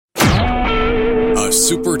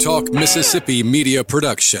SuperTalk Mississippi media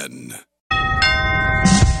production.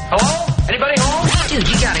 Hello? Anybody home? Dude,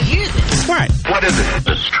 you gotta hear this. What is it?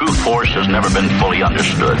 This true force has never been fully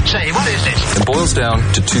understood. Say, what is this? It boils down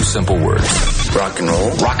to two simple words. Rock and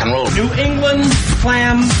roll. Rock and roll. New England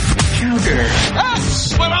clam chowder.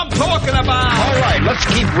 That's what I'm talking about. All right, let's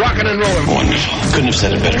keep rocking and rolling. Wonderful. Couldn't have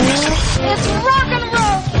said it better myself. It's rock and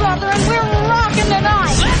roll, brother, and we're rocking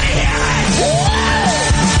tonight. Let me hear it!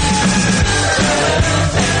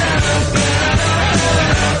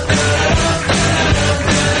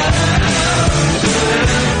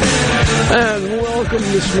 And welcome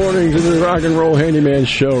this morning to the Rock and Roll Handyman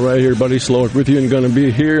Show right here. Buddy Slowick with you, and going to be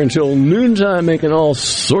here until noontime making all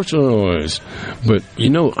sorts of noise. But, you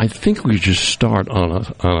know, I think we just start on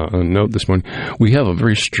a note this morning. We have a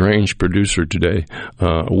very strange producer today.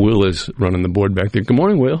 Will is running the board back there. Good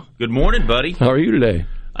morning, Will. Good morning, buddy. How are you today?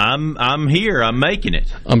 I'm here. I'm making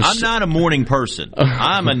it. I'm not a morning person.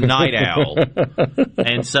 I'm a night owl.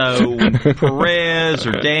 And so when Perez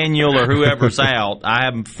or Daniel or whoever's out, I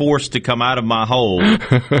am forced to come out of my hole.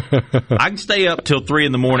 I can stay up till 3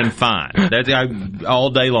 in the morning fine. That's all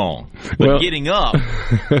day long. But getting up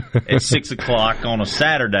at 6 o'clock on a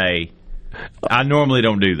Saturday, I normally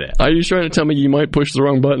don't do that. Are you trying to tell me you might push the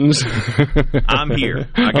wrong buttons? I'm here.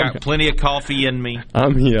 I got plenty of coffee in me.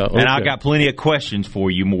 I'm here. Okay. And I got plenty of questions for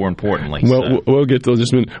you, more importantly. Well, we'll get those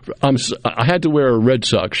just a minute. I had to wear a Red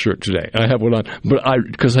Sox shirt today. I have one on, but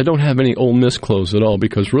because I don't have any Ole Miss clothes at all,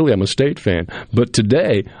 because really I'm a State fan. But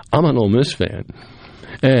today, I'm an Ole Miss fan.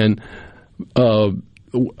 And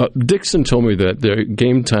Dixon told me that their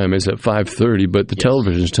game time is at 5:30, but the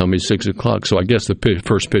televisions tell me 6 o'clock. So I guess the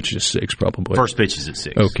first pitch is 6, probably. First pitch is at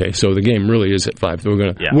 6. Okay, so the game really is at 5.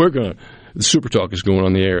 We're gonna. The Super Talk is going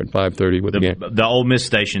on the air at 5:30 with the game. The Ole Miss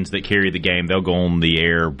stations that carry the game, they'll go on the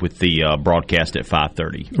air with the broadcast at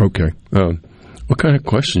 5:30. Okay. What kind of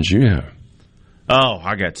questions do you have? Oh,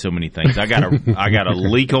 I got so many things. I got a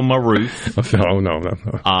leak on my roof. Oh no.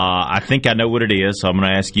 I think I know what it is, so I'm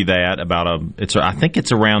going to ask you that about I think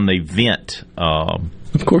it's around the vent.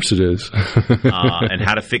 Of course it is. And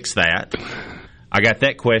how to fix that. I got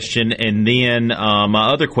that question, and then my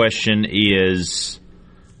other question is,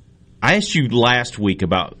 I asked you last week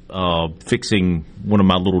about fixing one of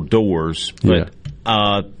my little doors, but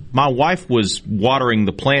my wife was watering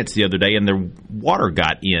the plants the other day, and the water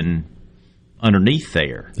got in underneath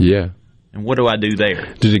there. Yeah. And what do I do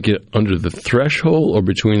there? Did it get under the threshold or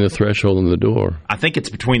between the threshold and the door? I think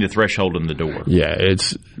it's between the threshold and the door. Yeah,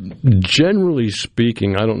 it's generally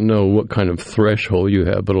speaking, I don't know what kind of threshold you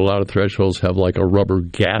have, but a lot of thresholds have like a rubber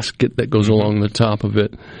gasket that goes along the top of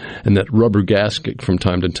it. And that rubber gasket from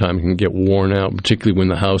time to time can get worn out, particularly when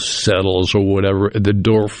the house settles or whatever. The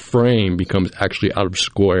door frame becomes actually out of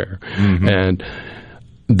square. Mm-hmm. And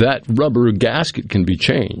that rubber gasket can be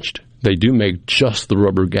changed. They do make just the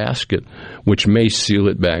rubber gasket, which may seal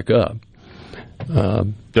it back up.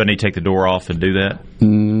 Do I need to take the door off and do that?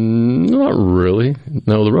 Not really.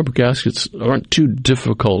 No, the rubber gaskets aren't too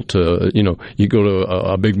difficult to, you go to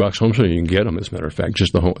a big box home store, you can get them, as a matter of fact,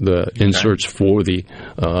 just the inserts for the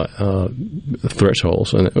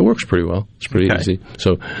thresholds, and it works pretty well. It's pretty easy.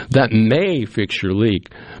 So that may fix your leak,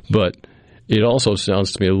 but it also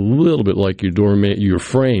sounds to me a little bit like your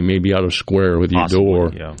frame may be out of square with your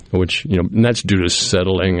door, which, and that's due to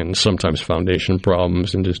settling and sometimes foundation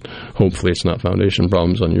problems, and just hopefully it's not foundation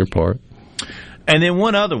problems on your part. And then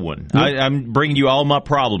one other one. I'm bringing you all my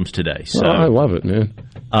problems today. So, I love it, man.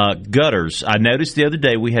 Gutters. I noticed the other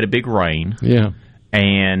day we had a big rain. Yeah.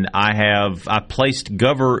 And I placed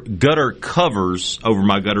gutter covers over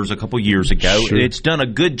my gutters a couple years ago. Sure. It's done a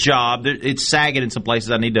good job. It's sagging in some places.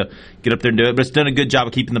 I need to get up there and do it. But it's done a good job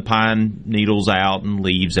of keeping the pine needles out and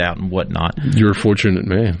leaves out and whatnot. You're a fortunate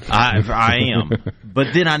man. I am.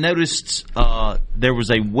 But then I noticed there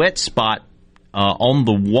was a wet spot on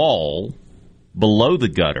the wall below the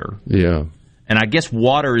gutter. Yeah. And I guess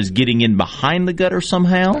water is getting in behind the gutter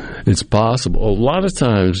somehow? It's possible. A lot of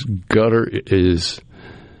times, gutter is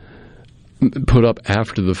put up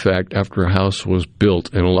after the fact, after a house was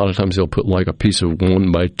built, and a lot of times they'll put like a piece of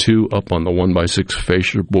 1x2 up on the 1x6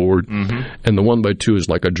 fascia board, and the 1x2 is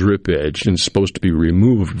like a drip edge and it's supposed to be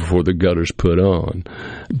removed before the gutter's put on.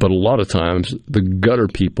 But a lot of times, the gutter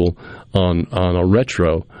people on a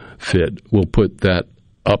retro fit will put that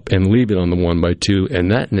up and leave it on the 1x2,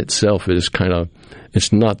 and that in itself is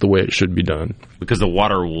it's not the way it should be done. Because the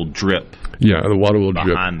water will drip. Yeah, the water will drip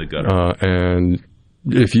behind the gutter. And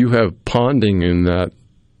if you have ponding in that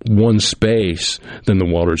one space, then the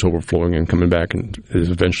water is overflowing and coming back and is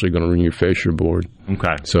eventually going to ruin your fascia board.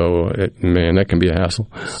 Okay. So, that can be a hassle.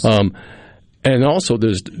 And also,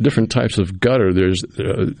 there's different types of gutter. There's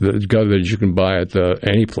the gutter that you can buy at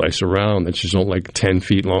any place around that's just only like 10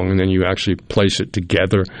 feet long, and then you actually place it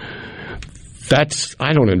together.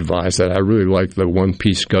 I don't advise that. I really like the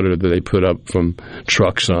one-piece gutter that they put up from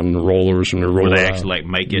trucks on rollers and where they actually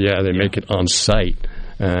make it. Yeah, they make it on site.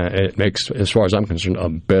 It makes, as far as I'm concerned, a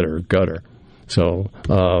better gutter. So,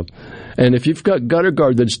 and if you've got gutter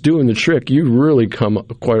guard that's doing the trick, you really come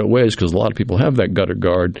quite a ways, because a lot of people have that gutter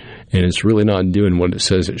guard, and it's really not doing what it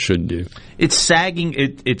says it should do. It's sagging.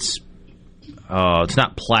 It's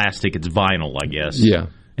not plastic. It's vinyl, I guess. Yeah.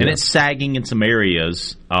 And it's sagging in some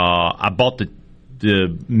areas. I bought the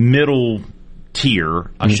middle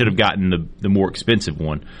tier. I should have gotten the more expensive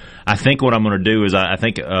one. I think what I'm going to do is I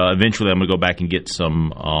think eventually I'm going to go back and get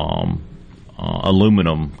some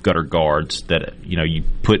aluminum gutter guards that you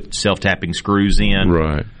put self-tapping screws in.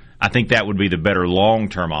 Right. I think that would be the better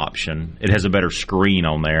long-term option. It has a better screen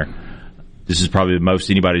on there. This is probably the most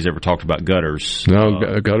anybody's ever talked about gutters.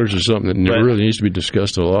 No, gutters are something that really needs to be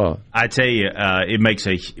discussed a lot. I tell you, it makes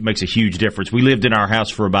a huge difference. We lived in our house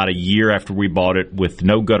for about a year after we bought it with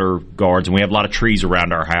no gutter guards, and we have a lot of trees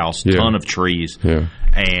around our house, ton of trees,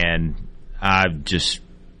 and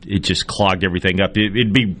it just clogged everything up.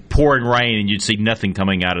 It'd be pouring rain, and you'd see nothing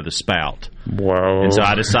coming out of the spout. Wow. And so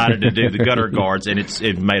I decided to do the gutter guards, and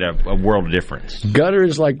it made a world of difference. Gutter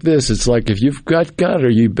is like this. It's like, if you've got gutter,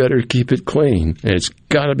 you better keep it clean. And it's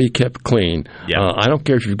got to be kept clean. Yeah. I don't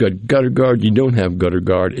care if you've got gutter guard, you don't have gutter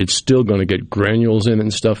guard. It's still going to get granules in it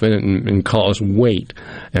and stuff in it and cause weight.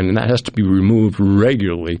 And that has to be removed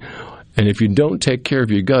regularly. And if you don't take care of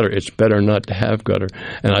your gutter, it's better not to have gutter.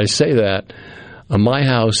 And I say that. My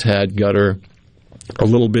house had gutter a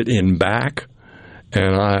little bit in back,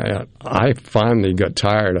 and I finally got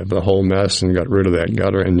tired of the whole mess and got rid of that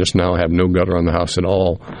gutter, and just now have no gutter on the house at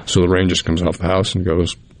all. So the rain just comes off the house and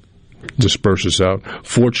disperses out.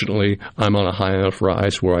 Fortunately, I'm on a high enough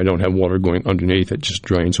rise where I don't have water going underneath. It just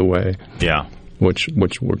drains away. Yeah. Which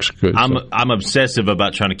works good. I'm obsessive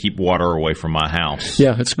about trying to keep water away from my house.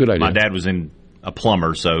 Yeah, that's a good idea. My dad was a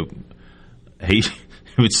plumber, so he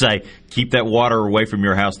would say, keep that water away from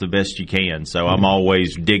your house the best you can. So I'm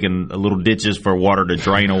always digging little ditches for water to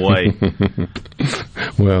drain away.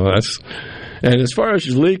 Well, and as far as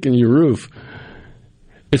your leak in your roof,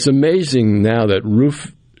 it's amazing now that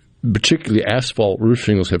particularly asphalt roof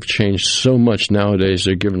shingles have changed so much nowadays.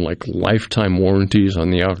 They're given like lifetime warranties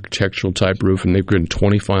on the architectural type roof, and they've given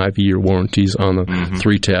 25-year warranties on the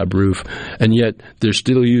 3-tab roof, and yet they're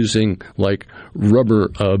still using like rubber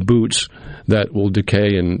boots that will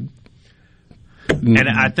decay and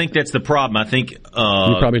I think that's the problem. I think you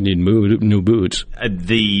probably need new boots. I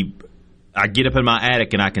get up in my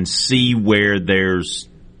attic and I can see where there's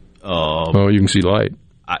you can see light.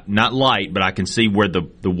 Not light, but I can see where the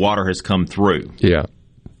water has come through. Yeah.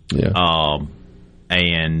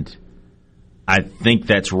 And I think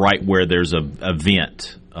that's right where there's a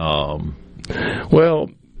vent. Well,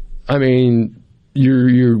 I mean,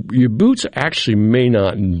 your boots actually may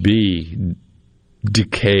not be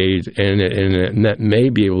decayed, and that may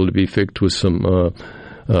be able to be fixed with some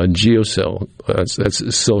geocell.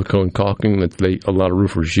 That's silicone caulking that a lot of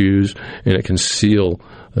roofers use, and it can seal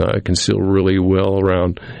really well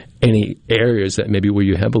around any areas that maybe where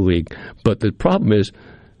you have a leak. But the problem is,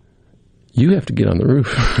 you have to get on the roof.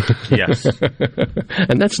 Yes.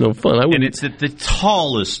 And that's no fun. And it's at the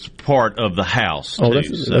tallest part of the house, too. Oh,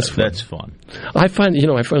 that's fun. I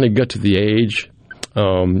finally got to the age,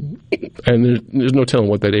 and there's no telling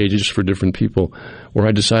what that age is for different people, where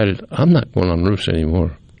I decided I'm not going on roofs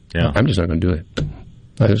anymore. Yeah. I'm just not going to do it.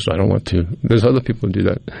 I don't want to. There's other people who do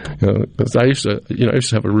that. I used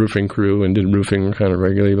to have a roofing crew and did roofing kind of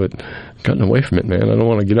regularly, but I've gotten away from it, man. I don't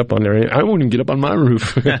want to get up on there. I won't even get up on my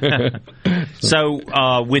roof. So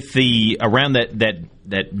with around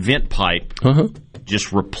that vent pipe,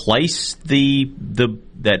 just replace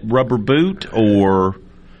that rubber boot, or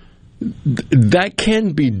that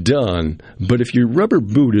can be done, but if your rubber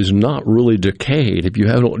boot is not really decayed, if you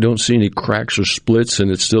don't see any cracks or splits, and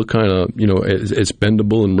it's still kind of it's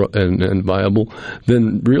bendable and viable,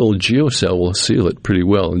 then real geocell will seal it pretty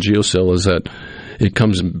well. And geocell is that it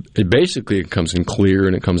comes in clear,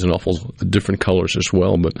 and it comes in awful different colors as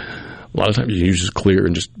well. But a lot of times you use just clear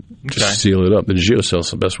and just seal it up. The geocell is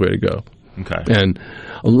the best way to go. Okay. And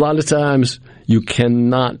a lot of times you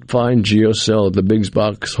cannot find geocell at the big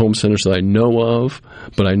box home centers that I know of,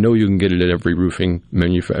 but I know you can get it at every roofing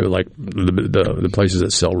manufacturer, like the places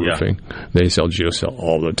that sell roofing. Yeah. They sell geocell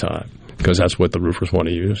all the time because that's what the roofers want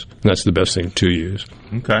to use. And that's the best thing to use.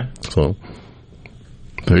 Okay. So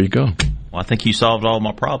there you go. Well, I think you solved all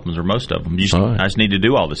my problems, or most of them. Right. I just need to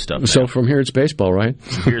do all this stuff. So from here, it's baseball, right?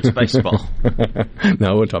 From here, it's baseball.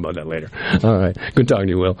 No, we'll talk about that later. All right. Good talking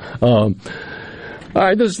to you, Will. All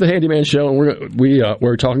right, this is the Handyman Show, and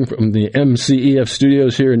we're talking from the MCEF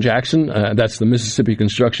studios here in Jackson. That's the Mississippi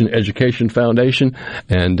Construction Education Foundation,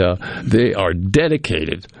 and they are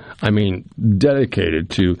dedicated to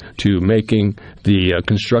making the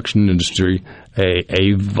construction industry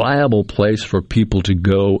a viable place for people to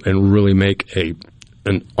go and really make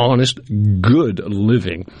an honest, good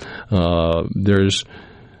living. There's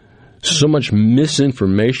so much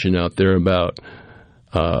misinformation out there about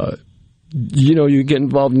you get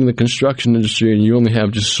involved in the construction industry and you only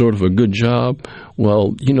have just sort of a good job.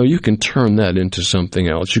 Well, you can turn that into something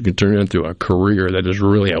else. You can turn it into a career that is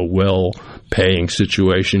really a well-paying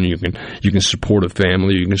situation. You can support a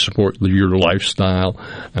family. You can support your lifestyle.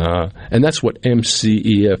 And that's what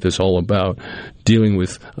MCEF is all about, dealing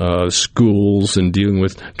with schools and dealing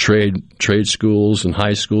with trade schools and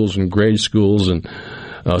high schools and grade schools and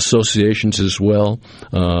associations as well,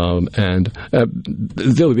 and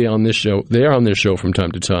they'll be on this show. They are on this show from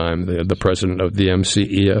time to time. The president of the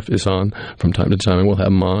MCEF is on from time to time, and we'll have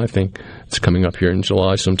him on. I think it's coming up here in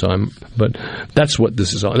July sometime. But that's what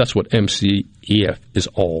this is. That's what MCEF is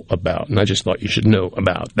all about, and I just thought you should know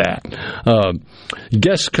about that.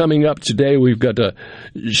 Guests coming up today, we've got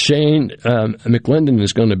Shane McLendon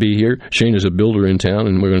is going to be here. Shane is a builder in town,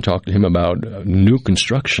 and we're going to talk to him about new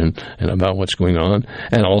construction and about what's going on.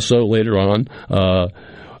 And also later on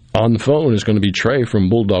the phone is going to be Trey from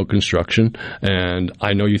Bulldog Construction. And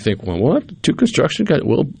I know you think, well, what? Two construction guys?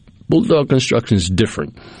 Well, Bulldog Construction is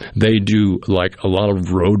different. They do like a lot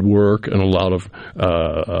of road work and a lot of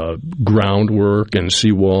groundwork and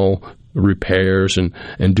seawall repairs and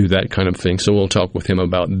do that kind of thing. So we'll talk with him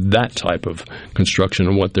about that type of construction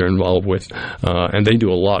and what they're involved with. And they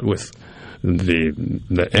do a lot with the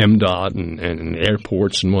MDOT and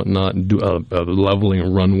airports and whatnot, and do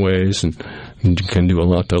leveling runways, and you can do a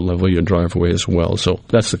lot to level your driveway as well. So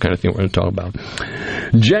that's the kind of thing we're going to talk about.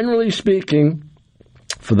 Generally speaking,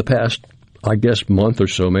 for the past, I guess, month or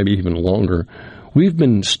so, maybe even longer, we've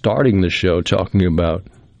been starting the show talking about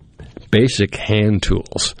basic hand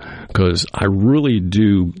tools, because I really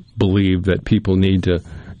do believe that people need to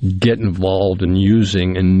get involved in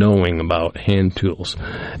using and knowing about hand tools.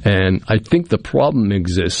 And I think the problem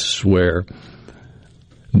exists where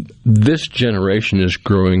this generation is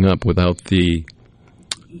growing up without the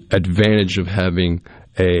advantage of having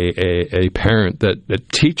a parent that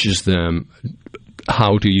teaches them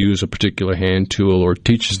how to use a particular hand tool or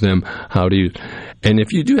teaches them how to use. And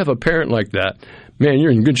if you do have a parent like that, man,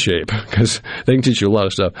 you're in good shape, because they can teach you a lot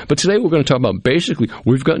of stuff. But today we're going to talk about, basically,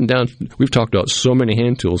 we've talked about so many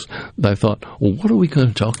hand tools that I thought, well, what are we going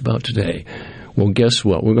to talk about today? Well, guess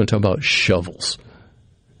what? We're going to talk about shovels.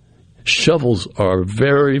 Shovels are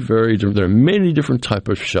very, very different. There are many different types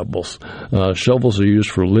of shovels. Shovels are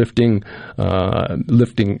used for lifting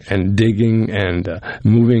and digging and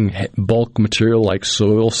moving bulk material like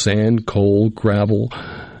soil, sand, coal, gravel.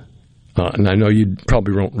 And I know you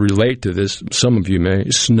probably won't relate to this. Some of you may.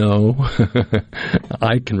 Snow.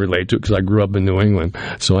 I can relate to it because I grew up in New England,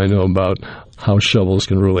 so I know about how shovels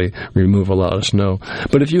can really remove a lot of snow.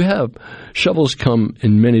 But if you have shovels, come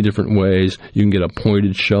in many different ways. You can get a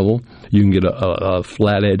pointed shovel. You can get a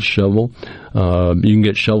flat-edge shovel. You can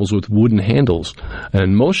get shovels with wooden handles.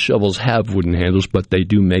 And most shovels have wooden handles, but they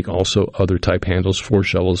do make also other type handles for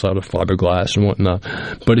shovels out of fiberglass and whatnot.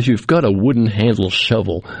 But if you've got a wooden handle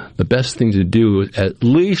shovel, the best thing to do is at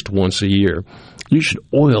least once a year, you should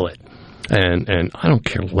oil it. And I don't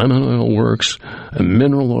care, lemon oil works,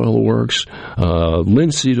 mineral oil works,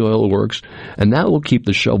 linseed oil works, and that will keep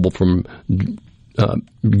the shovel from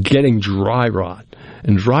getting dry rot.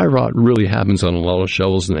 And dry rot really happens on a lot of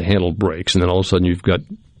shovels, and the handle breaks, and then all of a sudden you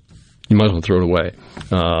might as well throw it away,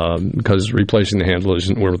 because replacing the handle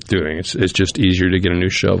isn't worth doing. It's just easier to get a new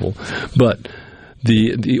shovel. But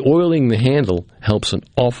the oiling the handle helps an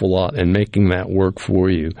awful lot in making that work for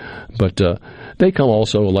you. But they come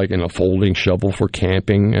also like in a folding shovel for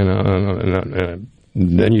camping, and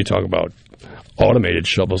then you talk about automated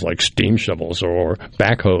shovels like steam shovels or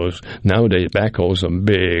backhoes. Nowadays, backhoes is a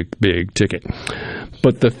big, big ticket.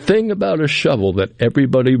 But the thing about a shovel that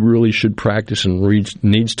everybody really should practice and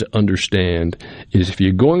needs to understand is, if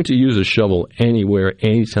you're going to use a shovel anywhere,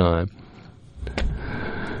 anytime,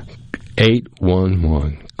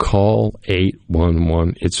 811. Call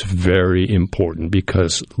 811. It's very important,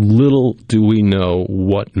 because little do we know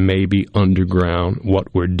what may be underground,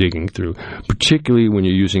 what we're digging through, particularly when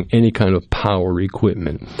you're using any kind of power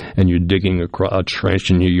equipment and you're digging a trench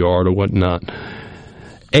in your yard or whatnot.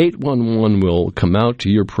 811 will come out to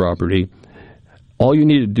your property. All you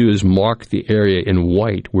need to do is mark the area in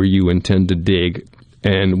white where you intend to dig,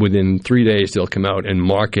 and within 3 days they'll come out and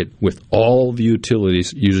mark it with all the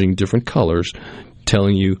utilities using different colors,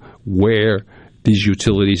 telling you where these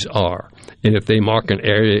utilities are. And if they mark an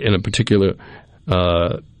area in a particular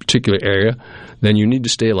area, then you need to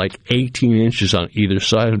stay like 18 inches on either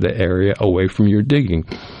side of the area away from your digging.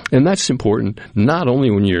 And that's important not only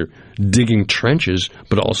when you're digging trenches,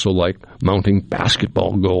 but also like mounting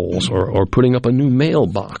basketball goals or putting up a new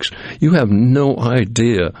mailbox. You have no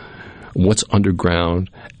idea what's underground,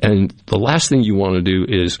 and the last thing you want to do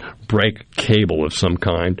is break cable of some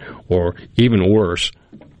kind, or even worse,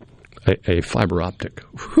 a fiber optic.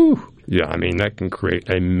 Whew. Yeah, I mean, that can create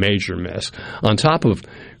a major mess. On top of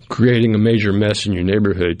creating a major mess in your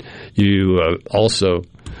neighborhood, you also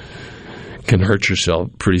can hurt yourself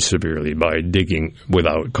pretty severely by digging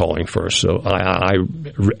without calling first. So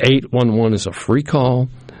 811 is a free call,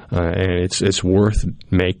 and it's worth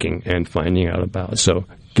making and finding out about. So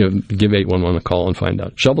give 811 a call and find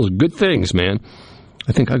out. Shovels, good things, man.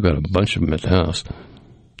 I think I've got a bunch of them at the house.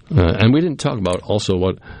 And we didn't talk about also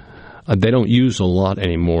what they don't use a lot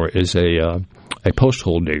anymore is a post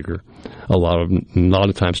hole digger. A lot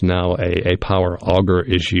of times now a power auger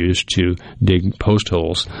is used to dig post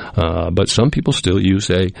holes, but some people still use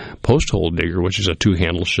a post hole digger, which is a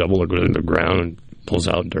two-handle shovel that goes in the ground and pulls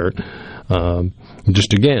out dirt.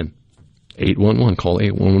 Just again, 811. Call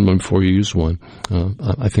 811 before you use one.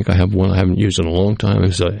 I think I have one I haven't used in a long time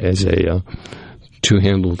as a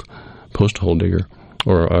two-handled post hole digger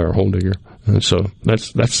or hole digger. And so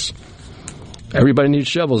that's everybody needs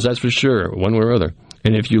shovels, that's for sure, one way or other.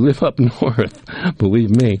 And if you live up north, believe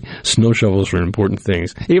me, snow shovels are important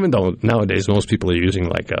things. Even though nowadays most people are using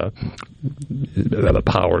like a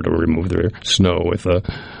power to remove their snow with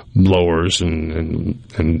blowers and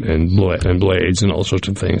blades and all sorts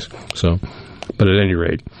of things. So, but at any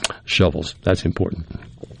rate, shovels, that's important.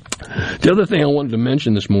 The other thing I wanted to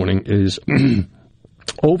mention this morning is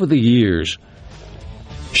over the years,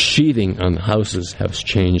 sheathing on houses has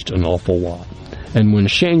changed an awful lot. And when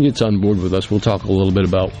Shane gets on board with us, we'll talk a little bit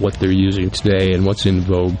about what they're using today and what's in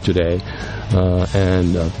vogue today.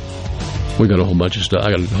 And we got a whole bunch of stuff.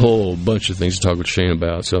 I got a whole bunch of things to talk with Shane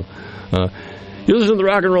about. So you listen to the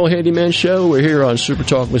Rock and Roll Handyman Show. We're here on Super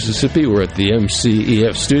Talk Mississippi. We're at the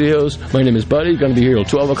MCEF studios. My name is Buddy. Going to be here till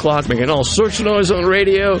 12 o'clock, making all sorts of noise on the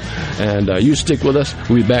radio. And you stick with us.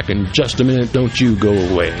 We'll be back in just a minute. Don't you go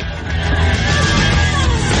away.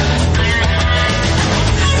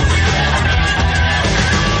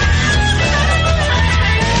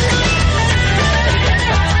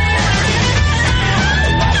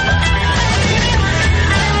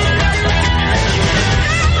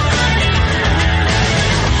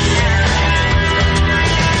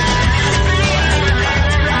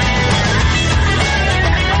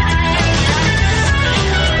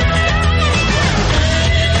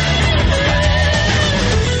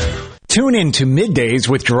 Tune in to Middays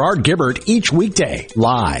with Gerard Gibbert each weekday,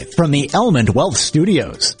 live from the Element Wealth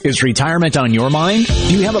Studios. Is retirement on your mind?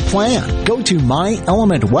 Do you have a plan? Go to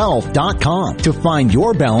myelementwealth.com to find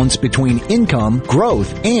your balance between income,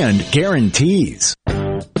 growth, and guarantees.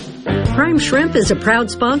 Prime Shrimp is a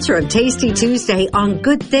proud sponsor of Tasty Tuesday on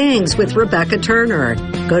Good Things with Rebecca Turner.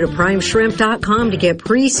 Go to primeshrimp.com to get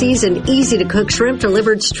pre-seasoned, easy-to-cook shrimp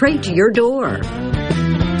delivered straight to your door.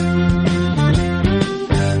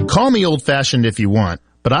 Call me old-fashioned if you want,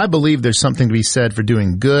 but I believe there's something to be said for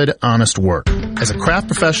doing good, honest work. As a craft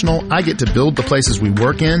professional, I get to build the places we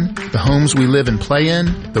work in, the homes we live and play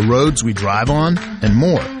in, the roads we drive on, and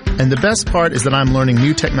more. And the best part is that I'm learning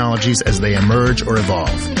new technologies as they emerge or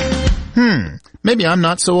evolve. Maybe I'm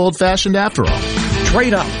not so old-fashioned after all.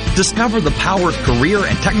 Trade up. Discover the power of career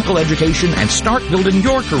and technical education and start building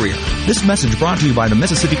your career. This message brought to you by the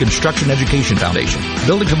Mississippi Construction Education Foundation.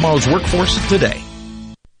 Building tomorrow's workforce today.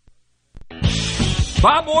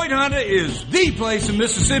 Bob Boyd Honda is the place in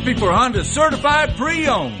Mississippi for Honda Certified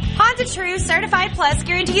Pre-Owned. Honda True Certified Plus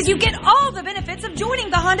guarantees you get all the benefits of joining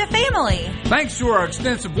the Honda family. Thanks to our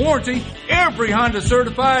extensive warranty, every Honda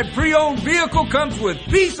Certified Pre-Owned vehicle comes with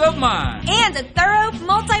peace of mind. And a thorough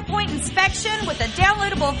multi-point inspection with a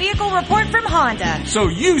downloadable vehicle report from Honda. So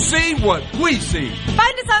you see what we see.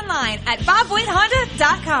 Find us online at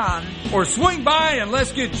bobboydhonda.com. Or swing by and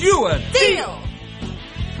let's get you a deal.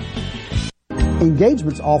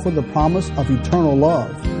 Engagements offer the promise of eternal love.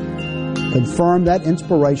 Confirm that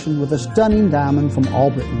inspiration with a stunning diamond from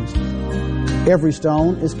Albriton's. Every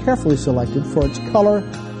stone is carefully selected for its color,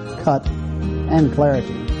 cut, and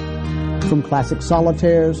clarity. From classic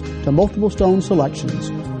solitaires to multiple stone selections,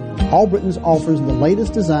 Albritton's offers the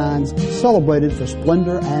latest designs celebrated for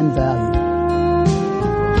splendor and value.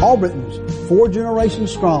 Albritton's, 4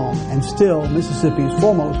 generations strong and still Mississippi's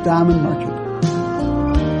foremost diamond merchant.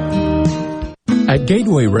 At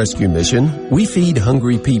Gateway Rescue Mission, we feed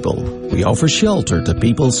hungry people. We offer shelter to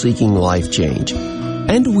people seeking life change.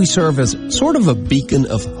 And we serve as sort of a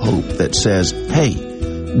beacon of hope that says,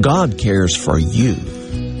 hey, God cares for you.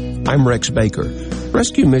 I'm Rex Baker.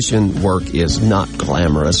 Rescue Mission work is not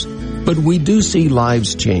glamorous, but we do see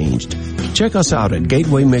lives changed. Check us out at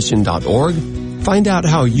gatewaymission.org. Find out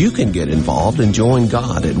how you can get involved and join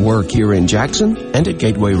God at work here in Jackson and at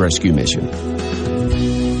Gateway Rescue Mission.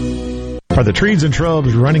 Are the trees and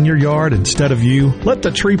shrubs running your yard instead of you? Let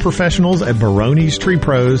the tree professionals at Baroni's Tree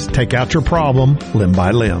Pros take out your problem limb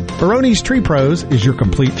by limb. Baroni's Tree Pros is your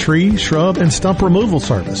complete tree, shrub, and stump removal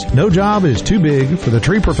service. No job is too big for the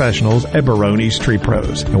tree professionals at Baroni's Tree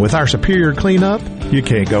Pros. And with our superior cleanup, you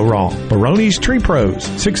can't go wrong. Baroni's Tree Pros,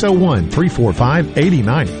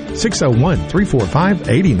 601-345-8090.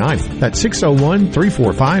 601-345-8090. That's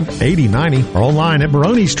 601-345-8090. Or online at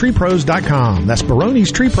baronistreepros.com. That's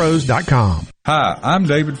baronistreepros.com. Hi, I'm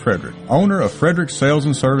David Frederick, owner of Frederick Sales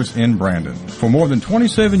and Service in Brandon. For more than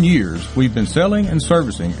 27 years, we've been selling and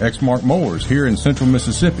servicing Exmark mowers here in central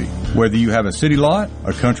Mississippi. Whether you have a city lot,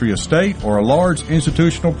 a country estate, or a large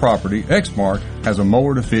institutional property, Exmark has a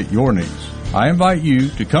mower to fit your needs. I invite you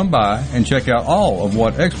to come by and check out all of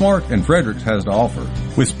what Exmark and Fredericks has to offer.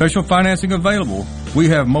 With special financing available, we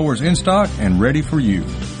have mowers in stock and ready for you.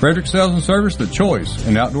 Frederick Sales and Service, the choice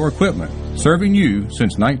in outdoor equipment, serving you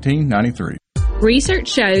since 1993. Research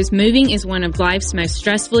shows moving is one of life's most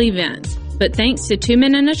stressful events, but thanks to 2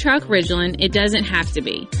 Men and a Truck Ridgeland, it doesn't have to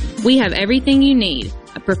be. We have everything you need.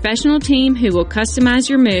 A professional team who will customize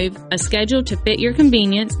your move, a schedule to fit your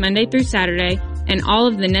convenience Monday through Saturday, and all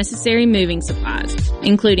of the necessary moving supplies,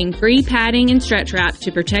 including free padding and stretch wrap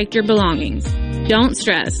to protect your belongings. Don't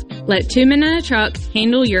stress. Let 2 Men and a Truck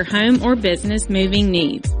handle your home or business moving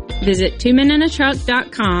needs. Visit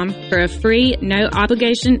 2menandatruck.com for a free,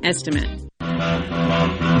 no-obligation estimate.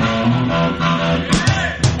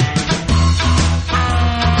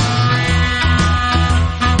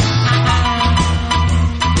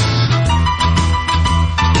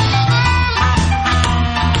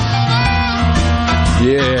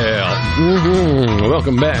 Yeah.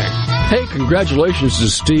 Welcome back. Hey, congratulations to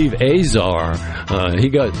Steve Azar. He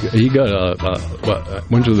went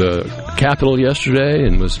to the Capitol yesterday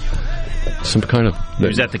and was some kind of. He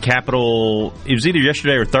was at the Capitol. It was either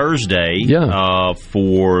yesterday or Thursday. Yeah.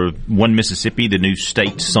 For One Mississippi, the new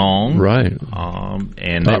state song. Right.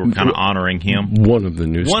 And they were kind of honoring him. One of the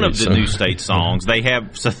new state songs. They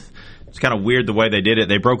have. So it's kind of weird the way they did it.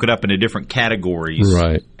 They broke it up into different categories.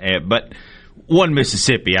 Right. But One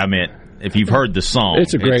Mississippi, I meant. If you've heard the song,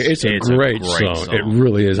 it's a great song. It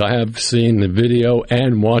really is. I have seen the video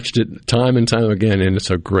and watched it time and time again, and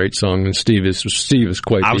it's a great song. And Steve is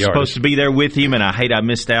quite the artist. I was supposed to be there with him, and I hate I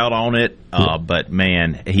missed out on it. But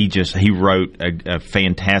man, he wrote a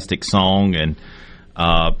fantastic song, and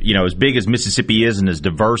as big as Mississippi is, and as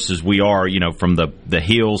diverse as we are, from the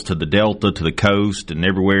hills to the Delta to the coast and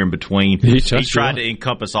everywhere in between, he tried to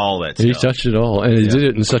encompass all that stuff. He touched it all, and he did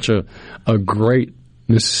it in such a great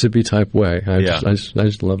Mississippi type way. I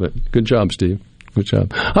just love it. Good job, Steve. Good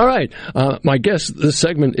job. All right. My guest this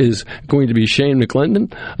segment is going to be Shane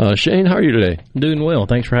McClendon. Shane, how are you today? Doing well.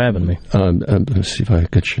 Thanks for having me. Let's see if I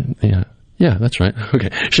get you. Yeah, that's right. Okay.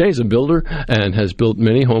 Shane's a builder and has built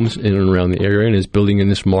many homes in and around the area and is building in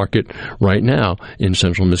this market right now in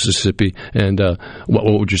central Mississippi. And what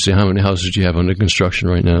would you say? How many houses do you have under construction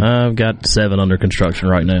right now? I've got 7 under construction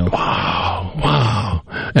right now. Wow.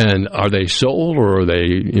 And are they sold or are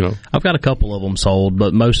they, I've got a couple of them sold,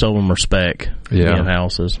 but most of them are spec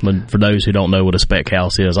houses. But for those who don't know what a spec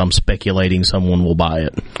house is, I'm speculating someone will buy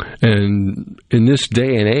it. And in this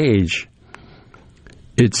day and age,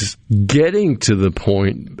 it's getting to the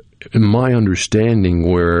point, in my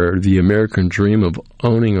understanding, where the American dream of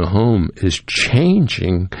owning a home is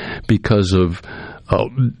changing because of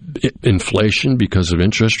inflation, because of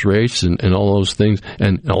interest rates and all those things.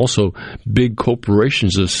 And also big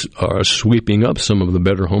corporations are sweeping up some of the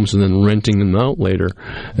better homes and then renting them out later.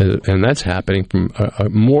 And that's happening from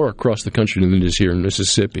more across the country than it is here in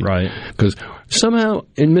Mississippi. Right. Because somehow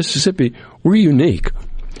in Mississippi, we're unique.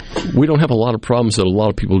 We don't have a lot of problems that a lot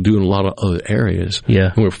of people do in a lot of other areas.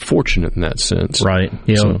 Yeah, and we're fortunate in that sense. Right.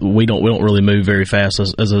 We don't really move very fast.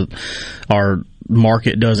 Our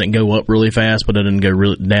market doesn't go up really fast, but it doesn't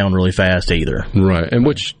go down really fast either. Right, and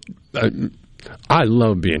which I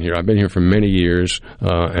love being here. I've been here for many years,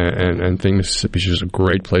 and think Mississippi is just a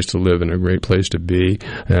great place to live and a great place to be.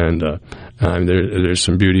 And there's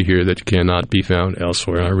some beauty here that cannot be found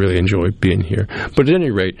elsewhere. And I really enjoy being here. But at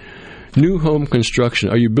any rate, new home construction.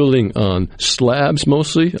 Are you building on slabs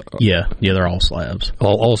mostly? Yeah, they're all slabs.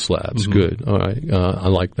 All slabs. Mm-hmm. Good. All right, I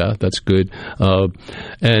like that. That's good.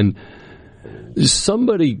 And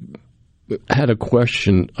somebody had a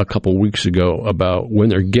question a couple weeks ago about when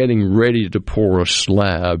they're getting ready to pour a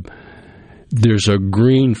slab, there's a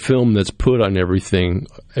green film that's put on everything.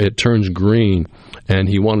 It turns green, and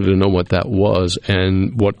he wanted to know what that was.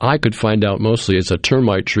 And what I could find out mostly is a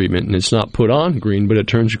termite treatment, and it's not put on green, but it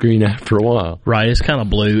turns green after a while. Right, it's kind of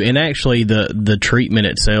blue. And actually, the treatment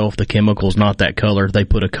itself, the chemical's not that color. They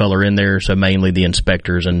put a color in there, so mainly the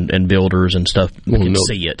inspectors and builders and stuff can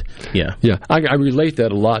see it. Yeah. Yeah, I relate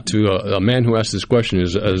that a lot to a man who asked this question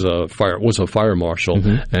was a fire marshal.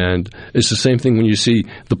 Mm-hmm. And it's the same thing when you see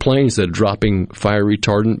the planes that are dropping fire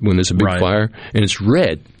retardant when there's a big fire, and it's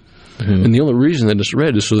red. Mm-hmm. And the only reason that it's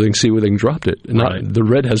red is so they can see where they can drop it. The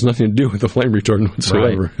red has nothing to do with the flame retardant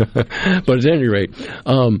whatsoever. Right. But at any rate,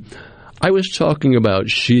 I was talking about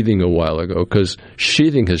sheathing a while ago because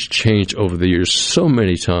sheathing has changed over the years so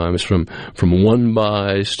many times from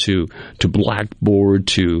 1-bys to blackboard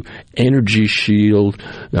to energy shield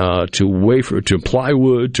to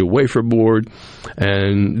plywood to wafer board,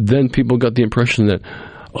 and then people got the impression that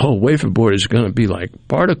wafer board is going to be like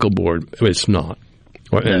particle board. It's not.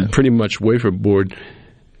 And pretty much wafer board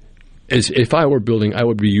is, if I were building, I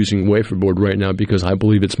would be using wafer board right now because I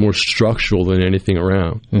believe it's more structural than anything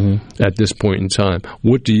around at this point in time.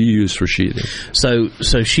 What do you use for sheathing? So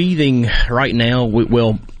sheathing right now,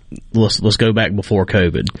 let's go back before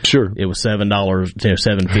COVID. Sure, it was $7,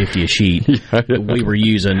 $7.50 a sheet. We were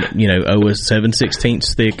using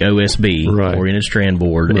 7/16 thick OSB oriented strand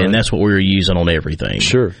board, and that's what we were using on everything.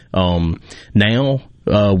 Sure. Now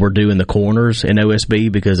we're doing the corners in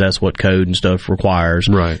OSB because that's what code and stuff requires.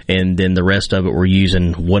 Right. And then the rest of it we're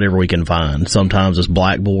using whatever we can find. Sometimes it's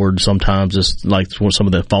blackboard. Sometimes it's like some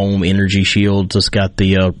of the foam energy shields that's got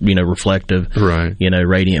the reflective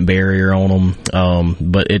radiant barrier on them.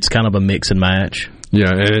 But it's kind of a mix and match.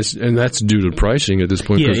 Yeah, and that's due to pricing at this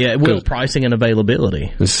point. Pricing and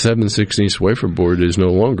availability. The 7/16 wafer board is no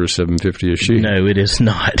longer $7.50 a sheet. No, it is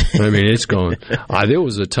not. I mean, it's gone. There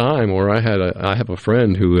was a time where I have a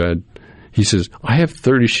friend who he says, I have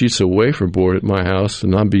 30 sheets of wafer board at my house,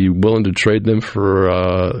 and I'd be willing to trade them for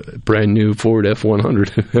a brand new Ford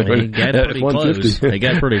F-100. They got pretty close. They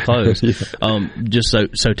got pretty close. Just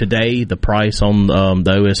so today, the price on the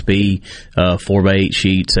OSB 4x8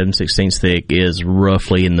 sheet, 7/16 thick, is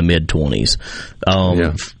roughly in the mid-20s.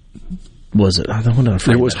 Was it? I don't know.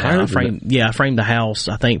 It was higher. I framed the house,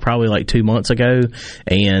 I think, probably like 2 months ago,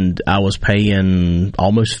 and I was paying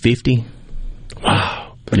almost $50. Wow.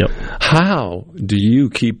 Yep. How do you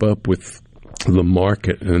keep up with the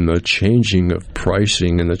market and the changing of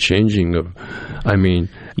pricing and the changing of,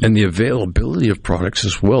 and the availability of products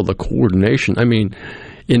as well, the coordination?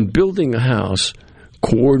 In building a house,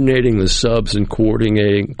 coordinating the subs and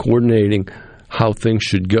coordinating how things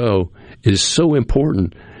should go is so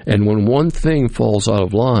important. And when one thing falls out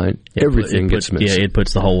of line, everything gets missed. Yeah, it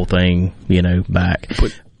puts the whole thing, back.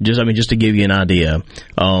 Just to give you an idea,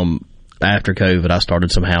 after COVID, I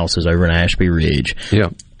started some houses over in Ashby Ridge. Yeah.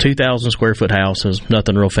 2,000 square foot houses,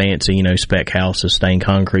 nothing real fancy, spec houses, stained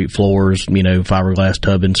concrete floors, fiberglass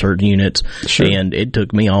tub insert units. Sure. And it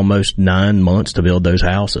took me almost 9 months to build those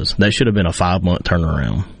houses. That should have been a 5-month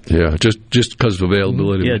turnaround. Yeah, just because of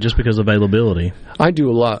availability. Yeah, just because of availability. I do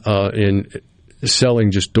a lot in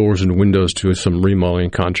selling just doors and windows to some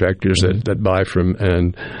remodeling contractors that buy from,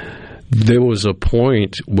 and there was a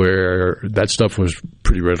point where that stuff was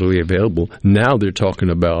pretty readily available. Now they're talking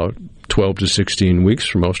about 12 to 16 weeks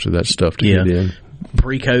for most of that stuff to get in.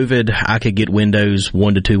 Pre-COVID, I could get windows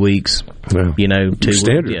 1 to 2 weeks. Wow. 2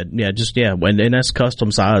 standard. And that's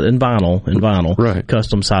custom size and vinyl. Right.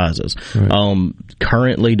 Custom sizes. Right.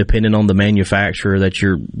 Currently, depending on the manufacturer that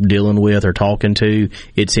you're dealing with or talking to,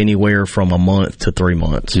 it's anywhere from a month to 3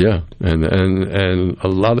 months. Yeah, and a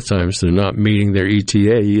lot of times they're not meeting their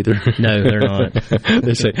ETA either. No, they're not.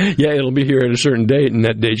 They say, it'll be here at a certain date, and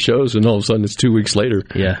that date shows, and all of a sudden it's 2 weeks later.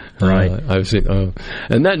 Yeah, right. I've seen,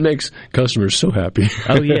 and that makes customers so happy.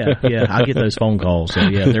 Oh yeah, I get those phone calls. So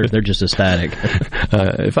yeah, they're just ecstatic.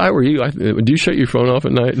 If I were you, do you shut your phone off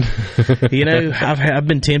at night? I've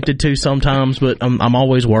been tempted to sometimes, but I'm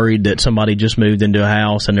always worried that somebody just moved into a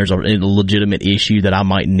house and there's a legitimate issue that I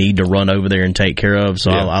might need to run over there and take care of.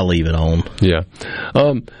 So I'll leave it on. Yeah.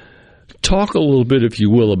 Talk a little bit, if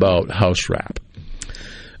you will, about house wrap.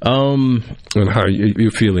 And how are you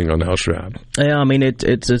feeling on house wrap? Yeah, I mean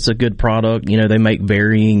it's a good product. They make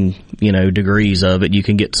varying degrees of it. You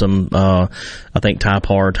can get some. I think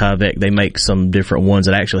Typar, Tyvek, they make some different ones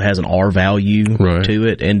that actually has an R value to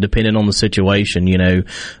it, and depending on the situation, you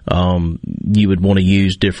would want to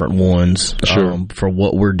use different ones for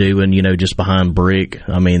what we're doing. Just behind brick.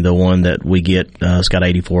 I mean, the one that we get, it's got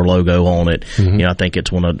 84 logo on it. Mm-hmm. I think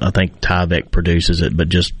it's I think Tyvek produces it, but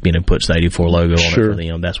just puts the 84 logo on it for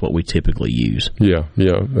them. That's what we typically use. Yeah.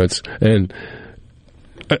 And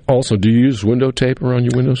also, do you use window tape around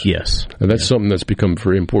your windows? Yes. And that's something that's become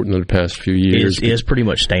very important in the past few years. It's pretty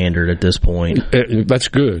much standard at this point. That's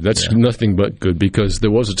good. That's nothing but good, because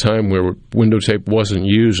there was a time where window tape wasn't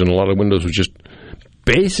used and a lot of windows were just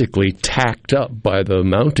basically tacked up by the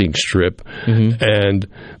mounting strip, and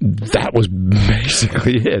that was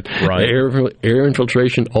basically it. Right. Air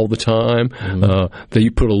infiltration all the time. Then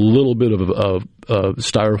you put a little bit of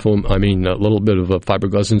styrofoam, a little bit of a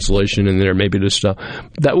fiberglass insulation in there, maybe to stop.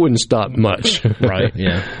 That wouldn't stop much. Right,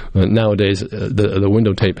 yeah. Nowadays, the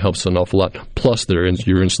window tape helps an awful lot. Plus,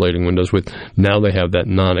 you're insulating windows with, now they have that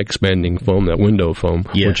non-expanding foam, that window foam,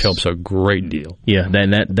 which helps a great deal. Yeah,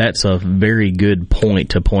 that's a very good point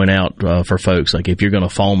to point out for folks. Like, if you're going to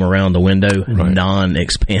foam around the window,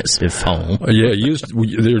 non-expansive foam.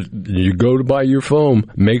 You go to buy your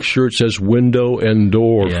foam, make sure it says window and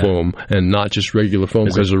door foam, and not just regular foam,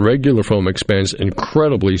 because the regular foam expands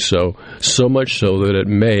incredibly so much so that it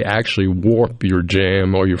may actually warp your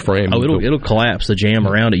jamb or your frame. Oh, it'll collapse the jamb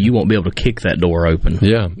around it. You won't be able to kick that door open.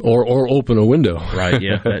 Yeah, or open a window. Right,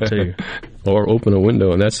 yeah, that too. Or open a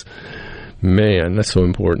window, and that's so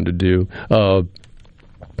important to do.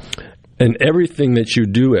 And everything that you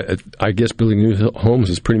do, I guess, building new homes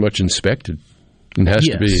is pretty much inspected. It has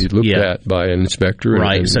to be looked at by an inspector.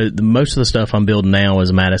 Right. So most of the stuff I'm building now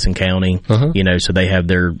is Madison County. So they have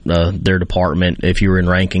their department. If you were in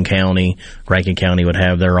Rankin County would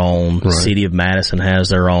have their own. Right. City of Madison has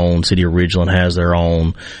their own. City of Ridgeland has their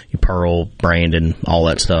own. Pearl, Brandon, all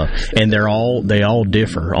that stuff. And they all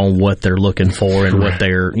differ on what they're looking for and what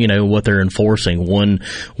they're enforcing. One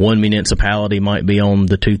municipality might be on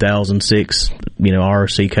the 2006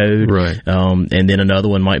 RC code. Right. And then another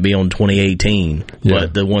one might be on 2018.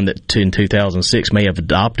 But the one that in 2006 may have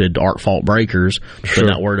adopted arc fault breakers, but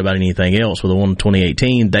not worried about anything else. With the one in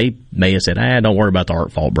 2018, they may have said, don't worry about the arc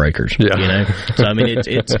fault breakers. Yeah. So I mean,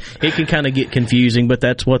 it can kind of get confusing, but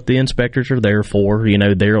that's what the inspectors are there for.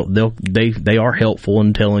 They are helpful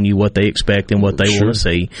in telling you what they expect and what they want to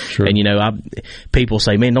see. Sure. And people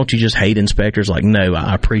say, man, don't you just hate inspectors? Like, no,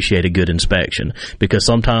 I appreciate a good inspection, because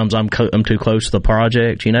sometimes I'm too close to the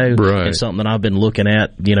project. Right. It's something that I've been looking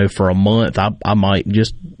at, for a month. I might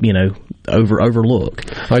just, overlook.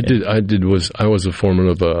 I was a foreman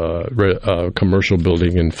of a commercial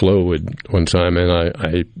building in Flowood one time, and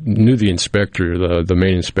I knew the inspector, the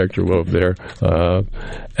main inspector over there,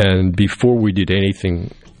 and before we did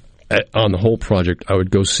anything on the whole project, I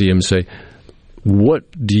would go see him and say, what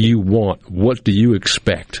do you want? What do you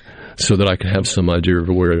expect? So that I could have some idea of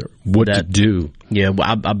what to do. Yeah,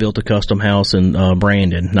 well, I built a custom house in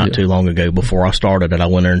Brandon not too long ago. Before I started it, I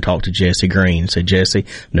went there and talked to Jesse Green. Said, Jesse,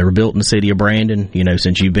 never built in the city of Brandon,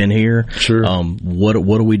 since you've been here. Sure. What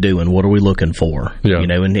are we doing? What are we looking for? Yeah.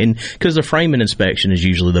 And because the framing inspection is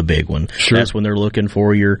usually the big one. Sure. That's when they're looking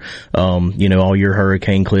for your, all your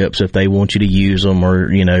hurricane clips if they want you to use them,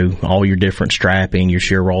 or, all your different strapping, your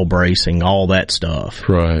shear roll bracing, all that stuff.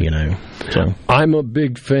 Right. So I'm a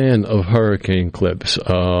big fan of hurricane clips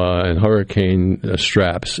and hurricane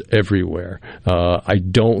straps everywhere. I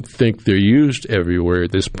don't think they're used everywhere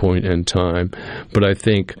at this point in time, but I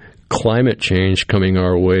think climate change coming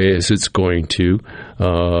our way, as it's going to,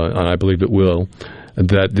 and I believe it will,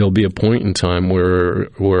 that there'll be a point in time where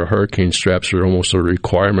hurricane straps are almost a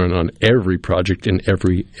requirement on every project in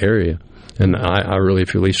every area. And I really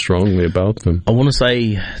feel strongly about them. I want to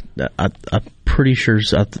say, I'm pretty sure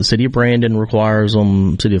the city of Brandon requires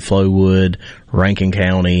them, city of Flowood, Rankin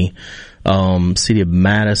County, city of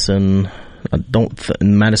Madison.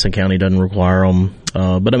 Madison County doesn't require them.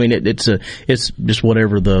 But I mean, it's just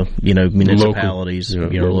whatever the municipalities are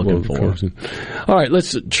looking for. All right,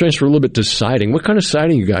 let's transfer a little bit to siding. What kind of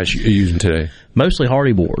siding you guys are using today? Mostly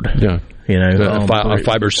hardy board. Yeah. A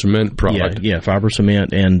fiber cement product. Yeah, fiber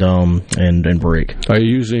cement and brick. Are you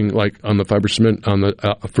using, like, on the fiber cement on the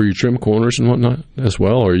for your trim corners and whatnot as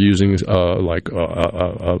well, or are you using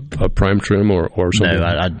a prime trim or something?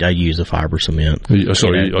 No, I use a fiber cement.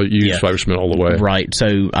 So you use fiber cement all the way, right?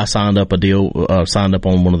 So I signed up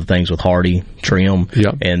on one of the things with Hardy Trim,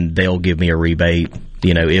 and they'll give me a rebate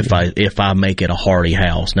if I make it a Hardy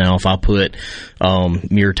house. Now, if I put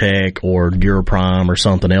MureTech or DuraPrime or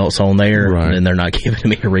something else on there, then they're not giving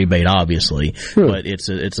me a rebate, obviously. But it's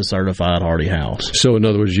a certified Hardy house. So, in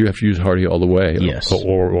other words, you have to use Hardy all the way. Yes.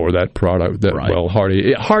 Or that product. Well,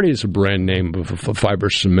 Hardy is a brand name of fiber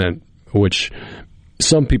cement, which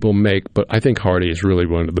some people make, but I think Hardy is really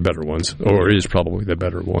one of the better ones, or is probably the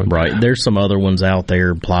better one. Right. There's some other ones out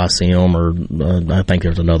there, Plysim, or I think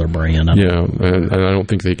there's another brand. And I don't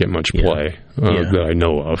think they get much play that I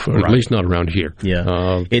know of, or at least not around here.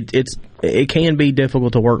 Yeah. It can be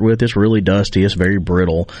difficult to work with. It's really dusty. It's very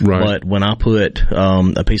brittle. But when I put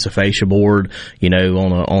a piece of fascia board,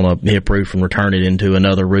 on a hip roof and return it into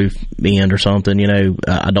another roof end or something,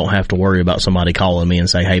 I don't have to worry about somebody calling me and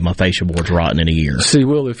say, "Hey, my fascia board's rotting in a year." See,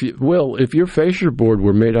 if your fascia board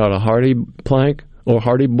were made out of Hardy plank or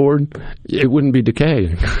Hardy board, it wouldn't be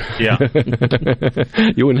decaying. Yeah.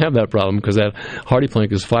 You wouldn't have that problem because that Hardy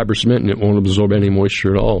plank is fiber cement and it won't absorb any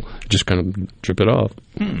moisture at all. Just kind of drip it off.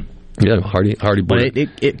 Yeah, Hardy board. But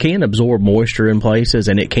it can absorb moisture in places,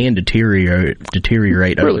 and it can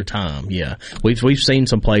deteriorate over time. Yeah, we've seen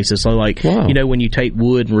some places. So when you take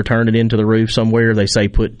wood and return it into the roof somewhere, they say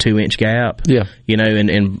put 2-inch gap. Yeah,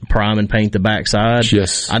 and prime and paint the backside.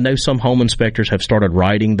 Yes, I know some home inspectors have started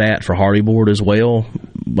writing that for Hardy board as well.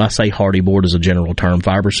 I say Hardy board is a general term,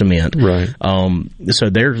 fiber cement. Right. So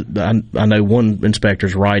I know one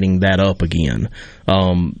inspector's writing that up again.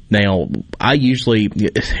 Now, here's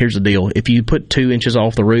the deal. If you put 2 inches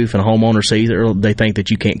off the roof and a homeowner sees it, they think that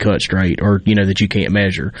you can't cut straight or, that you can't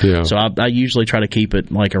measure. Yeah. So I usually try to keep it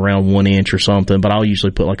like around 1 inch or something, but I'll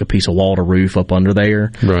usually put like a piece of water roof up under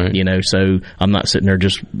there. Right. So I'm not sitting there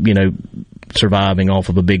just, surviving off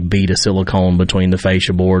of a big bead of silicone between the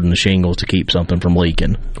fascia board and the shingles to keep something from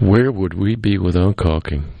leaking. Where would we be without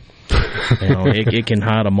caulking? It can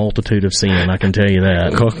hide a multitude of sin, I can tell you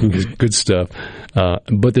that. Caulking is good stuff.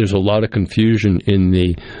 But there's a lot of confusion in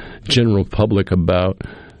the general public about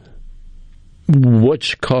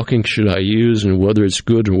which caulking should I use and whether it's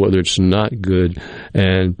good or whether it's not good.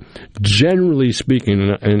 And generally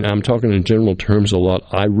speaking, and I'm talking in general terms a lot,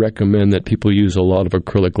 I recommend that people use a lot of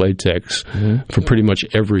acrylic latex for pretty much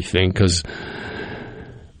everything, because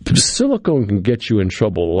silicone can get you in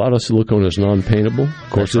trouble. A lot of silicone is non-paintable. Of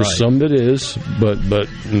course, there's some that is, but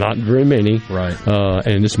not very many. Right.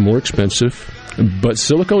 And it's more expensive. But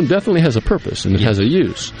silicone definitely has a purpose and it has a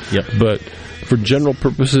use. Yep. But for general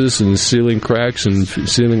purposes and sealing cracks and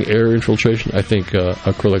sealing air infiltration, I think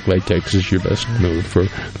acrylic latex is your best move for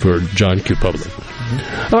John Q. Public.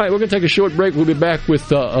 All right, we're going to take a short break. We'll be back with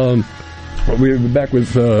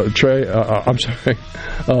Trey. I'm sorry.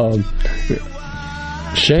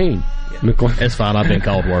 Shane McClain. It's fine. I've been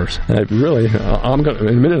called worse. Really? I'm going in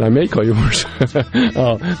a minute. I may call you worse.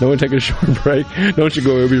 Then we'll take a short break. Don't you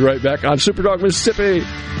go. We'll be right back on Super Talk Mississippi.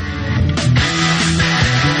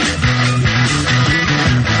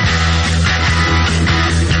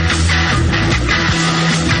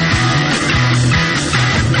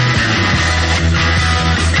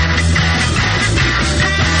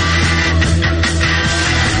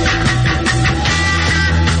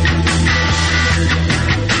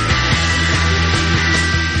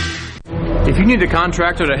 If you need a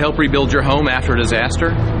contractor to help rebuild your home after a disaster,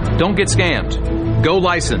 don't get scammed. Go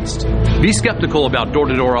licensed. Be skeptical about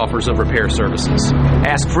door-to-door offers of repair services.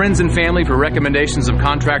 Ask friends and family for recommendations of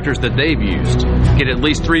contractors that they've used. Get at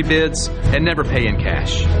least 3 bids and never pay in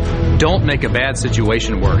cash. Don't make a bad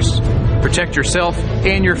situation worse. Protect yourself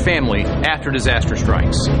and your family after disaster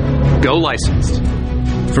strikes. Go licensed.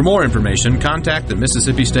 For more information, contact the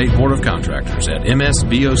Mississippi State Board of Contractors at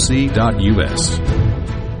msboc.us.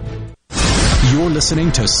 You're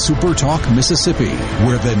listening to Super Talk Mississippi,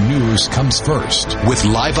 where the news comes first, with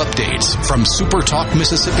live updates from Super Talk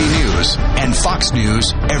Mississippi News and Fox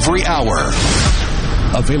News every hour.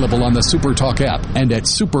 Available on the Super Talk app and at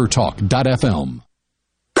supertalk.fm.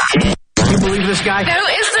 Can you believe this guy? Who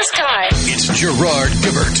is this guy? It's Gerard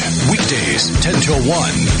Gibert, weekdays 10 till 1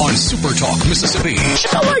 on Super Talk Mississippi.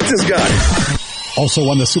 I like this guy. Also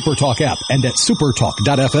on the Super Talk app and at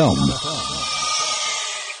supertalk.fm.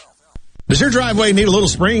 Does your driveway need a little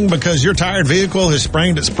spring because your tired vehicle has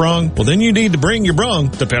sprained its sprung? Well, then you need to bring your brung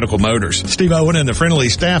to Pinnacle Motors. Steve Owen and the friendly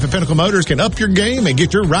staff at Pinnacle Motors can up your game and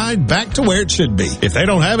get your ride back to where it should be. If they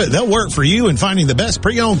don't have it, they'll work for you in finding the best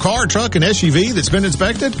pre-owned car, truck, and SUV that's been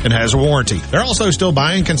inspected and has a warranty. They're also still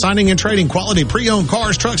buying, consigning, and trading quality pre-owned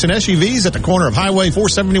cars, trucks, and SUVs at the corner of Highway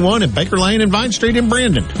 471 and Baker Lane and Vine Street in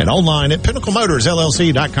Brandon. And online at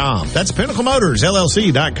PinnacleMotorsLLC.com. That's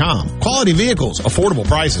PinnacleMotorsLLC.com. Quality vehicles, affordable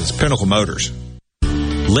prices, Pinnacle Motors.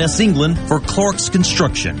 Les England for Clark's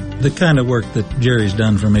Construction. The kind of work that Jerry's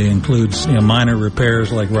done for me includes minor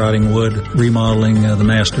repairs like rotting wood, remodeling the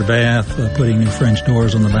master bath, putting new French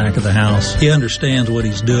doors on the back of the house. He understands what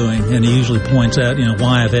he's doing, and he usually points out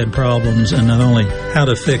why I've had problems, and not only how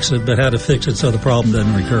to fix it, but how to fix it so the problem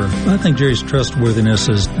doesn't recur. I think Jerry's trustworthiness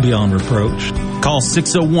is beyond reproach. Call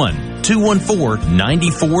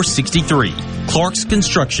 601-214-9463. Clark's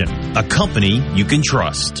Construction, a company you can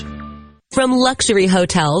trust. From luxury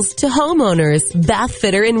hotels to homeowners, Bath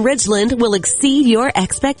Fitter in Ridgeland will exceed your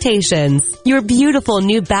expectations. Your beautiful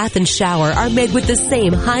new bath and shower are made with the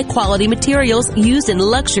same high-quality materials used in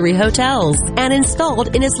luxury hotels and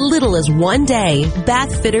installed in as little as 1 day.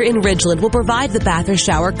 Bath Fitter in Ridgeland will provide the bath or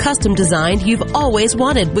shower custom designed you've always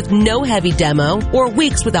wanted with no heavy demo or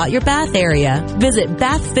weeks without your bath area. Visit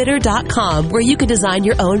bathfitter.com where you can design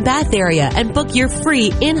your own bath area and book your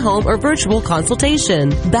free in-home or virtual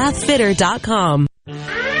consultation. Bathfitter.com.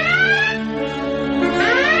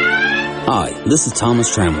 Hi, this is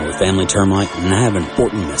Thomas Trammell with Family Termite, and I have an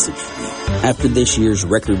important message for you. After this year's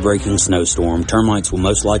record-breaking snowstorm, termites will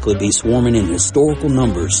most likely be swarming in historical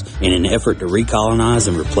numbers in an effort to recolonize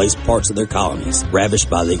and replace parts of their colonies ravaged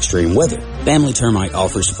by the extreme weather. Family Termite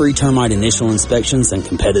offers free termite initial inspections and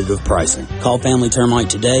competitive pricing. Call Family Termite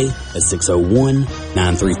today at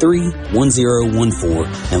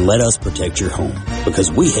 601-933-1014 and let us protect your home, because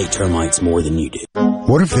we hate termites more than you do.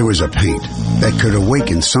 What if there was a paint that could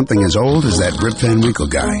awaken something as old as that Rip Van Winkle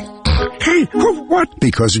guy? Hey, what?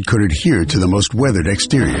 Because it could adhere to the most weathered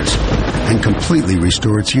exteriors and completely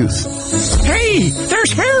restore its youth. Hey,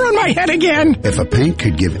 there's hair on my head again. If a paint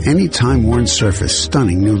could give any time-worn surface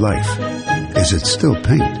stunning new life, is it still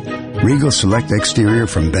paint? Regal Select Exterior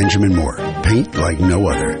from Benjamin Moore. Paint like no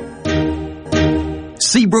other.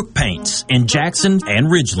 Seabrook Paints in Jackson and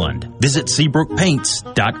Ridgeland. Visit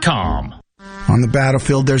SeabrookPaints.com. On the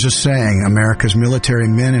battlefield, there's a saying America's military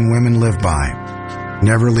men and women live by.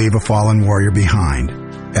 Never leave a fallen warrior behind,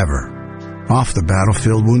 ever. Off the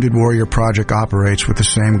battlefield, Wounded Warrior Project operates with the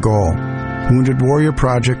same goal. Wounded Warrior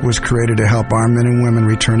Project was created to help our men and women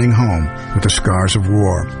returning home with the scars of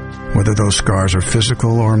war, whether those scars are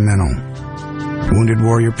physical or mental. Wounded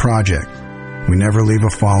Warrior Project. We never leave a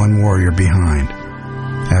fallen warrior behind,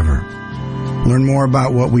 ever. Learn more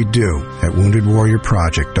about what we do at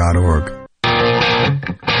woundedwarriorproject.org.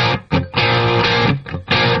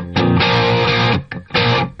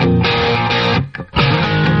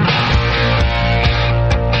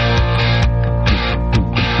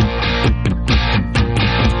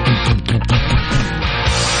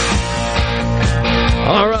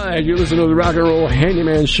 You listen to the Rock and Roll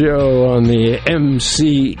Handyman Show on the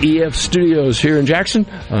MCEF Studios here in Jackson,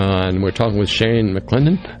 and we're talking with Shane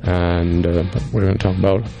McClendon, and we're going to talk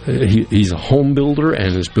about he's a home builder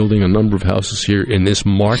and is building a number of houses here in this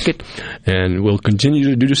market, and will continue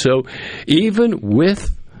to do so even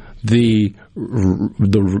with the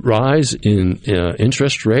rise in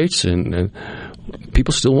interest rates and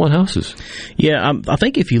people still want houses. Yeah, I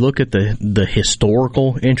think if you look at the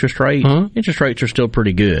historical interest rate, interest rates are still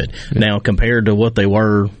pretty good. Now, compared to what they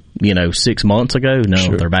were, 6 months ago, no,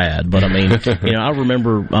 sure, they're bad. But I mean, I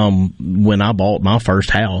remember when I bought my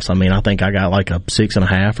first house, I think I got like a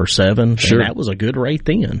 6.5 or 7. Sure. And that was a good rate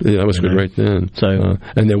then. Yeah, that was a good rate then. So,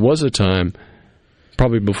 and there was a time,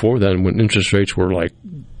 probably before then, when interest rates were like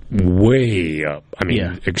way up.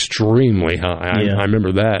 Extremely high. I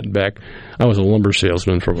remember that back. I was a lumber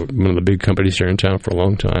salesman for one of the big companies here in town for a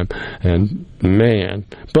long time, and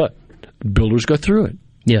but builders got through it.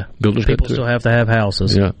 Yeah, people still have to have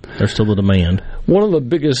houses. Yeah, there's still a demand. One of the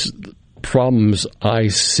biggest problems I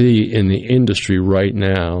see in the industry right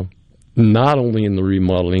now, not only in the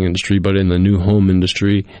remodeling industry, but in the new home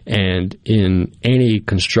industry and in any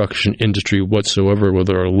construction industry whatsoever,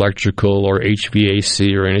 whether electrical or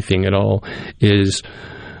HVAC or anything at all, is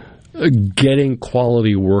getting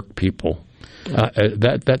quality work people.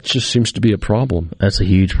 That just seems to be a problem. That's a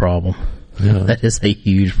huge problem. Yeah. That is a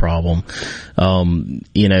huge problem.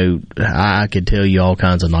 I could tell you all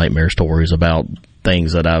kinds of nightmare stories about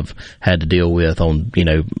things that I've had to deal with on,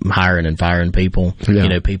 hiring and firing people.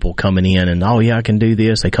 Yeah. People coming in and, I can do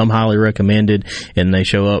this. They come highly recommended and they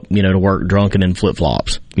show up, to work drunk and in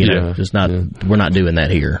flip-flops. We're not doing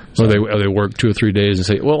that here. So they work 2 or 3 days and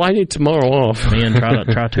say, well, I need tomorrow off. Man,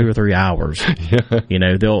 try 2 or 3 hours. Yeah.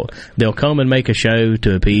 They'll come and make a show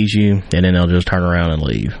to appease you, and then they'll just turn around and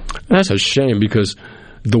leave. That's a shame, because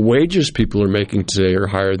the wages people are making today are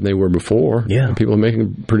higher than they were before. Yeah. And people are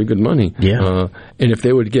making pretty good money. Yeah. And if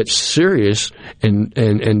they would get serious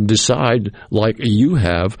and decide, like you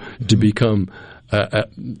have, to become a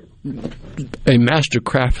master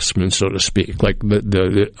craftsman, so to speak, like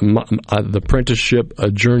the apprenticeship,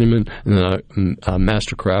 a journeyman, and a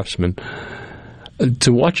master craftsman.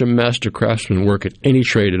 To watch a master craftsman work at any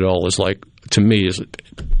trade at all is like, to me,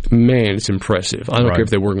 it's impressive. I don't care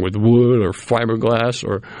if they're working with wood or fiberglass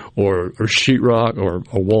or sheetrock or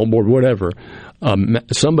a wallboard, whatever.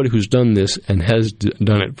 Somebody who's done this and has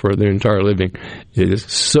done it for their entire living is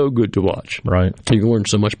so good to watch. Right. You can learn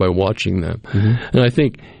so much by watching them. Mm-hmm. And I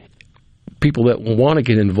think people that want to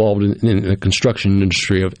get involved in the construction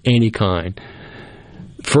industry of any kind,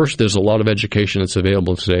 first, there's a lot of education that's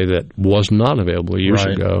available today that was not available years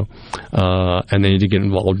ago, and they need to get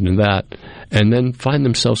involved in that, and then find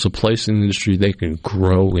themselves a place in the industry they can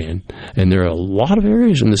grow in. And there are a lot of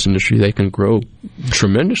areas in this industry they can grow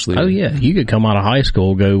tremendously. Oh, yeah. You could come out of high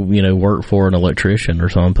school, go, work for an electrician or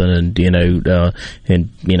something, and,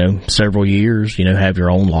 in several years, have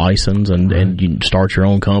your own license and you start your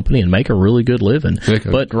own company and make a really good living.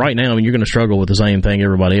 But right now, you're going to struggle with the same thing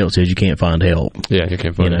everybody else is. You can't find help. Yeah, you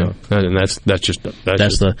can't find help. And that's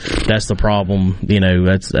the problem.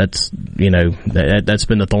 That's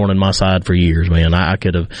been the thorn in my side for years, man. I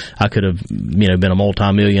could have been a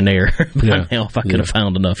multimillionaire by now if I could have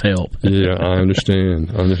found enough help. Yeah, I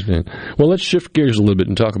understand. Well, let's shift gears a little bit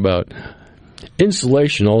and talk about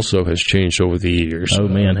insulation. Also has changed over the years. Oh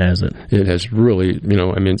man, has it? It has really.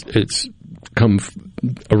 It's come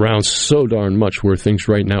around so darn much where things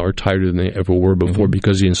right now are tighter than they ever were before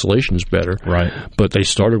because the insulation is better. Right. But they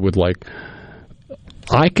started with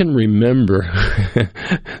I can remember,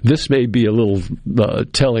 this may be a little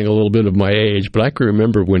telling a little bit of my age, but I can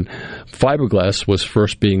remember when fiberglass was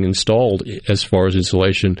first being installed as far as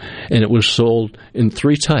insulation, and it was sold in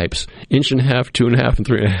 3 types: 1.5, 2.5, and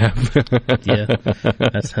 3.5. Yeah,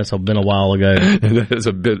 that's been a while ago. That is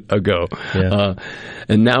a bit ago. Yeah.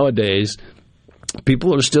 And nowadays,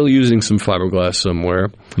 people are still using some fiberglass somewhere,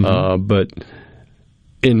 but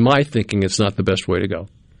in my thinking, it's not the best way to go.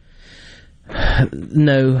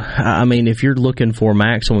 No, if you're looking for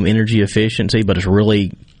maximum energy efficiency, but it's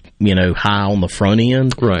really, high on the front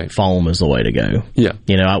end, foam is the way to go. Yeah.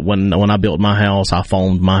 When I built my house, I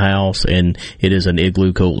foamed my house, and it is an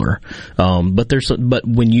igloo cooler. But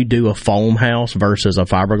when you do a foam house versus a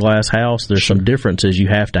fiberglass house, there's some differences you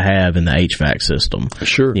have to have in the HVAC system.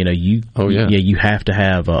 Sure. You have to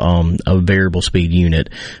have a variable speed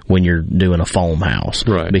unit when you're doing a foam house.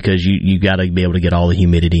 Right. Because you got to be able to get all the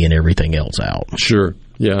humidity and everything else out. Sure.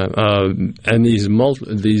 Yeah, and these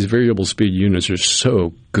variable speed units are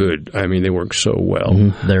so good. They work so well.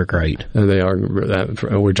 Mm-hmm. They're great. They are.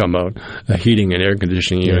 We're talking about heating and air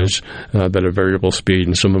conditioning units that are variable speed,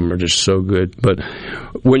 and some of them are just so good. But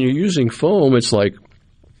when you're using foam, it's like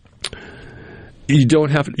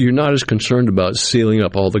you're not as concerned about sealing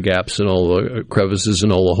up all the gaps and all the crevices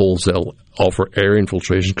and all the holes that offer air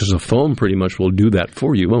infiltration, because the foam pretty much will do that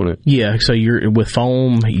for you, won't it? Yeah, so with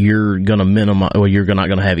foam, you're going to minimize, you're not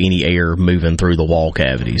going to have any air moving through the wall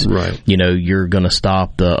cavities. Right. You're going to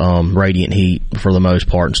stop the radiant heat for the most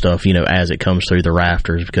part and stuff, as it comes through the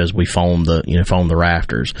rafters, because we foam the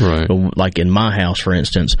rafters. Right. But like in my house, for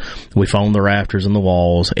instance, we foam the rafters and the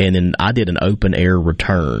walls, and then I did an open air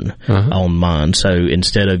return on mine. So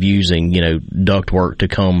instead of using, ductwork to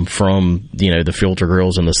come from, the filter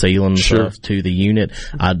grills and the ceiling stuff to the unit,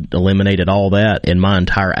 I eliminated all that, and my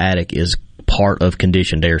entire attic is part of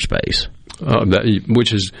conditioned airspace.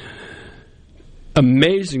 Which is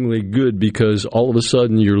amazingly good, because all of a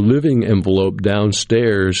sudden your living envelope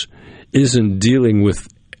downstairs isn't dealing with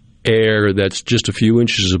air that's just a few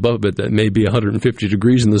inches above it that may be 150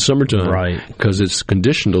 degrees in the summertime. Right. Because it's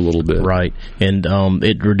conditioned a little bit. Right. And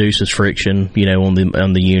it reduces friction,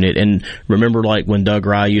 on the unit. And remember, like, when Doug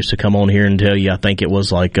Rye used to come on here and tell you, I think it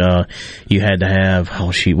was like you had to have,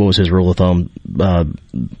 what was his rule of thumb?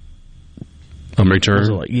 On return?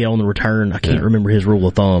 On the return. I can't remember his rule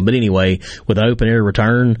of thumb. But anyway, with an open air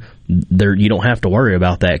return, you don't have to worry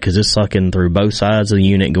about that, because it's sucking through both sides of the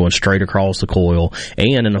unit and going straight across the coil.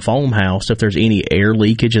 And in a foam house, if there's any air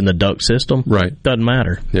leakage in the duct system, doesn't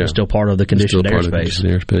matter. Yeah. It's still part of the conditioned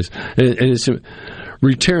airspace. And it's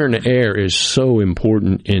return air is so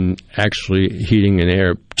important in actually heating and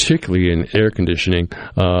air, particularly in air conditioning.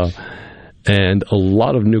 And a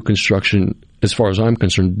lot of new construction as far as I'm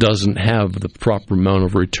concerned, doesn't have the proper amount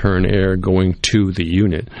of return air going to the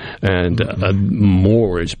unit, and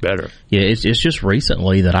more is better. Yeah, it's just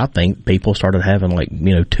recently that I think people started having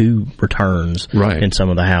 2 returns in some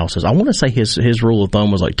of the houses. I want to say his rule of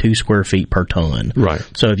thumb was 2 square feet per ton. Right.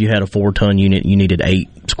 So if you had a 4-ton unit, you needed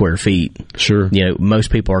 8 square feet. Sure.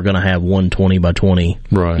 Most people are going to have 1 20 by 20.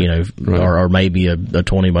 Right. Or maybe a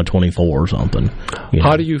 20 by 24 or something.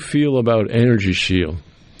 How do you feel about Energy Shield?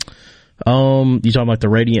 You talking about the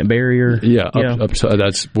radiant barrier? Yeah.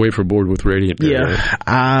 That's waferboard with radiant barrier.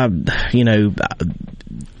 Yeah.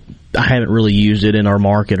 I haven't really used it in our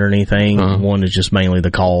market or anything. One is just mainly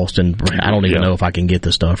the cost, and I don't even know if I can get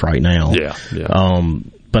the stuff right now. Yeah.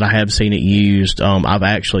 But I have seen it used. I've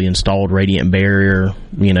actually installed radiant barrier,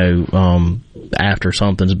 after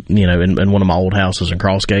something's, in one of my old houses in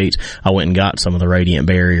Crossgates, I went and got some of the radiant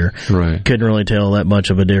barrier. Right. Couldn't really tell that much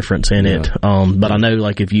of a difference in it. But I know,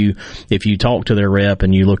 if you talk to their rep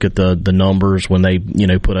and you look at the numbers when they,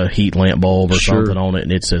 put a heat lamp bulb or something on it,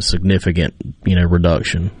 and it's a significant,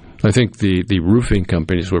 reduction. I think the roofing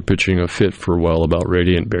companies were pitching a fit for a while about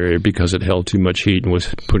radiant barrier because it held too much heat and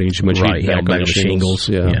was putting too much heat back on the shingles.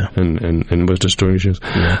 Yeah. And was destroying shingles.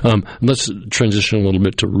 Yeah. Let's transition a little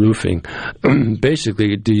bit to roofing.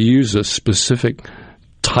 Basically, do you use a specific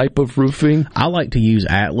type of roofing? I like to use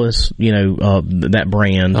Atlas, that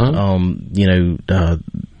brand.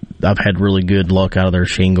 I've had really good luck out of their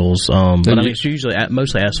shingles. But it's usually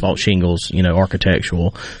mostly asphalt shingles,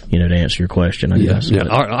 architectural, to answer your question, I guess. Yeah.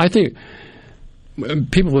 I think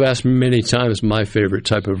people have asked me many times my favorite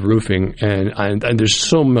type of roofing, and there's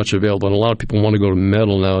so much available, and a lot of people want to go to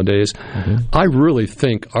metal nowadays. I really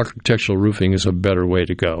think architectural roofing is a better way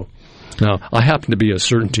to go. Now, I happen to be a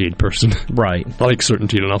CertainTeed person. Right. I like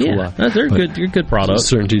CertainTeed an awful lot. They're good. You're a good product.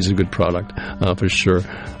 CertainTeed is a good product, for sure.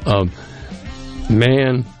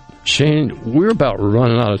 Shane, we're about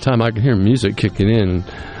running out of time. I can hear music kicking in.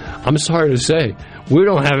 I'm sorry to say, we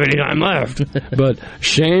don't have any time left. But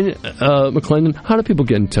Shane McClendon, how do people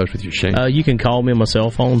get in touch with you, Shane? You can call me on my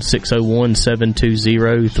cell phone,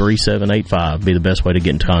 601-720-3785. Be the best way to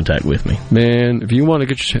get in contact with me. Man, if you want to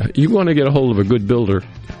get a hold of a good builder,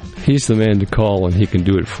 he's the man to call, and he can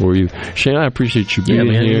do it for you. Shane, I appreciate you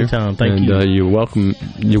being here. Anytime. Thank you. You're welcome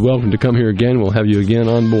to come here again. We'll have you again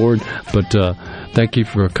on board. But thank you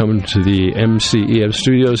for coming to the MCEF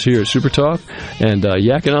studios here at Super Talk and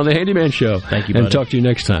yakking on the Handyman Show. Thank you, buddy. And talk to you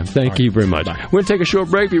next time. Thank you very much. Bye. We're going to take a short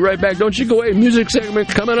break. Be right back. Don't you go away. Music segment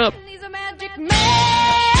coming up. He's a magic man.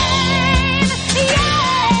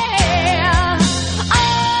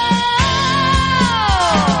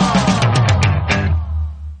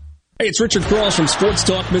 Hey, it's Richard Cross from Sports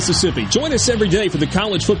Talk Mississippi. Join us every day for the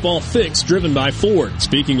College Football Fix driven by Ford.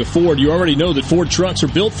 Speaking of Ford, you already know that Ford trucks are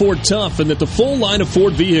built Ford tough and that the full line of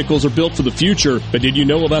Ford vehicles are built for the future. But did you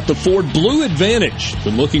know about the Ford Blue Advantage?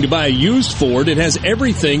 When looking to buy a used Ford, it has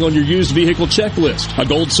everything on your used vehicle checklist. A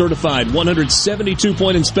gold certified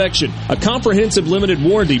 172-point inspection, a comprehensive limited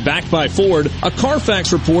warranty backed by Ford, a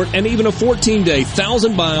Carfax report, and even a 14-day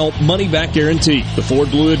 1,000-mile money-back guarantee. The Ford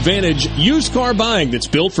Blue Advantage, used car buying that's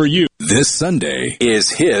built for you. This Sunday is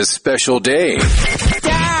his special day.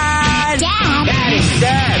 Dad!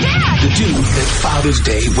 Dad! The dude that Father's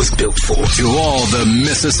Day was built for. To all the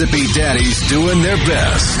Mississippi daddies doing their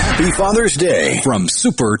best. Happy Father's Day from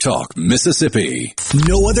Super Talk, Mississippi.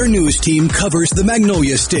 No other news team covers the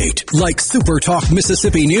Magnolia State like Super Talk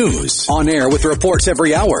Mississippi News. On air with reports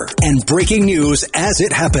every hour and breaking news as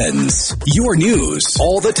it happens. Your news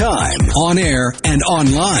all the time. On air and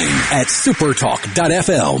online at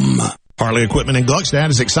supertalk.fm. Harley Equipment in Gluckstadt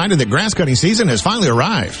is excited that grass cutting season has finally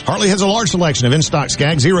arrived. Harley has a large selection of in-stock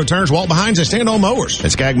Skag zero-turns, wall-behinds, and stand-on mowers.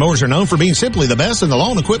 And Skag mowers are known for being simply the best in the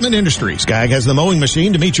lawn equipment industry. Skag has the mowing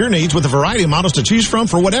machine to meet your needs with a variety of models to choose from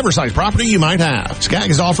for whatever size property you might have.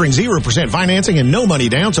 Skag is offering 0% financing and no money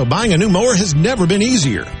down, so buying a new mower has never been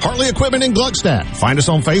easier. Harley Equipment in Gluckstadt. Find us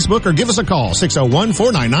on Facebook or give us a call,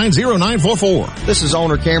 601-499-0944. This is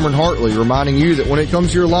owner Cameron Hartley reminding you that when it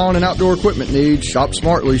comes to your lawn and outdoor equipment needs, shop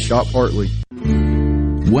smartly, shop Hartley.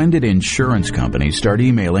 When did insurance companies start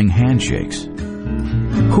emailing handshakes?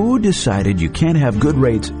 Who decided you can't have good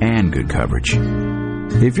rates and good coverage?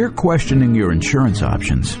 If you're questioning your insurance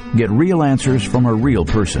options, get real answers from a real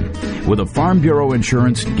person. With a Farm Bureau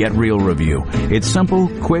Insurance Get Real review. It's simple,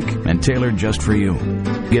 quick, and tailored just for you.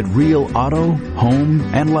 Get real auto, home,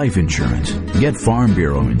 and life insurance. Get Farm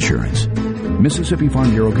Bureau Insurance. Mississippi Farm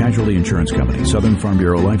Bureau Casualty Insurance Company, Southern Farm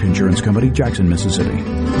Bureau Life Insurance Company, Jackson, Mississippi.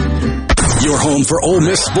 Your home for Ole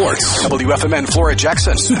Miss sports. WFMN Flora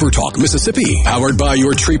Jackson. Super Talk Mississippi. Powered by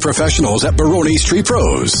your tree professionals at Baroni's Tree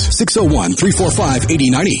Pros.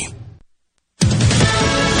 601-345-8090.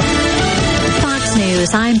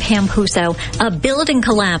 News. I'm Pam Puso. A building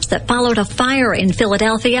collapse that followed a fire in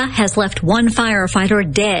Philadelphia has left one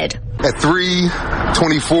firefighter dead. At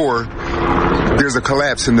 3:24, there's a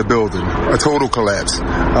collapse in the building, a total collapse.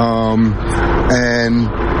 And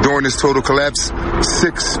during this total collapse,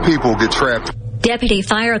 6 people get trapped. Deputy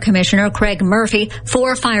Fire Commissioner Craig Murphy,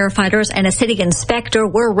 4 firefighters and a city inspector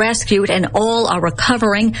were rescued and all are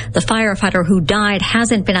recovering. The firefighter who died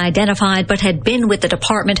hasn't been identified but had been with the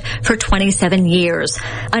department for 27 years.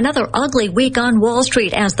 Another ugly week on Wall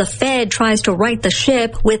Street as the Fed tries to right the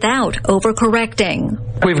ship without overcorrecting.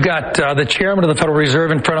 We've got the chairman of the Federal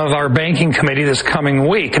Reserve in front of our banking committee this coming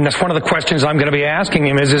week, and that's one of the questions I'm going to be asking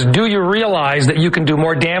him is do you realize that you can do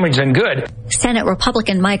more damage than good? Senate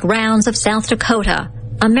Republican Mike Rounds of South Dakota.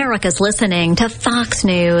 America's listening to Fox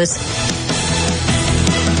News.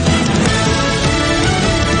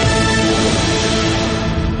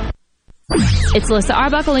 It's Alyssa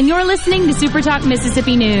Arbuckle, and you're listening to Super Talk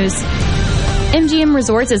Mississippi News. MGM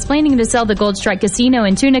Resorts is planning to sell the Gold Strike Casino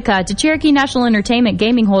in Tunica to Cherokee National Entertainment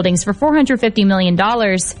Gaming Holdings for $450 million,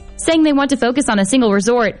 saying they want to focus on a single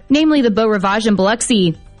resort, namely the Beau Rivage in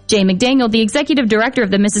Biloxi. Jay McDaniel, the executive director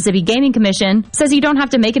of the Mississippi Gaming Commission, says you don't have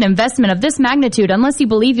to make an investment of this magnitude unless you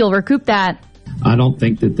believe you'll recoup that. I don't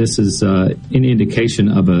think that this is any indication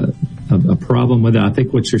of a problem with it. I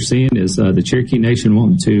think what you're seeing is the Cherokee Nation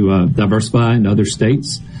wanting to diversify in other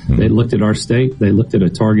states. Mm-hmm. They looked at our state. They looked at a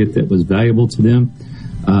target that was valuable to them.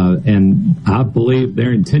 And I believe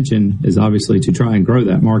their intention is obviously to try and grow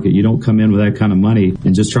that market. You don't come in with that kind of money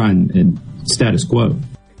and just try and status quo.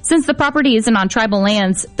 Since the property isn't on tribal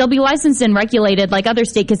lands, they'll be licensed and regulated like other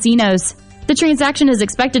state casinos. The transaction is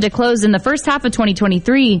expected to close in the first half of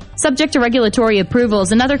 2023, subject to regulatory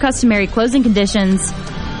approvals and other customary closing conditions.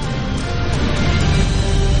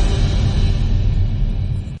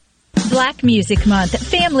 Black Music Month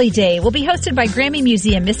Family Day will be hosted by Grammy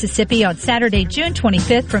Museum Mississippi on Saturday, June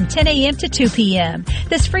 25th from 10 a.m. to 2 p.m.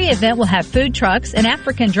 This free event will have food trucks, an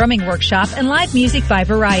African drumming workshop, and live music by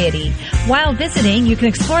Variety. While visiting, you can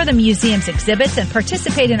explore the museum's exhibits and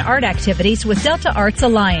participate in art activities with Delta Arts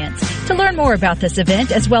Alliance. To learn more about this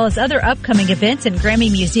event, as well as other upcoming events in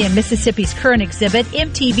Grammy Museum Mississippi's current exhibit,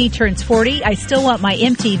 MTV Turns 40, I Still Want My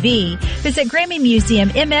MTV, visit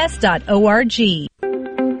GrammyMuseumMS.org.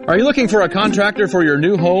 Are you looking for a contractor for your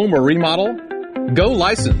new home or remodel? Go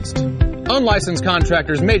licensed. Unlicensed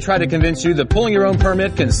contractors may try to convince you that pulling your own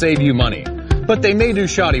permit can save you money, but they may do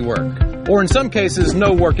shoddy work, or in some cases,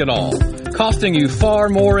 no work at all, costing you far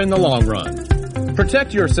more in the long run.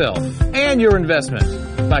 Protect yourself and your investment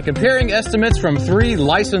by comparing estimates from 3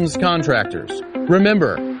 licensed contractors.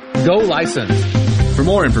 Remember, go licensed. For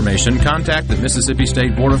more information, contact the Mississippi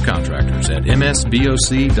State Board of Contractors at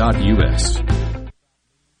msboc.us.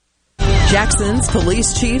 Jackson's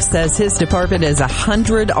police chief says his department is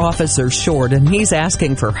 100 officers short, and he's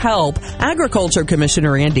asking for help. Agriculture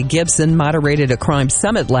Commissioner Andy Gibson moderated a crime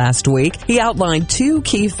summit last week. He outlined 2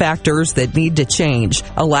 key factors that need to change: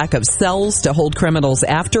 a lack of cells to hold criminals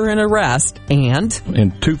after an arrest, and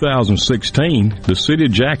in 2016, the city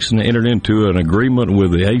of Jackson entered into an agreement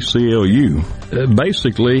with the ACLU.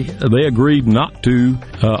 Basically, they agreed not to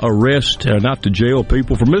arrest, not to jail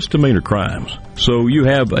people for misdemeanor crimes. So you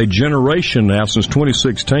have a generation now since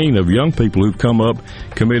 2016 of young people who've come up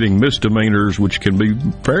committing misdemeanors, which can be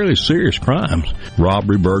fairly serious crimes,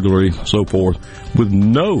 robbery, burglary, so forth, with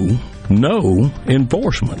no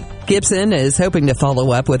enforcement. Gibson is hoping to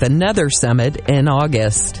follow up with another summit in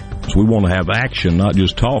August. So we want to have action, not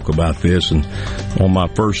just talk about this. And on my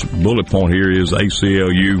first bullet point here is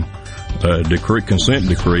ACLU consent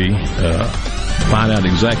decree. Find out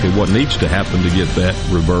exactly what needs to happen to get that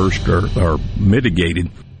reversed or mitigated.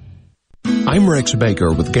 I'm Rex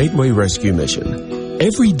Baker with Gateway Rescue Mission.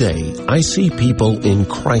 Every day, I see people in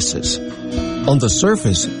crisis. On the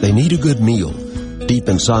surface, they need a good meal. Deep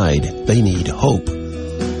inside, they need hope.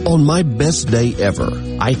 On my best day ever,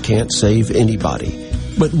 I can't save anybody,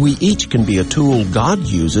 but we each can be a tool God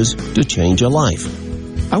uses to change a life.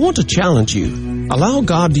 I want to challenge you. Allow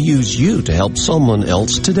God to use you to help someone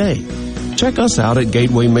else today. Check us out at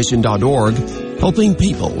gatewaymission.org, helping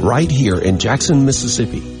people right here in Jackson,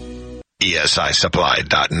 Mississippi.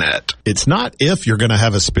 ESISupply.net. It's not if you're going to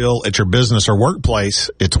have a spill at your business or workplace,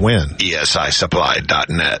 it's when.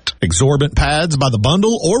 ESISupply.net. Exorbitant pads by the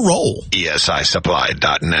bundle or roll.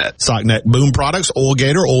 ESISupply.net. Sockneck boom products, Oil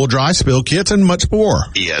Gator, Oil Dry, spill kits, and much more.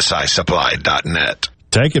 ESISupply.net.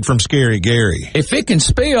 Take it from Scary Gary. If it can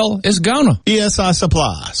spill, it's gonna. ESI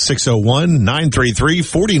Supply,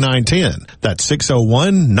 601-933-4910. That's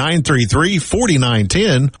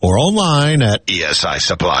 601-933-4910 or online at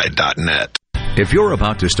ESISupply.net. If you're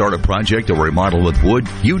about to start a project or remodel with wood,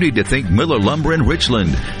 you need to think Miller Lumber in Richland.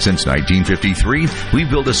 Since 1953, we've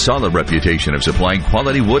built a solid reputation of supplying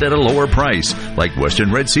quality wood at a lower price, like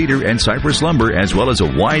Western Red Cedar and Cypress Lumber, as well as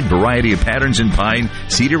a wide variety of patterns in pine,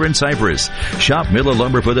 cedar, and cypress. Shop Miller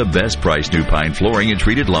Lumber for the best price new pine flooring and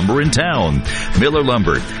treated lumber in town. Miller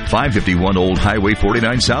Lumber, 551 Old Highway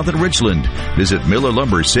 49 South in Richland. Visit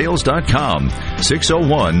MillerLumberSales.com,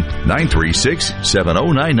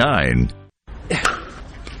 601-936-7099.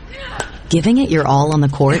 Giving it your all on the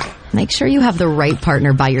court? Make sure you have the right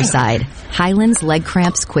partner by your side. Hyland's Leg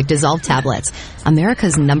Cramps Quick Dissolve Tablets.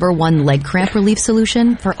 America's #1 leg cramp relief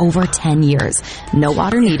solution for over 10 years. No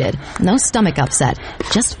water needed. No stomach upset.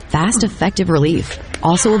 Just fast, effective relief.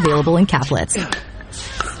 Also available in caplets.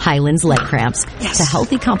 Hyland's Leg Cramps. To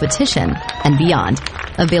healthy competition and beyond.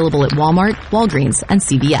 Available at Walmart, Walgreens, and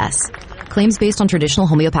CVS. Claims based on traditional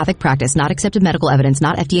homeopathic practice. Not accepted medical evidence.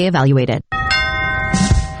 Not FDA evaluated.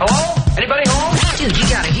 Hello? Anybody home? Dude, you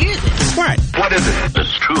gotta hear this. What? What is it?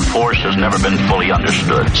 This true force has never been fully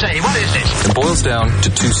understood. Say, what is this? It boils down to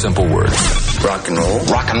two simple words. Rock and roll.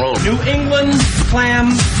 Rock and roll. New England clam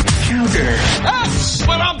chowder. That's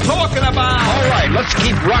what I'm talking about. All right, let's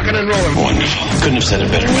keep rocking and rolling. Wonderful. Couldn't have said it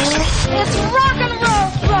better myself. It's rock and roll,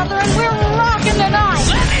 brother, and we're rocking tonight.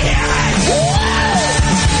 Let me hear it.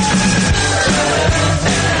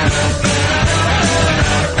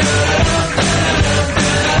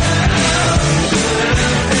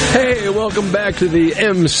 Hey, welcome back to the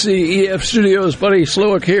MCEF Studios. Buddy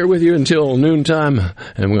Slowick here with you until noontime,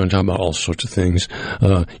 and we're going to talk about all sorts of things.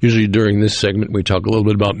 Usually during this segment, we talk a little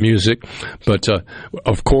bit about music, but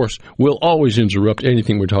of course, we'll always interrupt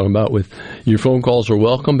anything we're talking about with your phone calls are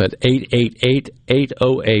welcome at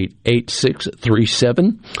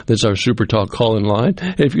 888-808-8637. That's our Super Talk call-in line.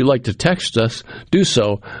 And if you'd like to text us, do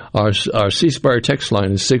so. Our C-Spire text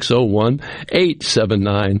line is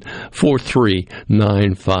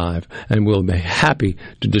 601-879-4395. And we'll be happy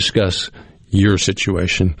to discuss your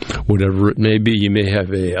situation, whatever it may be. You may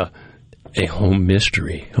have a home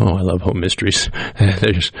mystery. Oh, I love home mysteries.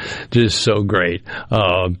 They're just so great.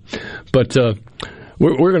 But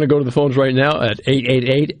we're going to go to the phones right now at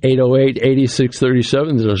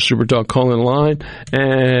 888-808-8637. There's our Super Talk call-in line.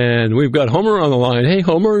 And we've got Homer on the line. Hey,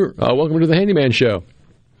 Homer, welcome to the Handyman Show.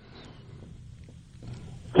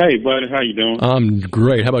 Hey, buddy, how you doing? I'm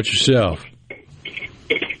great. How about yourself?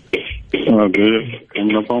 Good.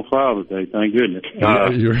 Coming up on Father's Day, thank goodness.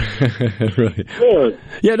 Really. Good.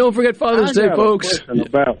 Yeah, don't forget Father's Day, folks.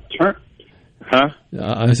 About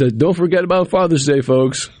I said, don't forget about Father's Day,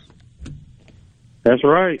 folks. That's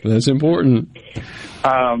right. That's important.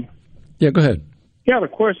 Yeah, go ahead. Got a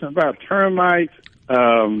question about termites.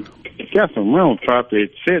 Got some rental property.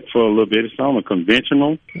 It sits for a little bit. It's on a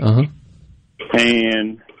conventional. Uh-huh.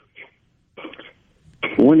 And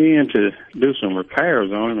went in to do some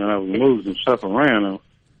repairs on it, and I was moving some stuff around,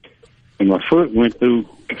 and my foot went through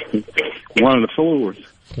one of the floors.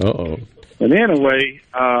 Uh-oh. But anyway,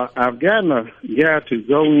 I've gotten a guy to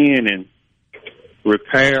go in and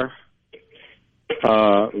repair,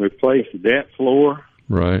 replace that floor.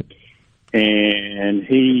 Right. And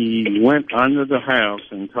he went under the house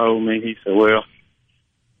and told me, he said, well,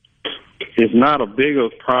 it's not a big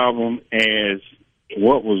of a problem as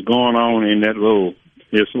what was going on in that little,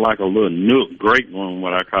 it's like a little nook, great room,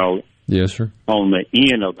 what I call it. Yes, sir. On the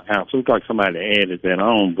end of the house. It looks like somebody added that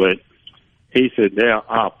on, but he said there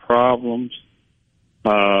are problems.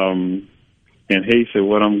 And he said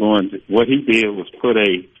what he did was put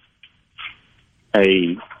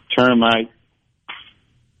a termite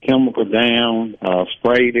chemical down,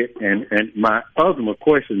 sprayed it, and my ultimate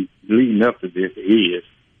question leading up to this is,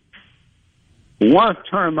 once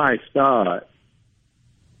termites start,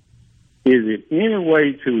 is it any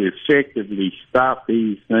way to effectively stop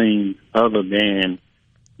these things other than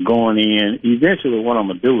going in? Eventually what I'm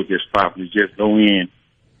going to do with this property is just go in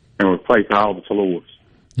and replace all the floors.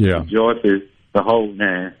 Yeah. The joists, the whole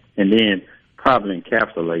nine, and then probably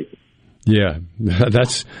encapsulate it. Yeah,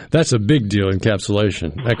 that's a big deal,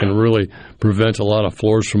 encapsulation. That can really prevent a lot of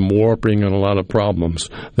floors from warping and a lot of problems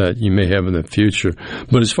that you may have in the future.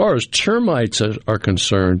 But as far as termites are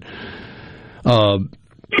concerned,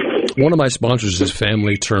 one of my sponsors is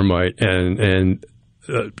Family Termite, and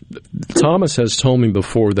Thomas has told me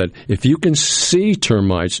before that if you can see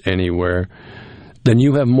termites anywhere, then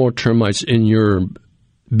you have more termites in your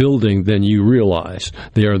building than you realize.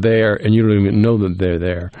 They are there, and you don't even know that they're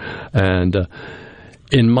there. And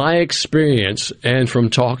in my experience, and from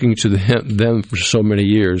talking to them for so many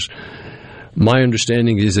years, my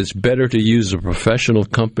understanding is it's better to use a professional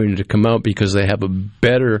company to come out because they have a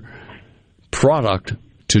better product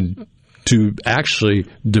to to actually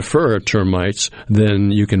defer termites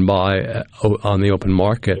than you can buy on the open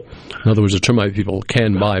market. In other words, the termite people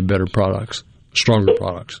can buy better products, stronger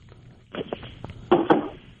products.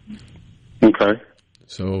 Okay.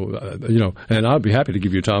 So, and I'd be happy to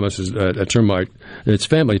give you Thomas's a termite. It's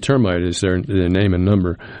Family Termite is their name and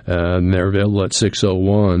number. And they're available at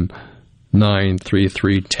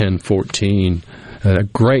 601-933-1014. A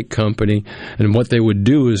great company. And what they would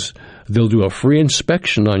do is they'll do a free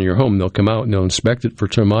inspection on your home. They'll come out and they'll inspect it for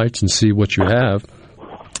termites and see what you have,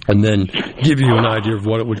 and then give you an idea of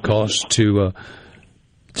what it would cost to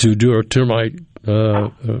do a termite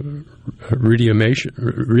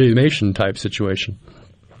remediation type situation.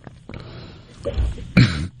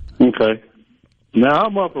 Okay. Now,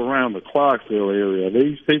 I'm up around the Clarksville area.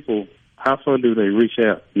 These people, how far do they reach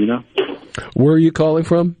out, you know? Where are you calling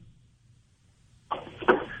from?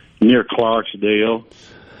 Near Clarksdale.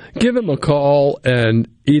 Give him a call, and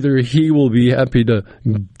either he will be happy to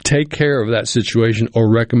take care of that situation or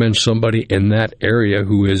recommend somebody in that area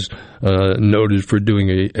who is noted for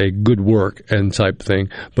doing a good work and type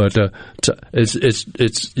thing. But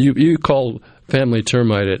it's you call Family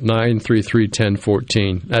Termite at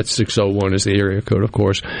 933-1014. That's 601 is the area code, of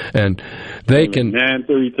course, and they can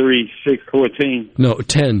 933-614. No,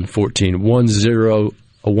 1014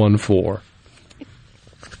 1014.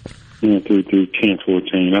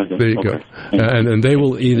 1014. There you go. And they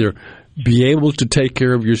will either be able to take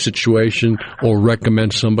care of your situation or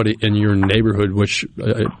recommend somebody in your neighborhood, which,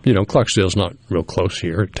 Clarksdale's not real close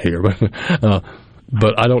here, but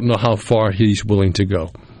I don't know how far he's willing to go.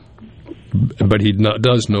 But he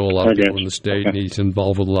does know a lot of people in the state, and he's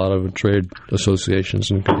involved with a lot of trade associations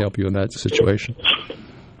and can help you in that situation.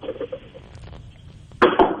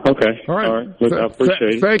 Okay. All right. Look, I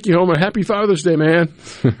appreciate it. Thank you, Homer. Happy Father's Day, man.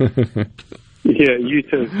 Yeah, you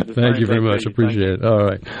too. Thank you very much. Appreciate it. All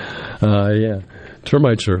right.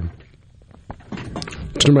 Termites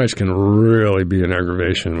can really be an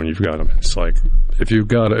aggravation when you've got them. It's like if you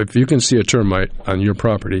can see a termite on your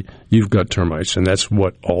property, you've got termites, and that's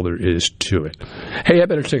what all there is to it. Hey, I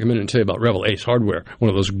better take a minute and tell you about Revel Ace Hardware, one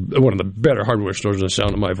of the better hardware stores in the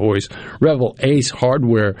sound of my voice. Revel Ace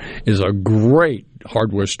Hardware is a great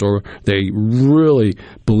hardware store. They really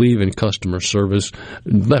believe in customer service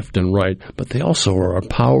left and right, but they also are a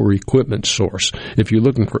power equipment source. If you're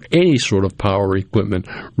looking for any sort of power equipment,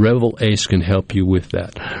 Revel Ace can help you with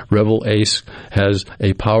that. Revel Ace has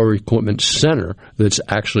a power equipment center that's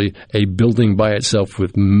actually a building by itself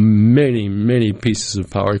with many, many pieces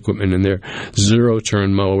of power equipment in there.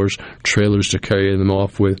 Zero-turn mowers, trailers to carry them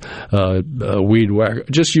off with, weed whacker,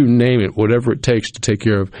 just you name it, whatever it takes to take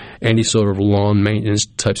care of any sort of lawn maintenance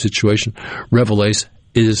type situation. Revel Ace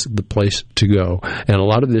is the place to go. And a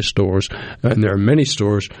lot of their stores, and there are many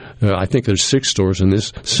stores, I think there's 6 stores in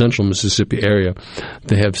this central Mississippi area,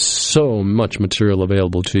 they have so much material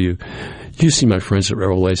available to you. You see my friends at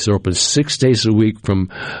Revel Ace. They're open 6 days a week from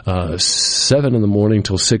 7 in the morning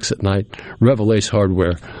till 6 at night. Revel Ace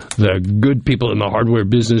Hardware. The good people in the hardware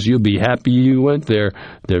business, you'll be happy you went there.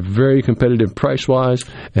 They're very competitive price-wise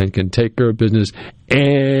and can take care of business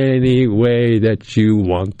any way that you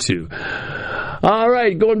want to. All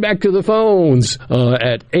right, going back to the phones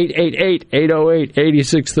at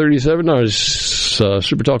 888-808-8637, our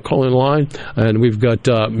Super Talk call-in line. And we've got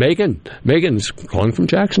Megan. Megan's calling from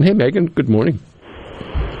Jackson. Hey, Megan, good morning.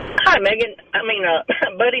 Hi, Megan.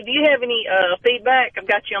 Buddy, do you have any feedback? I've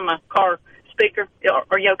got you on my car speaker.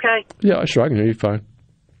 Are you okay? Yeah, sure, I can hear you fine.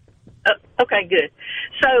 Okay, good.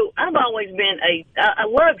 So I've always been I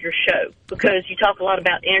love your show because you talk a lot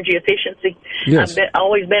about energy efficiency. Yes. I've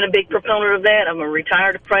always been a big proponent of that. I'm a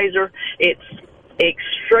retired appraiser. It's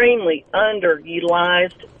extremely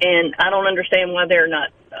underutilized, and I don't understand why they're not,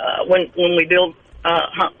 when we build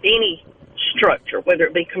any structure, whether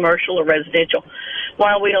it be commercial or residential,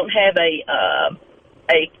 why we don't have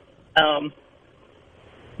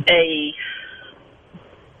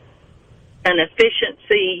an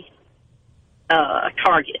efficiency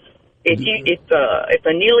target. If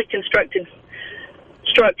a newly constructed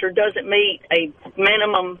structure doesn't meet a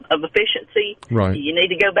minimum of efficiency, right, you need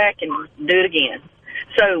to go back and do it again.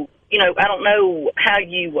 So, I don't know how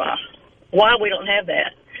why we don't have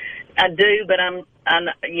that. I do, but I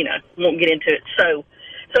won't get into it. So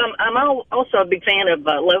I'm also a big fan of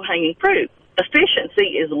low-hanging fruit.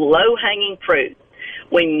 Efficiency is low-hanging fruit.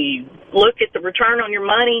 When you look at the return on your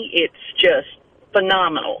money, it's just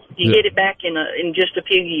phenomenal. You get it back in just a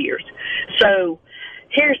few years. So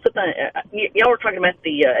here's the thing. Y'all were talking about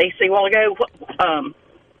the AC a while ago.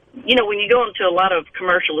 you know, when you go into a lot of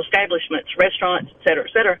commercial establishments, restaurants, et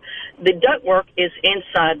cetera, the ductwork is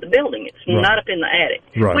inside the building. It's not up in the attic,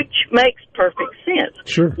 which makes perfect sense.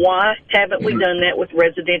 Sure. Why haven't we done that with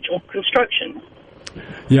residential construction?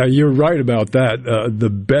 Yeah, you're right about that. The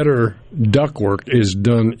better ductwork is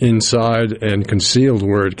done inside and concealed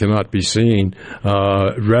where it cannot be seen,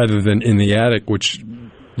 rather than in the attic, which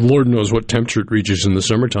Lord knows what temperature it reaches in the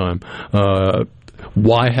summertime.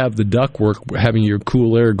 Why have the ductwork, having your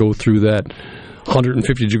cool air go through that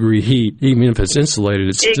 150-degree heat, even if it's insulated,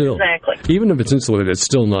 it's still... Exactly. Even if it's insulated, it's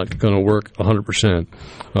still not going to work 100%.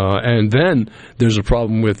 And then there's a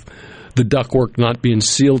problem with the ductwork not being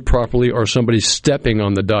sealed properly, or somebody stepping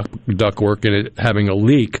on the ductwork and it having a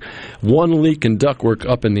leak. One leak in ductwork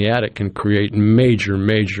up in the attic can create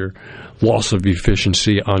major loss of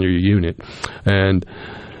efficiency on your unit. And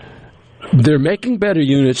they're making better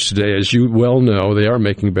units today, as you well know. They are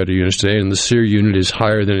making better units today, and the SEER unit is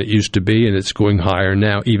higher than it used to be, and it's going higher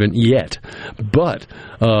now even yet. But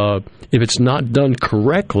if it's not done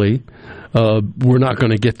correctly, we're not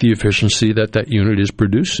going to get the efficiency that unit is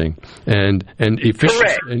producing. And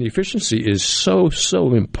efficiency is so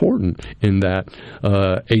important in that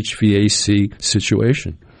HVAC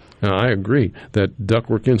situation. Now, I agree that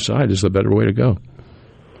ductwork inside is the better way to go.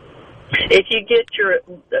 If you get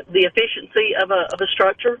the efficiency of a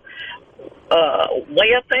structure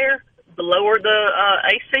way up there, the lower the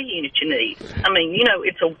AC unit you need. I mean, you know,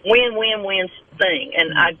 it's a win-win-win thing,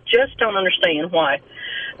 and I just don't understand why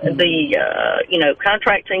the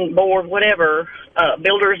contracting board, whatever,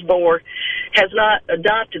 builders board, has not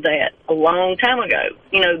adopted that a long time ago.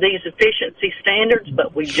 You know, these efficiency standards,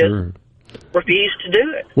 but we just refuse to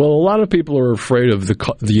do it. Well, a lot of people are afraid of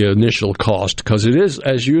the initial cost, because it is,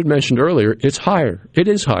 as you had mentioned earlier, it's higher. It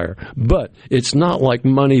is higher, but it's not like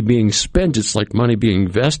money being spent. It's like money being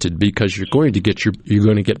invested, because you're going to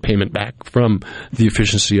get payment back from the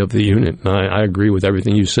efficiency of the unit. And I agree with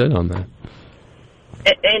everything you said on that.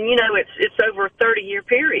 And you know, it's over a 30-year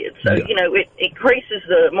period, so you know it increases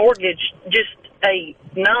the mortgage just a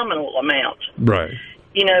nominal amount. Right.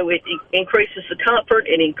 You know, it increases the comfort,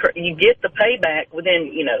 and you get the payback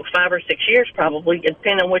within, 5 or 6 years probably,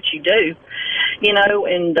 depending on what you do,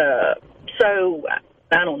 and so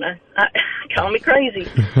I don't know. Call me crazy.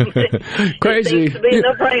 Crazy. It seems to be a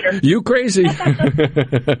no-brainer. You crazy.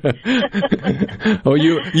 Oh,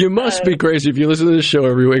 you must be crazy if you listen to this show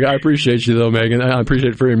every week. I appreciate you, though, Megan. I appreciate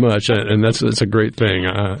it very much, and that's a great thing.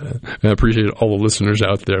 I appreciate all the listeners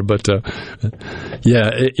out there. But,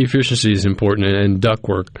 efficiency is important, and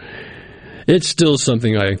ductwork, it's still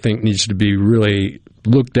something I think needs to be really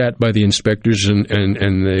looked at by the inspectors and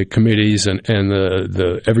the committees and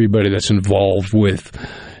the everybody that's involved with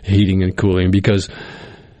heating and cooling, because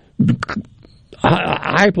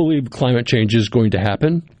I believe climate change is going to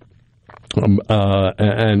happen,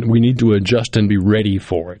 and we need to adjust and be ready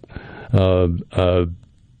for it. And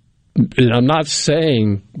I'm not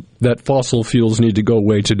saying that fossil fuels need to go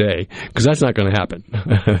away today, because that's not going to happen.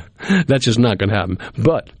 That's just not going to happen.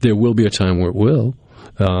 But there will be a time where it will.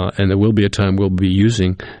 And there will be a time we'll be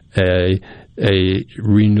using a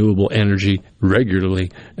renewable energy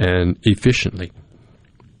regularly and efficiently.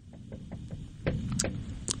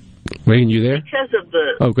 Megan, you there? Because of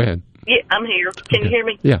the... Oh, go ahead. Yeah, I'm here. Can you hear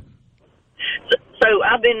me? Yeah. So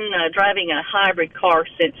I've been driving a hybrid car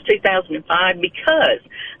since 2005 because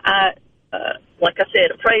like I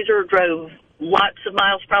said, a Fraser drove lots of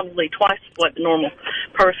miles, probably twice what the normal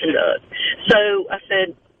person does. So I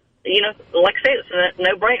said, like I said, it's a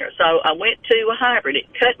no-brainer. So I went to a hybrid. It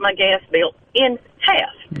cut my gas bill in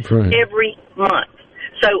half every month.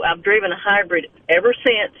 So I've driven a hybrid ever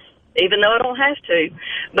since, even though I don't have to.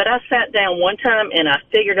 But I sat down one time and I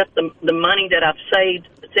figured up the money that I've saved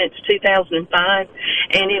since 2005,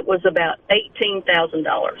 and it was about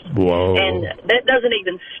 $18,000. Whoa. And that doesn't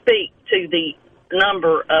even speak to the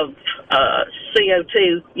number of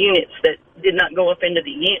CO2 units that did not go up into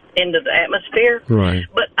the atmosphere. Right.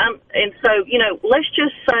 But let's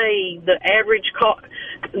just say the average car,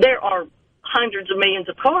 there are hundreds of millions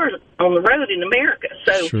of cars on the road in America.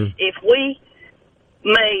 So if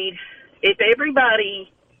everybody,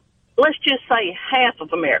 let's just say half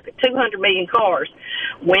of America, 200 million cars,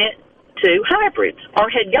 went to hybrids or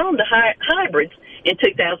had gone to hybrids in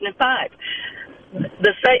 2005,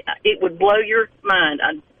 it would blow your mind.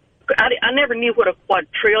 I never knew what a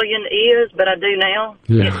quadrillion is, but I do now.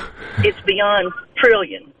 Yeah. It's beyond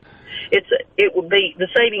trillion. The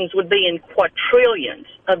savings would be in quadrillions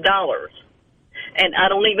of dollars, and I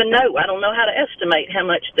don't even know. I don't know how to estimate how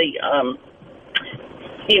much the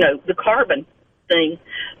carbon thing,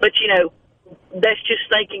 but that's just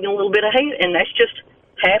thinking a little bit ahead, and that's just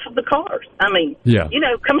half of the cars. I mean, Yeah. you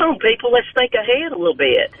know, come on, people, let's think ahead a little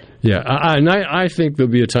bit. Yeah, I think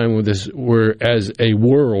there'll be a time with this where, as a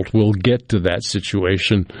world, we'll get to that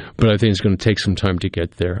situation, but I think it's going to take some time to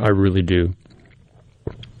get there. I really do.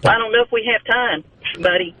 I don't know if we have time,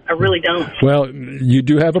 buddy. I really don't. Well, you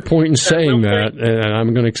do have a point in saying that, and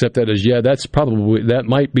I'm going to accept that as, yeah, that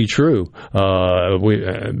might be true.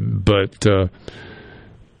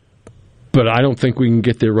 But I don't think we can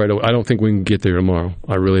get there right away. I don't think we can get there tomorrow.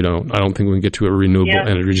 I really don't. I don't think we can get to a renewable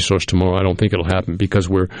energy source tomorrow. I don't think it'll happen because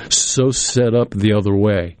we're so set up the other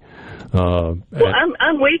way. Well,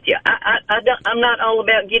 I'm with you. I'm not all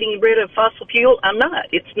about getting rid of fossil fuel. I'm not.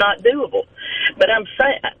 It's not doable. But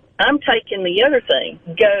I'm taking the other thing.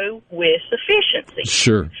 Go with efficiency.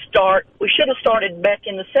 Sure. We should have started back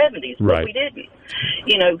in the 70s, but Right. we didn't.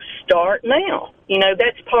 You know, start now. You know,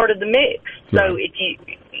 that's part of the mix. So if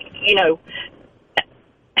you know,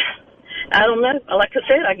 I don't know. Like I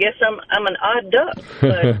said, I guess I'm an odd duck,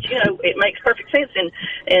 but you know, it makes perfect sense.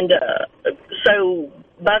 And so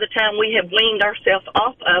by the time we have weaned ourselves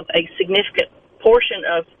off of a significant portion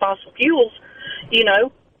of fossil fuels, you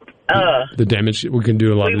know, the damage, we can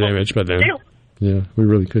do a lot of damage by then. Yeah, we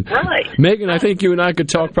really could. Right. Megan, I think you and I could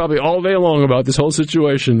talk probably all day long about this whole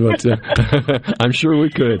situation, but I'm sure we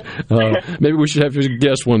could. Maybe we should have a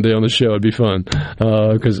guest one day on the show. It'd be fun.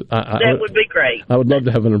 That would be great. I would love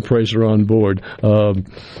to have an appraiser on board. Do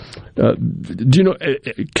you know,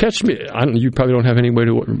 catch me, you probably don't have any way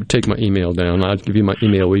to take my email down. I'll give you my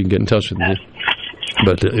email where you can get in touch with me.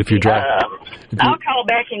 But if you drive... I'll call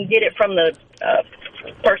back and get it from the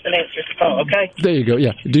person that answers the phone, okay? There you go,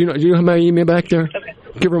 yeah. Do you have my email back there? Okay.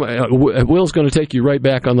 Give her my... Will's going to take you right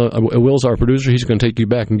back on the... Will's our producer. He's going to take you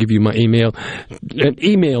back and give you my email. And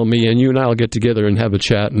email me, and you and I will get together and have a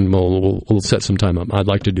chat, and we'll set some time up. I'd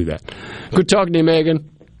like to do that. Good talking to you, Megan.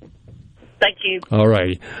 Thank you. All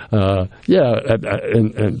right.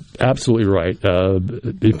 And absolutely right.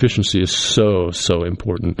 Efficiency is so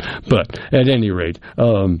important. But at any rate,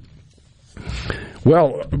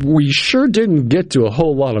 well, we sure didn't get to a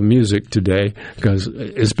whole lot of music today because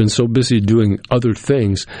it's been so busy doing other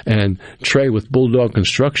things. And Trey with Bulldog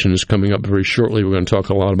Construction is coming up very shortly. We're going to talk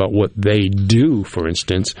a lot about what they do, for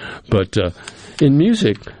instance. But in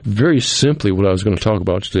music, very simply, what I was going to talk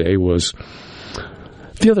about today was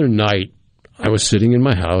the other night, I was sitting in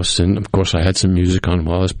my house, and of course I had some music on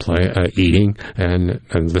while I was eating, and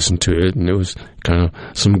listened to it, and it was kind of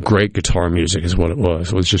some great guitar music is what it was.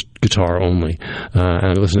 It was just guitar only. And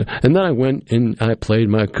I listened, and then I went and I played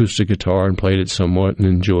my acoustic guitar and played it somewhat and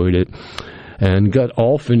enjoyed it, and got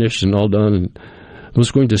all finished and all done, and I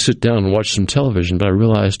was going to sit down and watch some television, but I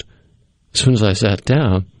realized as soon as I sat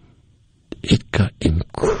down, it got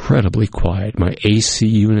incredibly quiet. My AC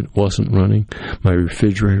unit wasn't running. My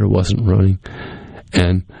refrigerator wasn't running.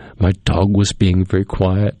 And my dog was being very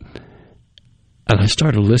quiet. And I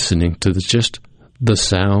started listening to just the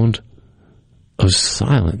sound of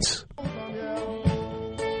silence.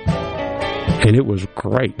 And it was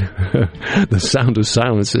great. The sound of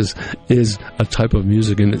silence is a type of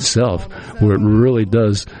music in itself where it really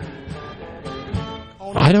does...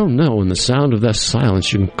 I don't know. In the sound of that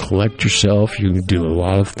silence, you can collect yourself. You can do a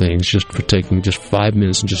lot of things just for taking just 5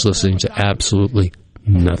 minutes and just listening to absolutely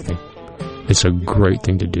nothing. It's a great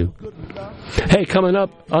thing to do. Hey, coming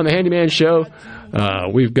up on the Handyman Show,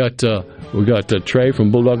 we've got Trey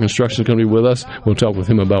from Bulldog Construction going to be with us. We'll talk with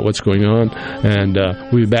him about what's going on, and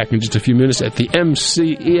we'll be back in just a few minutes at the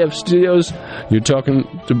MCEF Studios. You're talking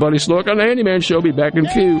to Buddy Sloak on the Handyman Show. Be back in a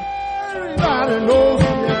few. Everybody knows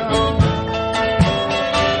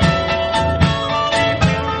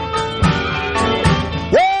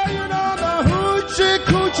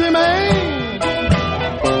man.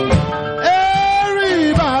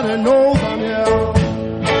 Everybody knows I'm here.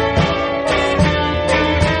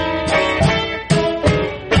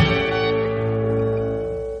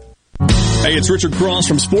 Hey, it's Richard Cross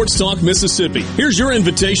from Sports Talk Mississippi. Here's your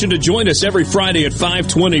invitation to join us every Friday at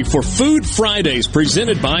 5:20 for Food Fridays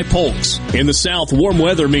presented by Polk's. In the South, warm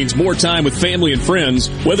weather means more time with family and friends.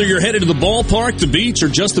 Whether you're headed to the ballpark, the beach, or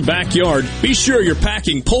just the backyard, be sure you're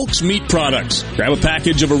packing Polk's meat products. Grab a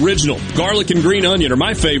package of original garlic and green onion, or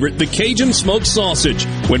my favorite, the Cajun smoked sausage.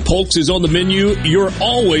 When Polk's is on the menu, you're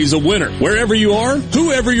always a winner. Wherever you are,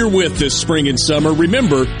 whoever you're with this spring and summer,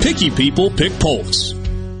 remember, picky people pick Polk's.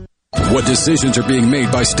 What decisions are being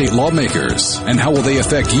made by state lawmakers, and how will they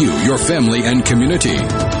affect you, your family, and community?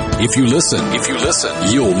 If you listen,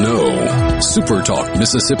 you'll know. Super Talk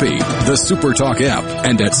Mississippi, the Super Talk app,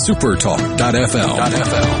 and at supertalk.fl.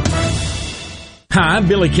 Hi, I'm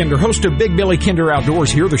Billy Kinder, host of Big Billy Kinder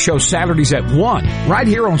Outdoors here. The show Saturdays at 1, right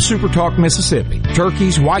here on Super Talk Mississippi.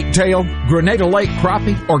 Turkeys, whitetail, Grenada Lake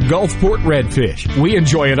crappie, or Gulfport redfish. We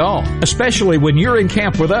enjoy it all, especially when you're in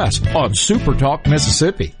camp with us on Super Talk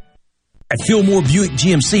Mississippi. At Fillmore Buick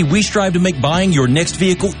GMC, we strive to make buying your next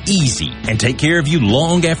vehicle easy and take care of you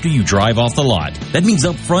long after you drive off the lot. That means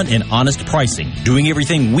upfront and honest pricing, doing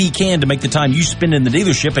everything we can to make the time you spend in the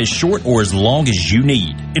dealership as short or as long as you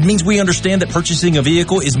need. It means we understand that purchasing a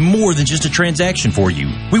vehicle is more than just a transaction for you.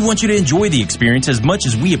 We want you to enjoy the experience as much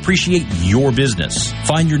as we appreciate your business.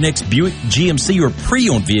 Find your next Buick, GMC, or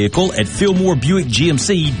pre-owned vehicle at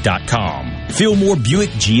FillmoreBuickGMC.com. Fillmore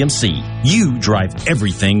Buick GMC. You drive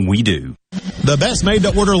everything we do. The best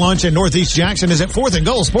made-to-order lunch in Northeast Jackson is at 4th and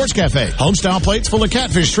Gold Sports Cafe. Homestyle plates full of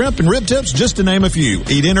catfish, shrimp, and rib tips, just to name a few.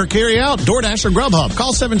 Eat in or carry out, DoorDash or Grubhub.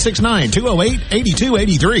 Call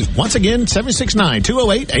 769-208-8283. Once again,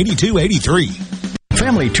 769-208-8283.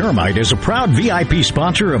 Family Termite is a proud VIP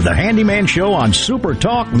sponsor of the Handyman Show on Super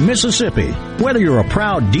Talk Mississippi. Whether you're a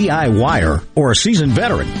proud DIYer or a seasoned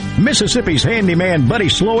veteran, Mississippi's handyman Buddy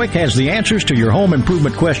Slowick has the answers to your home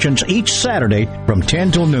improvement questions each Saturday from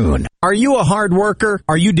 10 till noon. Are you a hard worker?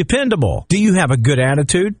 Are you dependable? Do you have a good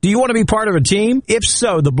attitude? Do you want to be part of a team? If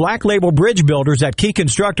so, the Black Label Bridge Builders at Key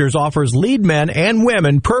Constructors offers lead men and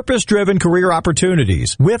women purpose-driven career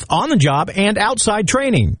opportunities with on-the-job and outside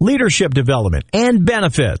training, leadership development, and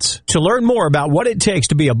benefits. To learn more about what it takes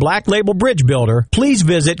to be a Black Label Bridge Builder, please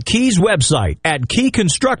visit Key's website at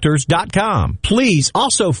keyconstructors.com. Please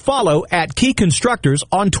also follow at Key Constructors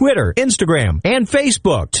on Twitter, Instagram, and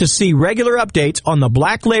Facebook to see regular updates on the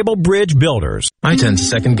Black Label Bridge Builders. I tend to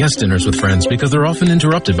second guess dinners with friends because they're often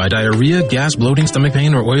interrupted by diarrhea, gas, bloating, stomach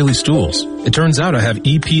pain, or oily stools. It turns out I have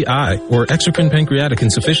EPI, or exocrine pancreatic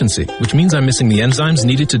insufficiency, which means I'm missing the enzymes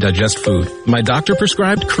needed to digest food. My doctor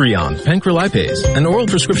prescribed Creon, pancrelipase, an oral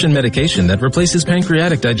prescription medication that replaces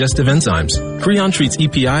pancreatic digestive enzymes. Creon treats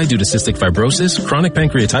EPI due to cystic fibrosis, chronic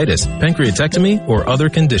pancreatitis, pancreatectomy, or other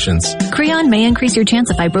conditions. Creon may increase your chance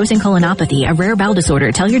of fibrosing colonopathy, a rare bowel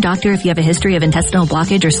disorder. Tell your doctor if you have a history of intestinal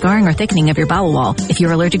blockage or scarring or thickening of your bowel wall, if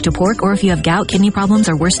you're allergic to pork, or if you have gout, kidney problems,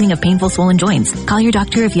 or worsening of painful swollen joints. Call your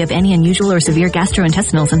doctor if you have any unusual or severe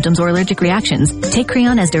gastrointestinal symptoms or allergic reactions. Take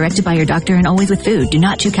Creon as directed by your doctor and always with food. Do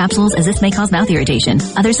not chew capsules as this may cause mouth irritation.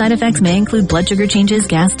 Other side effects may include blood sugar changes,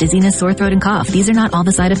 gas, dizziness, sore throat, and cough. These are not all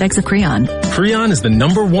the side effects of Creon. Creon is the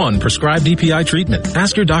 #1 prescribed EPI treatment.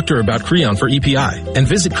 Ask your doctor about Creon for EPI and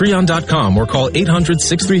visit Creon.com or call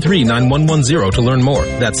 800-633-9110 to learn more.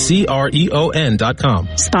 That's CREON.com.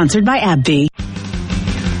 Sponsored by AbbVie.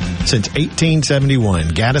 Since 1871,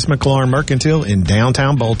 Gaddis McLaurin Mercantile in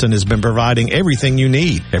downtown Bolton has been providing everything you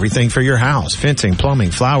need. Everything for your house, fencing,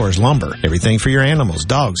 plumbing, flowers, lumber. Everything for your animals,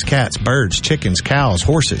 dogs, cats, birds, chickens, cows,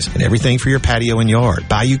 horses, and everything for your patio and yard.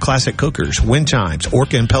 Bayou Classic cookers, wind chimes,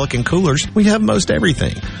 Orca and Pelican coolers. We have most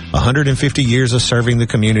everything. 150 years of serving the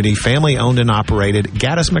community, family owned and operated.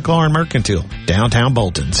 Gaddis McLaurin Mercantile, downtown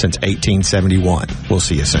Bolton since 1871. We'll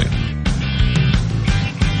see you soon.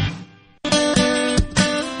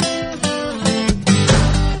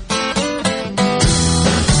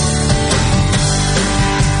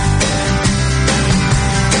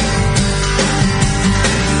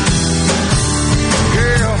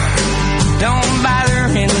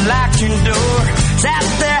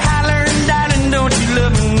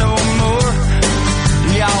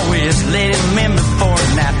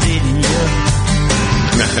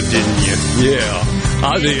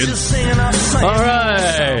 I did. All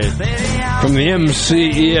right. From the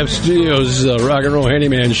MCEF Studios, Rock and Roll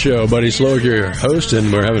Handyman Show, Buddy Slowick, your host,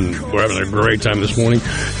 and we're having a great time this morning.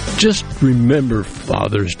 Just remember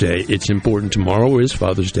Father's Day. It's important. Tomorrow is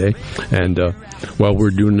Father's Day, and while we're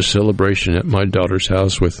doing the celebration at my daughter's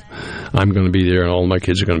house, I'm going to be there, and all my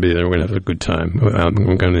kids are going to be there. We're going to have a good time.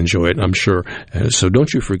 I'm going to enjoy it, I'm sure. So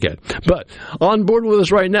don't you forget. But on board with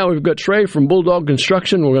us right now, we've got Trey from Bulldog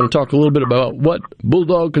Construction. We're going to talk a little bit about what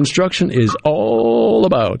Bulldog Construction is all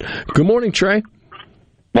about. Good morning, Trey.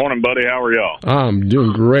 Morning, buddy. How are y'all? I'm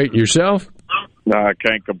doing great. Yourself? I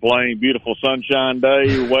can't complain. Beautiful sunshine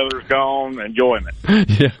day. Weather's gone. Enjoying it.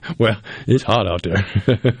 Yeah. Well, it's hot out there.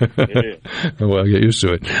 It is. Well, get used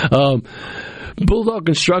to it. Bulldog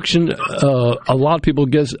Construction, a lot of people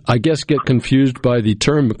get confused by the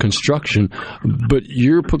term construction, but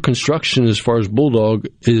your construction as far as Bulldog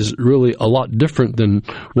is really a lot different than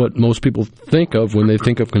what most people think of when they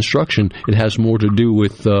think of construction. It has more to do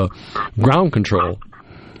with ground control.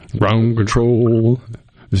 Ground control.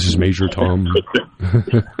 This is Major Tom.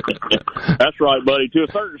 That's right, buddy. To a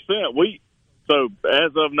certain extent, so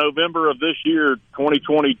as of November of this year,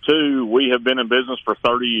 2022, we have been in business for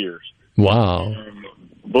 30 years. Wow.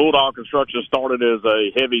 Bulldog Construction started as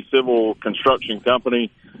a heavy civil construction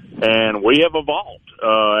company, and we have evolved,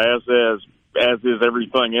 as is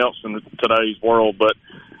everything else in today's world. But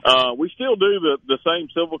we still do the same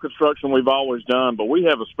civil construction we've always done, but we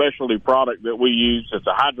have a specialty product that we use. It's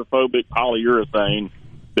a hydrophobic polyurethane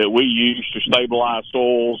that we use to stabilize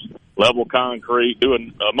soils, level concrete, do a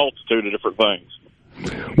multitude of different things.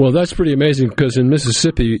 Well, that's pretty amazing because in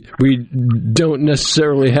Mississippi, we don't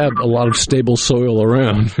necessarily have a lot of stable soil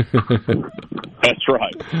around. That's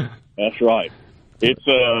right. That's right. It's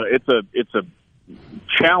a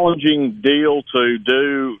challenging deal to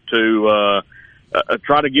do to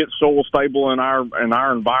try to get soil stable in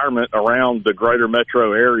our environment around the greater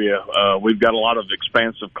metro area. We've got a lot of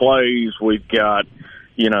expansive clays. We've got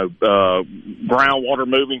groundwater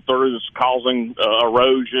moving through that's causing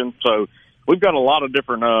erosion. So we've got a lot of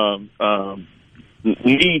different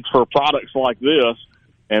needs for products like this,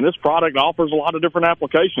 and this product offers a lot of different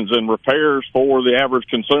applications and repairs for the average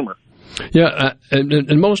consumer. Yeah,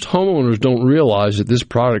 and most homeowners don't realize that this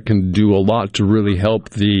product can do a lot to really help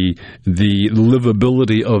the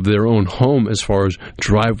livability of their own home as far as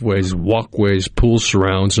driveways, walkways, pool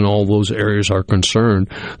surrounds, and all those areas are concerned,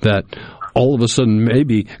 that all of a sudden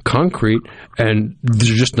maybe concrete and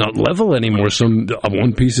they're just not level anymore.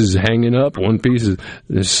 One piece is hanging up, one piece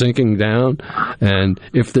is sinking down, and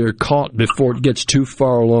if they're caught before it gets too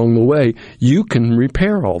far along the way, you can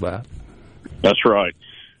repair all that. That's right.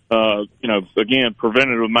 Again,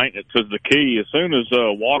 preventative maintenance is the key. As soon as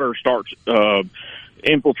water starts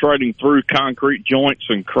infiltrating through concrete joints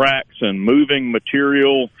and cracks and moving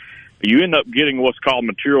material, you end up getting what's called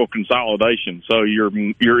material consolidation. So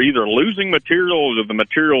you're either losing material or the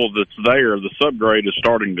material that's there, the subgrade, is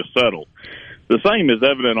starting to settle. The same is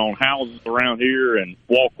evident on houses around here and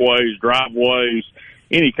walkways, driveways,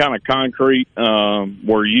 any kind of concrete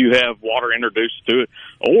where you have water introduced to it.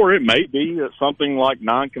 Or it may be something like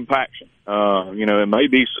non-compaction. It may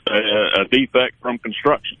be a defect from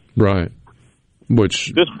construction. Right.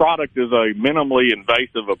 This product is a minimally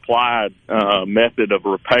invasive applied method of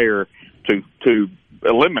repair to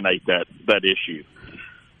eliminate that issue.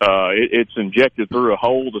 It's injected through a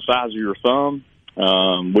hole the size of your thumb.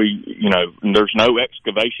 There's no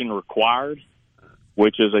excavation required,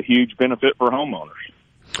 which is a huge benefit for homeowners.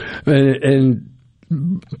 And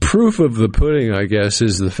proof of the pudding, I guess,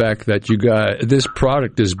 is the fact that this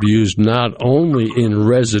product is used not only in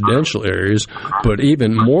residential areas, but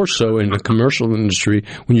even more so in the commercial industry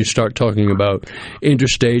when you start talking about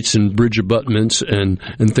interstates and bridge abutments and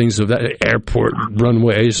things of that, airport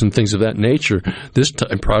runways and things of that nature. This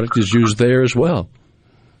product is used there as well.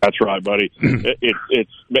 That's right, buddy. It's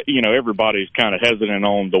everybody's kind of hesitant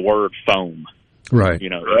on the word foam. Right.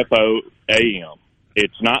 FOAM.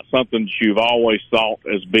 It's not something that you've always thought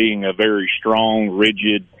as being a very strong,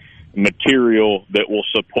 rigid material that will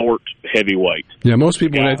support heavy weight. Yeah, most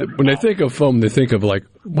people, when they think of foam, they think of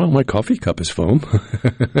my coffee cup is foam.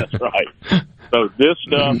 That's right. So this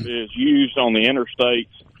stuff is used on the interstates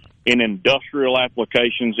in industrial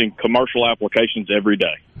applications, in commercial applications every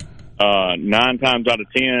day. 9 times out of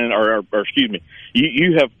 10,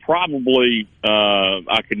 you have probably,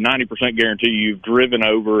 I could 90% guarantee you've driven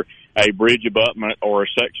over a bridge abutment or a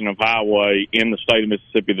section of highway in the state of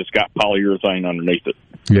Mississippi that's got polyurethane underneath it.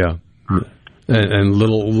 Yeah. And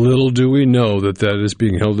little do we know that is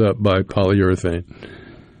being held up by polyurethane.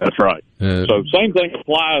 That's right. So same thing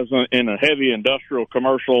applies in a heavy industrial,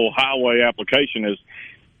 commercial highway application as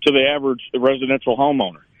to the average residential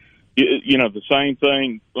homeowner. The same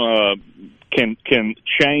thing can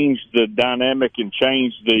change the dynamic and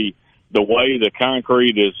change the way the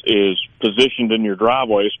concrete is positioned in your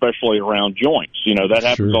driveway, especially around joints. That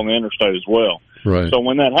happens on the interstate as well. Right. So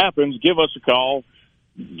when that happens, give us a call.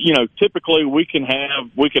 Typically we can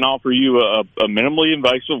offer you a minimally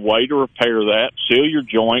invasive way to repair that, seal your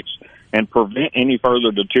joints, and prevent any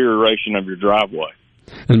further deterioration of your driveway.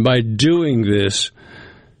 And by doing this,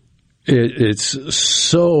 it's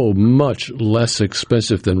so much less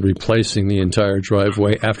expensive than replacing the entire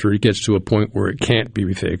driveway after it gets to a point where it can't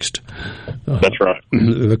be fixed. That's right.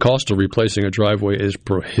 The cost of replacing a driveway is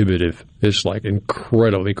prohibitive. It's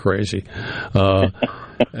incredibly crazy.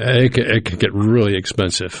 It can get really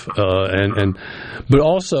expensive. But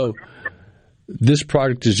also, this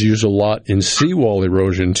product is used a lot in seawall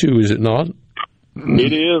erosion too, is it not?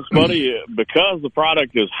 It is, buddy, because the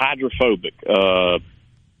product is hydrophobic.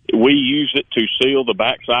 We use it to seal the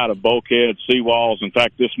backside of bulkheads, seawalls. In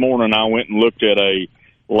fact, this morning I went and looked at a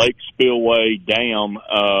lake spillway dam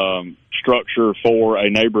structure for a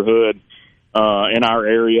neighborhood in our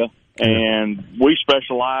area, and we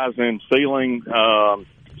specialize in sealing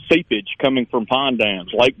seepage coming from pond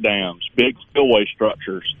dams, lake dams, big spillway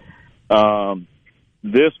structures.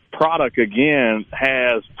 This product, again,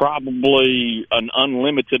 has probably an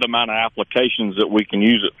unlimited amount of applications that we can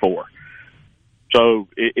use it for. So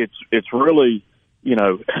it's really,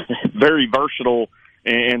 very versatile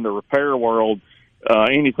in the repair world.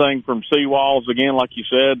 Anything from seawalls, again, like you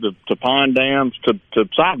said, to pond dams, to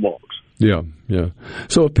sidewalks. Yeah.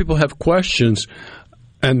 So if people have questions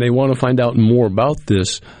and they want to find out more about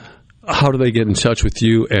this, how do they get in touch with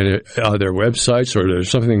you? And are there websites, or there's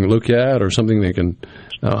something to look at, or something they can...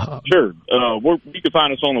 Sure. You can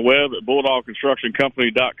find us on the web at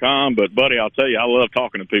BulldogConstructionCompany.com. But, buddy, I'll tell you, I love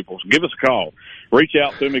talking to people. So give us a call. Reach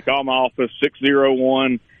out to me. Call my office,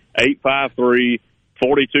 601-853-4242,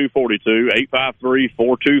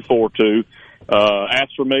 853-4242.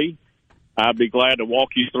 Ask for me. I'd be glad to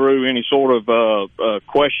walk you through any sort of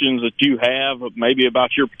questions that you have, maybe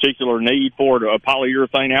about your particular need for a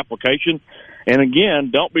polyurethane application. And,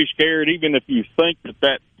 again, don't be scared, even if you think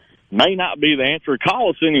that may not be the answer.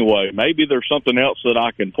 Call us anyway. Maybe there's something else that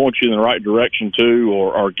I can point you in the right direction to,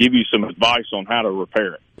 or give you some advice on how to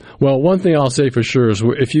repair it. Well, one thing I'll say for sure is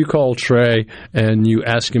if you call Trey and you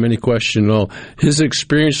ask him any question, his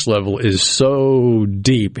experience level is so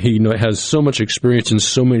deep. He has so much experience in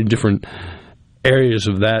so many different areas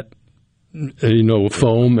of that,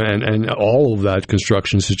 foam and all of that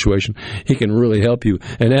construction situation. He can really help you.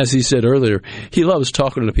 And as he said earlier, he loves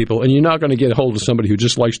talking to people, and you're not going to get a hold of somebody who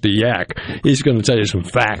just likes to yak. He's going to tell you some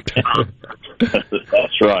fact.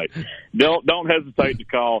 That's right. Don't hesitate to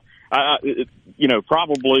call.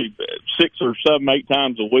 Probably 6 or 7, 8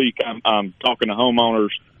 times a week, I'm talking to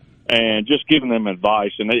homeowners and just giving them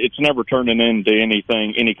advice. And it's never turning into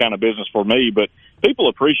anything, any kind of business for me, but people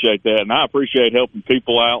appreciate that, and I appreciate helping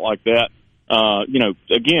people out like that.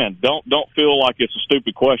 Again, don't feel like it's a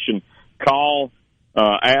stupid question. Call,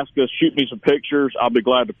 ask us, shoot me some pictures. I'll be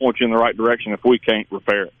glad to point you in the right direction if we can't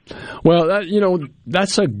repair it. Well,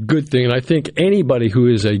 that's a good thing. And I think anybody who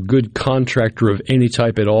is a good contractor of any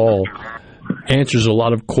type at all answers a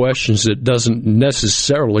lot of questions that doesn't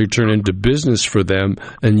necessarily turn into business for them,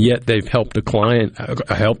 and yet they've helped a client,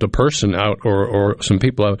 helped a person out, or some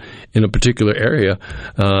people out in a particular area,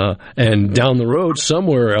 and down the road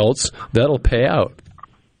somewhere else that'll pay out.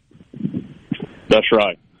 That's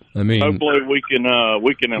right. I mean, hopefully we can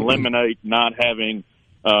eliminate not having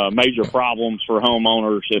major problems for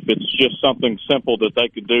homeowners if it's just something simple that they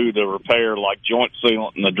could do to repair, like joint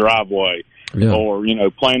sealant in the driveway. Yeah. Or,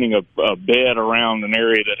 planting a bed around an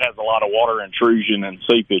area that has a lot of water intrusion and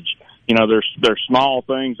seepage. There's small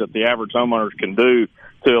things that the average homeowner can do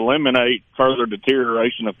to eliminate further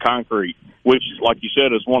deterioration of concrete, which, like you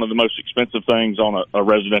said, is one of the most expensive things on a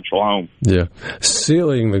residential home. Yeah.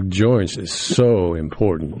 Sealing the joints is so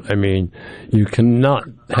important. I mean, you cannot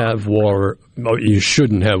have water, you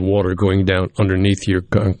shouldn't have water going down underneath your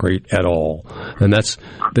concrete at all. And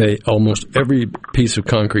almost every piece of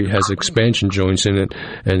concrete has expansion joints in it,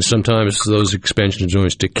 and sometimes those expansion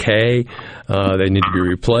joints decay, they need to be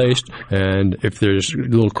replaced, and if there's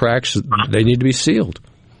little cracks, they need to be sealed.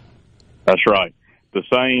 That's right. The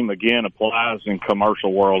same, again, applies in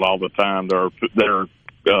commercial world all the time. There are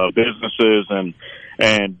businesses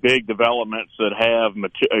and big developments that have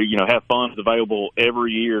funds available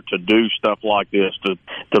every year to do stuff like this,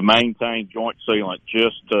 to maintain joint sealant,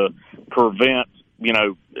 just to prevent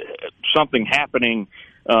something happening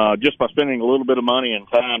just by spending a little bit of money and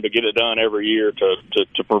time to get it done every year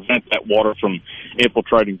to prevent that water from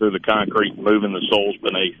infiltrating through the concrete and moving the soils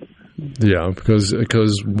beneath. Yeah, because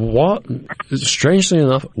strangely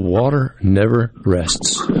enough, water never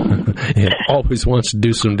rests. It always wants to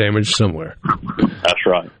do some damage somewhere. That's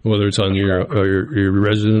right. Whether it's on your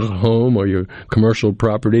residential home or your commercial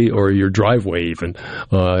property or your driveway even.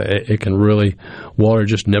 It can really, water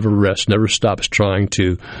just never rests, never stops trying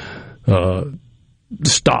to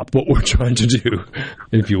stop what we're trying to do,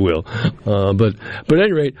 if you will. But at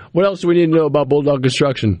any rate, what else do we need to know about Bulldog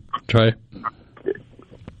Construction, Trey?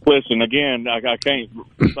 Listen, again, I can't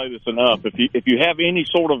say this enough. If you have any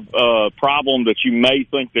sort of problem that you may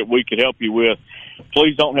think that we could help you with,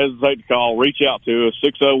 please don't hesitate to call. Reach out to us,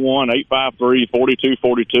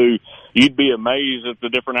 601-853-4242. You'd be amazed at the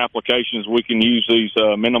different applications we can use these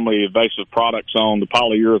minimally invasive products on, the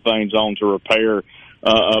polyurethanes on, to repair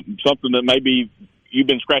something that maybe you've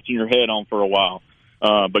been scratching your head on for a while.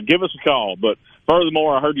 But give us a call. But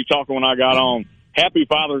furthermore, I heard you talking when I got on. Happy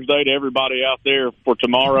Father's Day to everybody out there for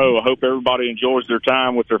tomorrow. I hope everybody enjoys their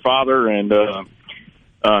time with their father and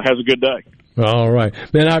has a good day. All right.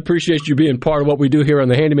 Man, I appreciate you being part of what we do here on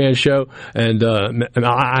the Handyman Show, and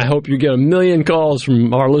I hope you get 1 million calls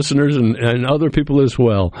from our listeners and other people as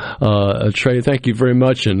well. Trey, thank you very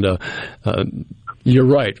much, and you're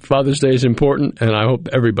right. Father's Day is important, and I hope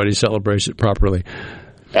everybody celebrates it properly.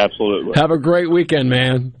 Absolutely. Have a great weekend,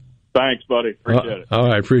 man. Thanks, buddy. Appreciate it. All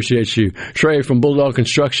right, appreciate you. Trey from Bulldog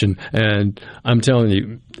Construction, and I'm telling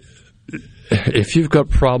you, if you've got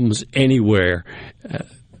problems anywhere,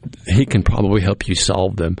 he can probably help you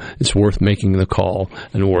solve them. It's worth making the call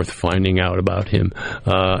and worth finding out about him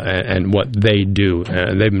and what they do.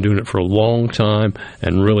 They've been doing it for a long time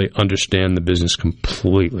and really understand the business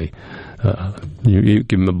completely. You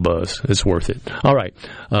give them a buzz. It's worth it. All right.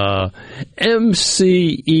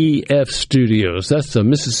 MCEF Studios. That's the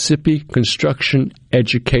Mississippi Construction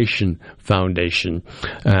Education Foundation.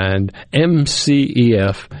 And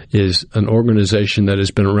MCEF is an organization that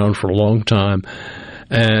has been around for a long time.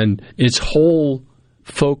 And its whole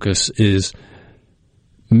focus is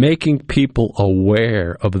making people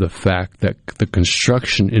aware of the fact that the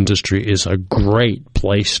construction industry is a great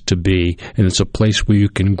place to be, and it's a place where you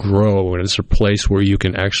can grow, and it's a place where you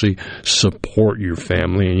can actually support your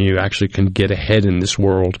family, and you actually can get ahead in this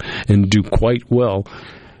world and do quite well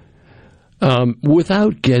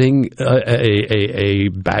without getting a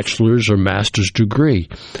bachelor's or master's degree.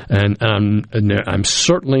 And I'm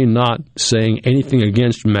certainly not saying anything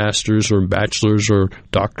against master's or bachelor's or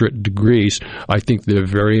doctorate degrees. I think they're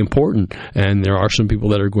very important, and there are some people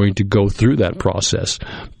that are going to go through that process.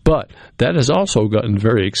 But that has also gotten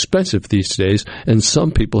very expensive these days, and some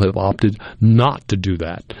people have opted not to do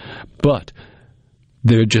that. But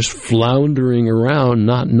they're just floundering around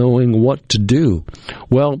not knowing what to do.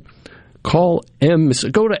 Well, go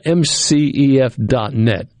to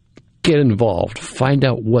mcef.net, get involved, find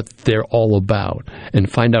out what they're all about, and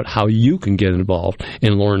find out how you can get involved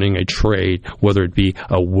in learning a trade, whether it be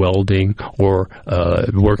a welding or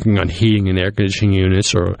working on heating and air conditioning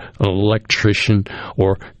units, or an electrician,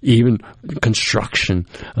 or even construction,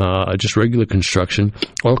 just regular construction,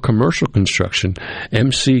 or commercial construction.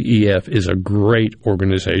 MCEF is a great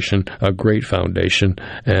organization, a great foundation,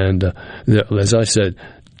 and as I said,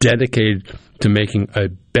 dedicated to making a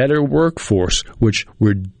better workforce, which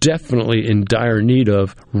we're definitely in dire need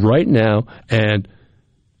of right now, and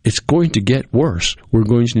it's going to get worse. We're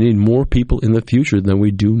going to need more people in the future than we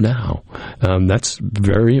do now. That's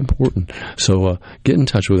very important. So get in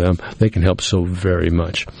touch with them. They can help so very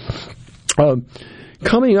much.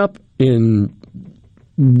 Coming up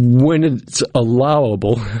when it's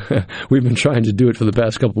allowable, we've been trying to do it for the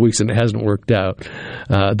past couple of weeks and it hasn't worked out.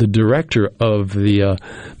 The director of the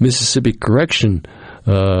Mississippi Correction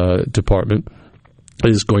Department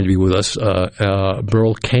is going to be with us.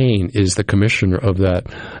 Burl Cain is the commissioner of that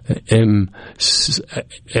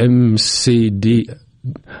MCD.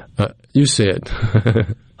 You say it.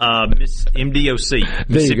 MDOC,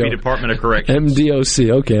 Mississippi Department of Corrections. MDOC,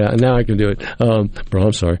 okay, now I can do it. Bro,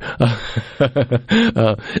 I'm sorry.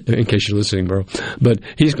 In case you're listening, bro. But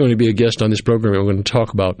he's going to be a guest on this program, and we're going to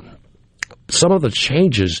talk about some of the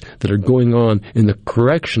changes that are going on in the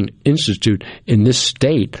Correction Institute in this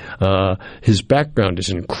state. His background is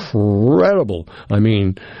incredible. I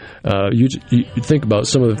mean, you think about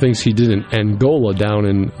some of the things he did in Angola down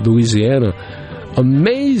in Louisiana.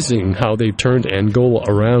 Amazing how they've turned Angola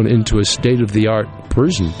around into a state-of-the-art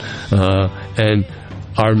prison and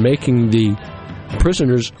are making the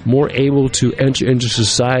prisoners more able to enter into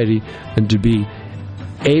society and to be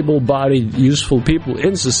able-bodied, useful people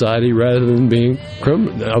in society rather than being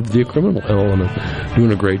of the criminal element.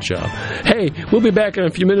 Doing a great job. Hey, we'll be back in a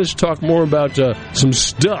few minutes to talk more about some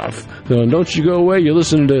stuff. Don't you go away. You're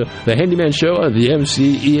listening to the Handyman Show at the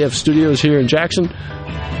MCEF Studios here in Jackson.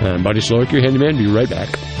 I'm Buddy Slowick, your handyman. Be right back.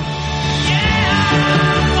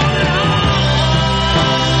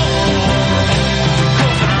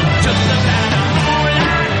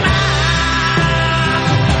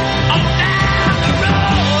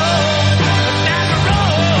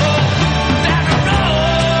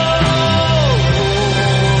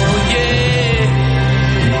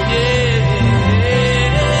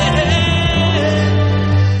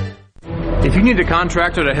 If you need a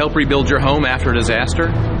contractor to help rebuild your home after a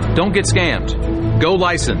disaster, don't get scammed. Go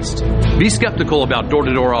licensed. Be skeptical about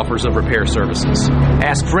door-to-door offers of repair services.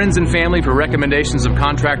 Ask friends and family for recommendations of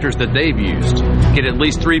contractors that they've used. Get at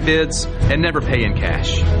least 3 bids and never pay in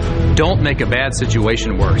cash. Don't make a bad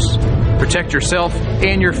situation worse. Protect yourself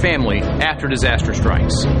and your family after disaster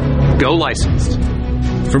strikes. Go licensed.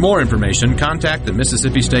 For more information, contact the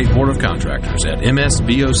Mississippi State Board of Contractors at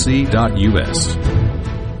msboc.us.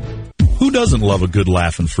 Who doesn't love a good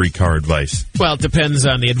laugh and free car advice? Well, it depends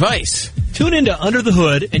on the advice. Tune into Under the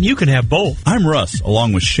Hood, and you can have both. I'm Russ,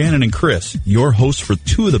 along with Shannon and Chris, your hosts for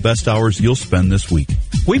 2 of the best hours you'll spend this week.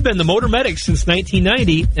 We've been the Motor Medics since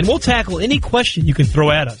 1990, and we'll tackle any question you can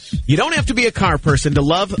throw at us. You don't have to be a car person to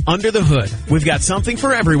love Under the Hood. We've got something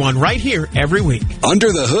for everyone right here every week.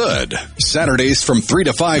 Under the Hood, Saturdays from 3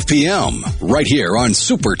 to 5 p.m., right here on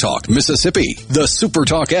Super Talk Mississippi, the Super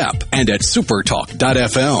Talk app, and at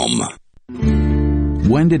supertalk.fm.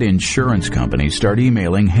 When did insurance companies start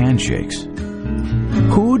emailing handshakes?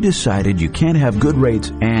 Who decided you can't have good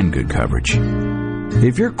rates and good coverage?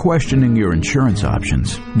 If you're questioning your insurance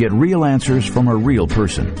options, get real answers from a real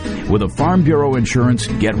person. With a Farm Bureau Insurance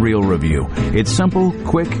Get Real review. It's simple,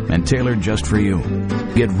 quick, and tailored just for you.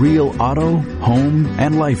 Get real auto, home,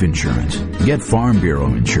 and life insurance. Get Farm Bureau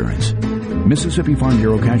Insurance. Mississippi Farm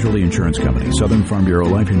Bureau Casualty Insurance Company. Southern Farm Bureau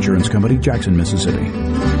Life Insurance Company, Jackson, Mississippi.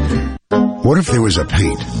 What if there was a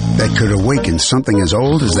paint that could awaken something as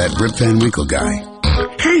old as that Rip Van Winkle guy?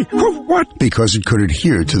 Hey, what? Because it could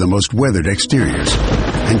adhere to the most weathered exteriors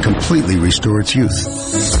and completely restore its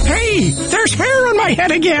youth. Hey, there's hair on my head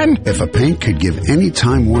again! If a paint could give any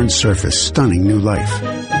time-worn surface stunning new life,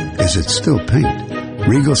 is it still paint?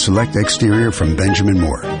 Regal Select Exterior from Benjamin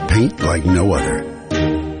Moore. Paint like no other.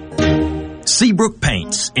 Seabrook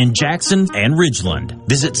Paints in Jackson and Ridgeland.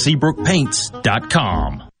 Visit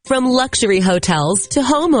SeabrookPaints.com. From luxury hotels to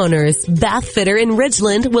homeowners, Bath Fitter in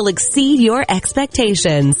Ridgeland will exceed your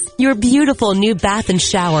expectations. Your beautiful new bath and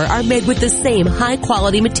shower are made with the same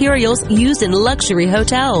high-quality materials used in luxury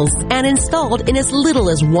hotels and installed in as little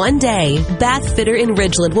as 1 day. Bath Fitter in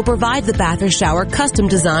Ridgeland will provide the bath or shower custom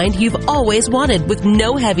designed you've always wanted with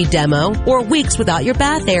no heavy demo or weeks without your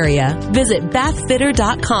bath area. Visit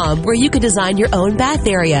bathfitter.com where you can design your own bath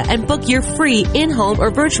area and book your free in-home or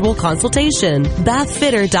virtual consultation.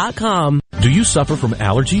 Bathfitter.com. Do you suffer from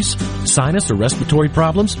allergies, sinus, or respiratory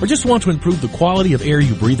problems, or just want to improve the quality of air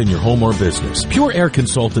you breathe in your home or business? Pure Air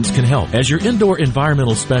Consultants can help. As your indoor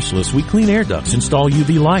environmental specialist, we clean air ducts, install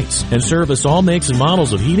UV lights, and service all makes and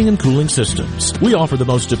models of heating and cooling systems. We offer the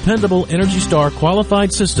most dependable Energy Star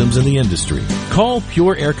qualified systems in the industry. Call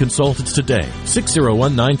Pure Air Consultants today,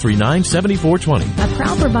 601-939-7420. A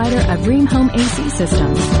proud provider of Rheem Home AC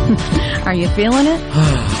systems. Are you feeling it?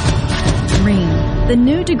 Rheem, the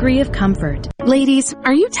new degree of comfort. Ladies,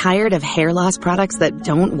 are you tired of hair loss products that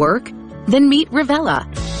don't work? Then meet Revella.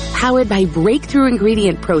 Powered by breakthrough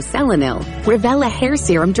ingredient Procelanil, Revella Hair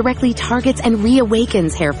Serum directly targets and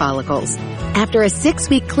reawakens hair follicles. After a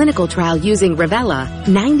 6-week clinical trial using Revella,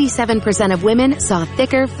 97% of women saw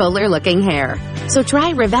thicker, fuller-looking hair. So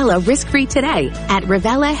try Revella risk-free today at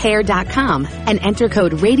RevellaHair.com and enter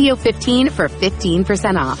code RADIO15 for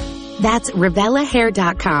 15% off. That's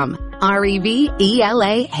RevellaHair.com.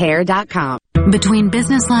 REVELA hair.com. Between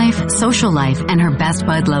business life, social life, and her best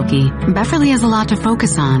bud Loki, Beverly has a lot to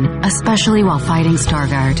focus on, especially while fighting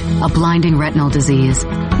Stargardt, a blinding retinal disease.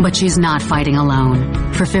 But she's not fighting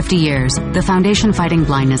alone. For 50 years, the Foundation Fighting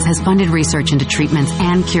Blindness has funded research into treatments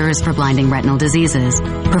and cures for blinding retinal diseases,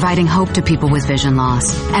 providing hope to people with vision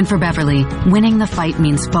loss. And for Beverly, winning the fight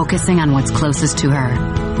means focusing on what's closest to her.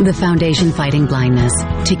 The Foundation Fighting Blindness.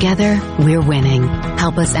 Together, we're winning.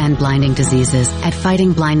 Help us end blinding diseases at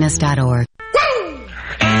fightingblindness.org.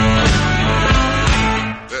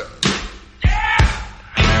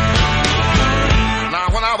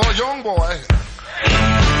 Young boy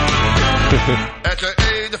at the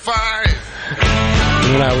age of 5.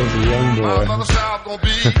 When I was a young boy, my mother said I was gonna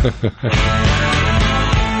be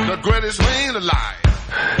the greatest thing alive.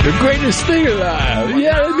 The greatest thing alive.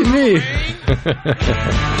 Yeah, that'd be me.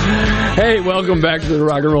 Hey, welcome back to the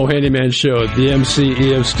Rock and Roll Handyman Show at the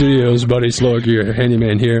MCEF Studios. Buddy Slowick, your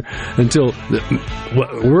handyman here.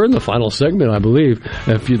 We're in the final segment, I believe.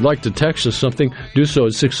 If you'd like to text us something, do so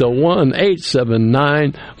at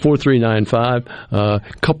 601-879-4395. A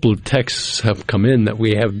couple of texts have come in that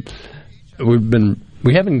we haven't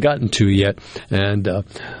gotten to yet. And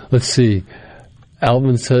let's see.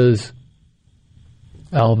 Alvin says.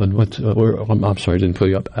 Alvin, I'm sorry, I didn't pull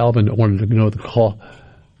you up. Alvin wanted to know the call.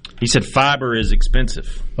 He said fiber is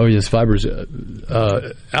expensive. Oh, yes, fiber is.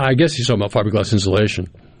 I guess he's talking about fiberglass insulation.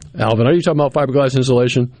 Alvin, are you talking about fiberglass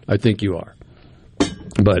insulation? I think you are.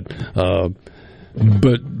 But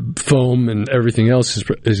foam and everything else is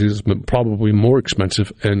probably more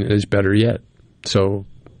expensive and is better yet. So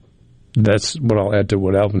that's what I'll add to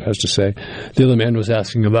what Alvin has to say. The other man was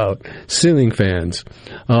asking about ceiling fans.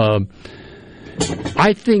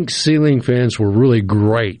 I think ceiling fans were really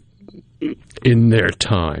great in their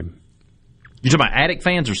time. You talking about attic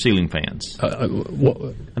fans or ceiling fans? I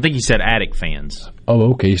think he said attic fans.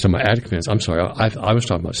 Oh, okay. He's talking about attic fans. I'm sorry. I was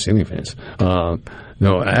talking about ceiling fans. No,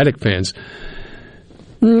 attic fans.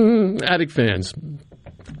 Attic fans.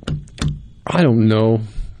 I don't know.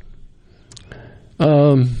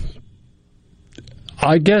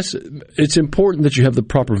 I guess it's important that you have the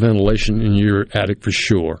proper ventilation in your attic for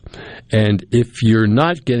sure. And if you're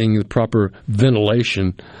not getting the proper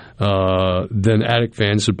ventilation, then attic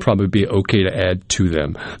fans would probably be okay to add to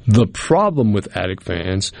them. The problem with attic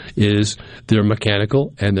fans is they're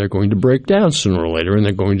mechanical and they're going to break down sooner or later, and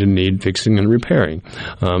they're going to need fixing and repairing.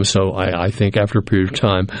 So I think after a period of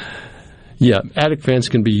time, yeah, attic fans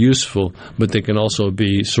can be useful, but they can also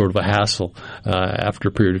be sort of a hassle after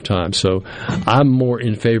a period of time. So I'm more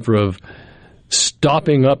in favor of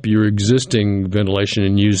stopping up your existing ventilation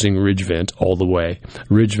and using ridge vent all the way.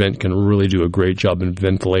 Ridge vent can really do a great job in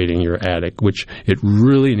ventilating your attic, which it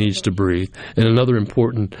really needs to breathe. And another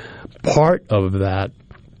important part of that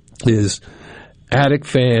is attic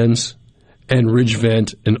fans and ridge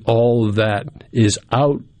vent and all of that is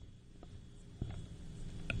out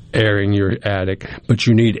airing your attic, but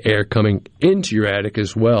you need air coming into your attic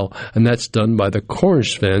as well, and that's done by the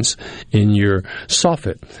cornice vents in your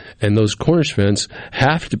soffit. And those cornice vents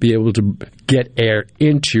have to be able to get air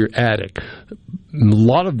into your attic. A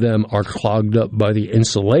lot of them are clogged up by the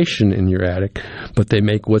insulation in your attic, but they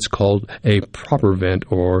make what's called a proper vent,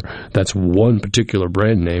 or that's one particular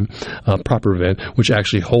brand name, proper vent, which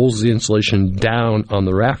actually holds the insulation down on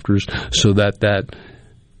the rafters so that that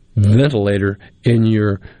ventilator in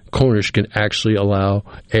your cornice can actually allow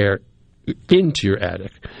air into your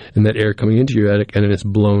attic, and that air coming into your attic, and then it's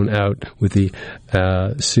blown out with the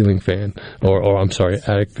ceiling fan, or I'm sorry,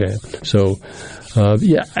 attic fan. So,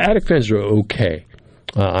 yeah, attic fans are okay.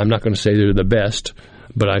 I'm not going to say they're the best,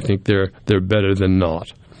 but I think they're better than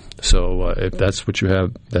not. So if that's what you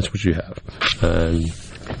have, that's what you have, and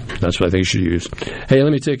that's what I think you should use. Hey,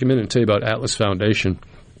 let me take a minute and tell you about Atlas Foundation.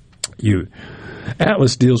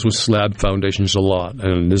 Atlas deals with slab foundations a lot,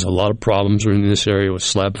 and there's a lot of problems in this area with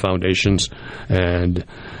slab foundations, and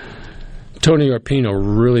Tony Arpino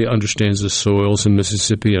really understands the soils in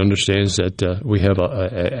Mississippi, understands that we have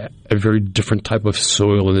a very different type of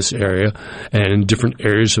soil in this area, and in different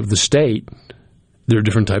areas of the state, there are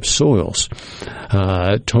different types of soils.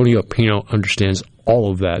 Tony Arpino understands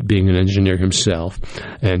all of that, being an engineer himself,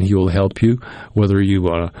 and he will help you, whether you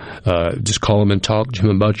want to just call him and talk to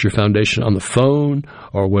him about your foundation on the phone,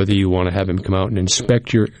 or whether you want to have him come out and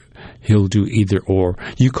inspect he'll do either or.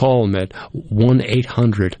 You call him at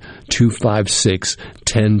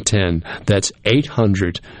 1-800-256-1010. That's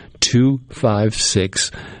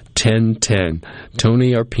 800-256-1010.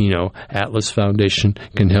 Tony Arpino, Atlas Foundation,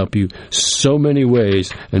 can help you so many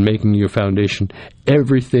ways in making your foundation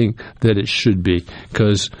everything that it should be.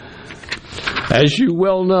 Because, as you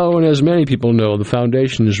well know, and as many people know, the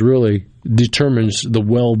foundation really determines the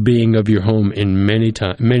well-being of your home in many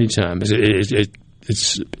times.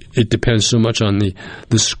 It depends so much on the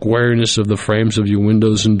squareness of the frames of your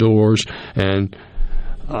windows and doors, and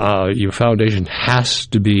your foundation has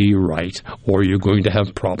to be right, or you're going to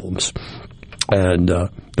have problems. And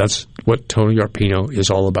that's what Tony Arpino is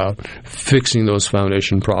all about, fixing those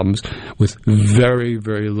foundation problems with very,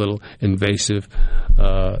 very little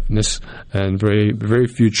invasiveness and very, very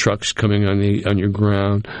few trucks coming on your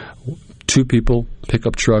ground. 2 people,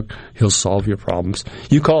 pickup truck, he'll solve your problems.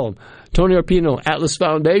 You call him, Tony Arpino, Atlas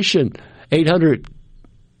Foundation,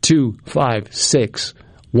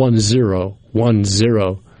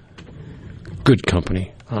 800-256-1010. Good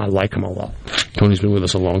company. I like him a lot. Tony's been with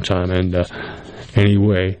us a long time, and any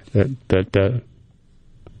way that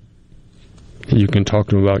you can talk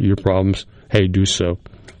to him about your problems, hey, do so.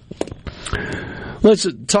 Let's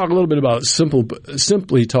talk a little bit about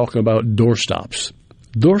simply talking about doorstops.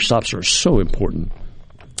 Doorstops are so important.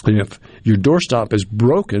 And if your doorstop is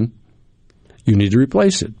broken, you need to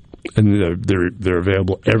replace it. And they're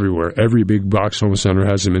available everywhere. Every big box home center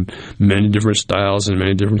has them in many different styles and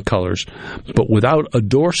many different colors. But without a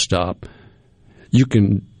doorstop, you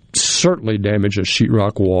can certainly damage a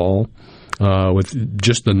sheetrock wall with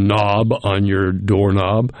just the knob on your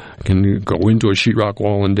doorknob. You can go into a sheetrock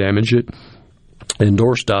wall and damage it. And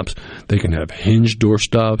doorstops, they can have hinged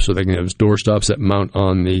doorstops, or they can have doorstops that mount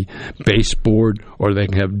on the baseboard, or they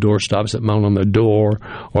can have doorstops that mount on the door,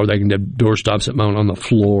 or they can have doorstops that mount on the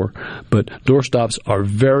floor. But doorstops are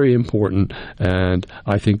very important, and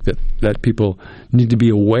I think that people need to be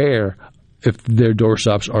aware if their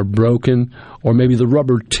doorstops are broken, or maybe the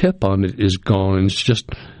rubber tip on it is gone and it's just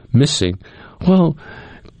missing. Well,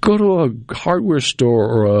 go to a hardware store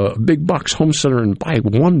or a big box home center and buy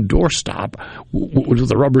one doorstop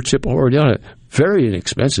with a rubber tip already on it. Very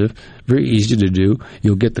inexpensive, very easy to do.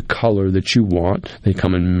 You'll get the color that you want. They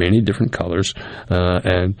come in many different colors,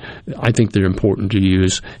 and I think they're important to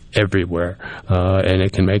use everywhere, and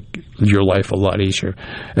it can make your life a lot easier.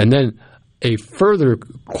 And then a further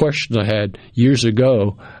question I had years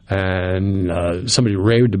ago, and somebody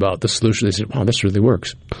raved about the solution. They said, wow, this really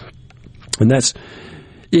works. And that's,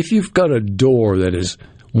 if you've got a door that is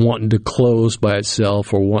wanting to close by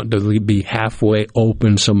itself or wanting to be halfway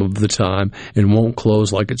open some of the time and won't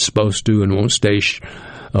close like it's supposed to and won't stay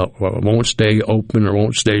open or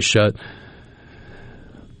won't stay shut,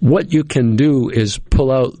 what you can do is pull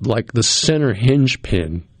out like the center hinge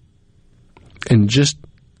pin and just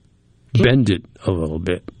bend it a little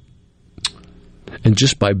bit. And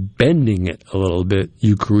just by bending it a little bit,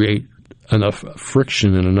 you create enough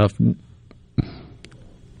friction and enough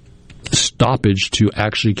stoppage to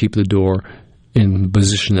actually keep the door in the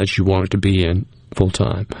position that you want it to be in full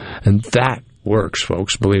time. And that works,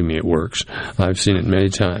 folks. Believe me, it works. I've seen it many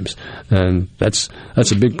times. And that's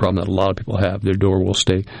a big problem that a lot of people have. Their door will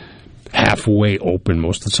stay halfway open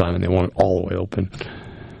most of the time, and they want it all the way open.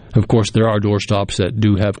 Of course, there are door stops that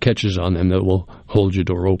do have catches on them that will hold your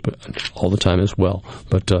door open all the time as well.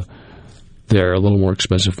 But they're a little more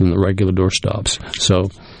expensive than the regular door stops. So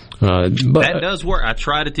but that does work. I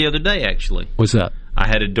tried it the other day, actually. What's that? I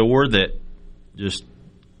had a door that just,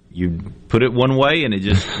 you put it one way and it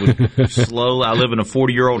just would slowly, I live in a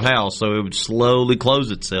 40-year-old house, so it would slowly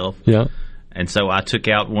close itself. Yeah. And so I took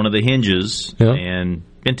out one of the hinges and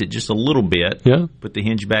bent it just a little bit, put the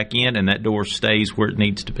hinge back in, and that door stays where it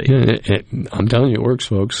needs to be. Yeah, I'm telling you, it works,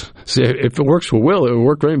 folks. See, if it works for Will, it will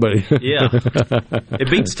work for anybody. Yeah.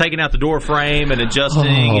 It beats taking out the door frame and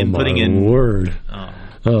adjusting and putting in. Word.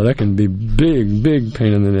 Oh, that can be big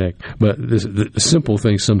pain in the neck. But the simple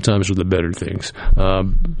things sometimes are the better things.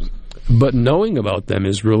 But knowing about them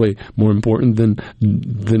is really more important than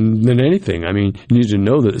anything. I mean, you need to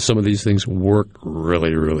know that some of these things work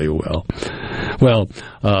really, really well. Well,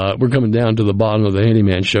 we're coming down to the bottom of the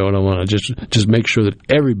Handyman Show, and I want to just make sure that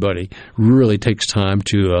everybody really takes time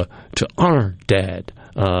to honor Dad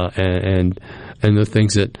and the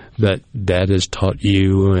things that Dad has taught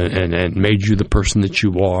you and made you the person that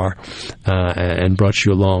you are and brought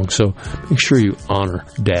you along. So make sure you honor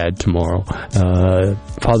Dad tomorrow.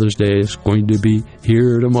 Father's Day is going to be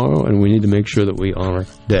here tomorrow, and we need to make sure that we honor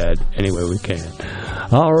Dad any way we can.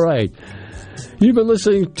 All right. You've been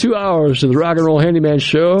listening 2 hours to the Rock and Roll Handyman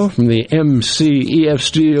Show from the MCEF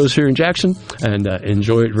studios here in Jackson, and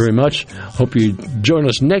enjoy it very much. Hope you join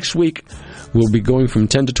us next week. We'll be going from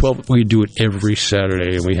 10 to 12. We do it every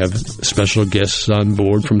Saturday, and we have special guests on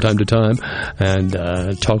board from time to time and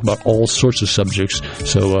talk about all sorts of subjects.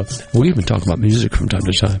 So we'll even talk about music from time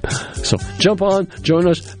to time. So jump on, join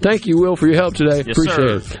us. Thank you, Will, for your help today. Yes,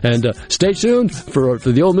 appreciate sir. it. And stay tuned for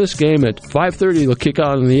the Ole Miss game at 5:30. It'll kick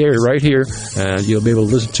on in the air right here, and you'll be able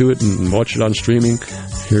to listen to it and watch it on streaming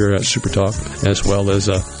here at Super Talk, as well as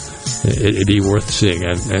it'd be worth seeing.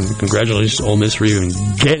 And congratulations to Ole Miss for even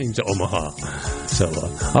getting to Omaha. So,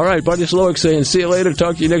 all right, Buddy Slowick saying see you later.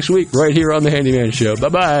 Talk to you next week right here on the Handyman Show.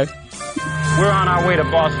 Bye-bye. We're on our way to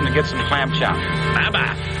Boston to get some clam chowder.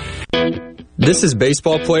 Bye-bye. This is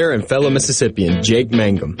baseball player and fellow Mississippian Jake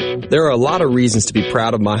Mangum. There are a lot of reasons to be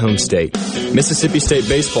proud of my home state. Mississippi State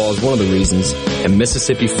baseball is one of the reasons, and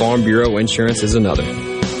Mississippi Farm Bureau Insurance is another.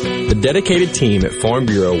 The dedicated team at Farm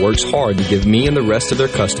Bureau works hard to give me and the rest of their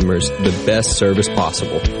customers the best service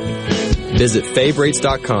possible. Visit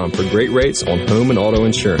favrates.com for great rates on home and auto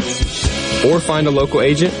insurance. Or find a local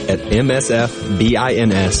agent at msfbins.com.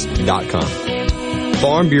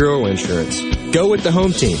 Farm Bureau Insurance. Go with the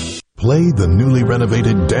home team. Play the newly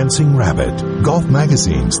renovated Dancing Rabbit. Golf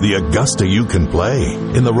Magazine's The Augusta You Can Play.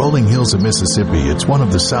 In the rolling hills of Mississippi, it's one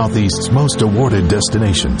of the Southeast's most awarded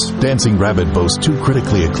destinations. Dancing Rabbit boasts 2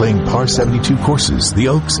 critically acclaimed par 72 courses, the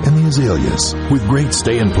Oaks and the Azaleas. With great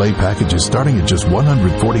stay-and-play packages starting at just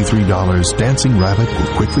 $143, Dancing Rabbit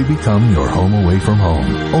will quickly become your home away from home.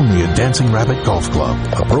 Only at Dancing Rabbit Golf Club,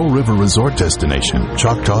 a Pearl River resort destination,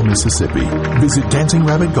 Choctaw, Mississippi. Visit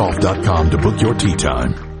DancingRabbitGolf.com to book your tee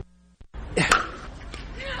time.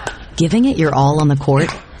 Giving it your all on the court?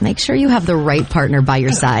 Make sure you have the right partner by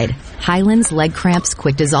your side. Hyland's Leg Cramps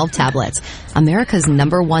Quick Dissolve Tablets. America's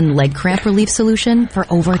 #1 leg cramp relief solution for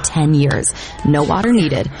over 10 years. No water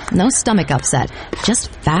needed. No stomach upset. Just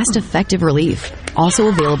fast, effective relief. Also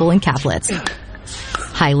available in caplets.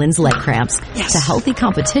 Hyland's Leg Cramps. To healthy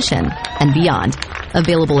competition and beyond.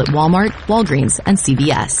 Available at Walmart, Walgreens, and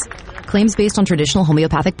CVS. Claims based on traditional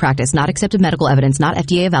homeopathic practice, not accepted medical evidence, not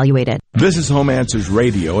FDA evaluated. This is Home Answers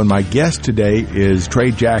Radio, and my guest today is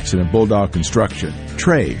Trey Jackson of Bulldog Construction.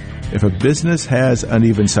 Trey, if a business has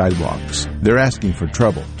uneven sidewalks, they're asking for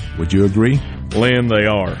trouble. Would you agree? Lynn, they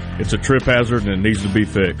are. It's a trip hazard and it needs to be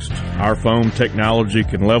fixed. Our foam technology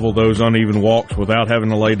can level those uneven walks without having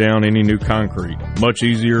to lay down any new concrete. Much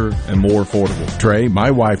easier and more affordable. Trey, my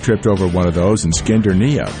wife tripped over one of those and skinned her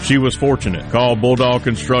knee up. She was fortunate. Call Bulldog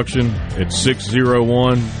Construction at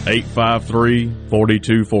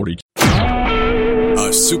 601-853-4242.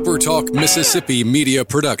 A SuperTalk Mississippi media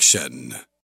production.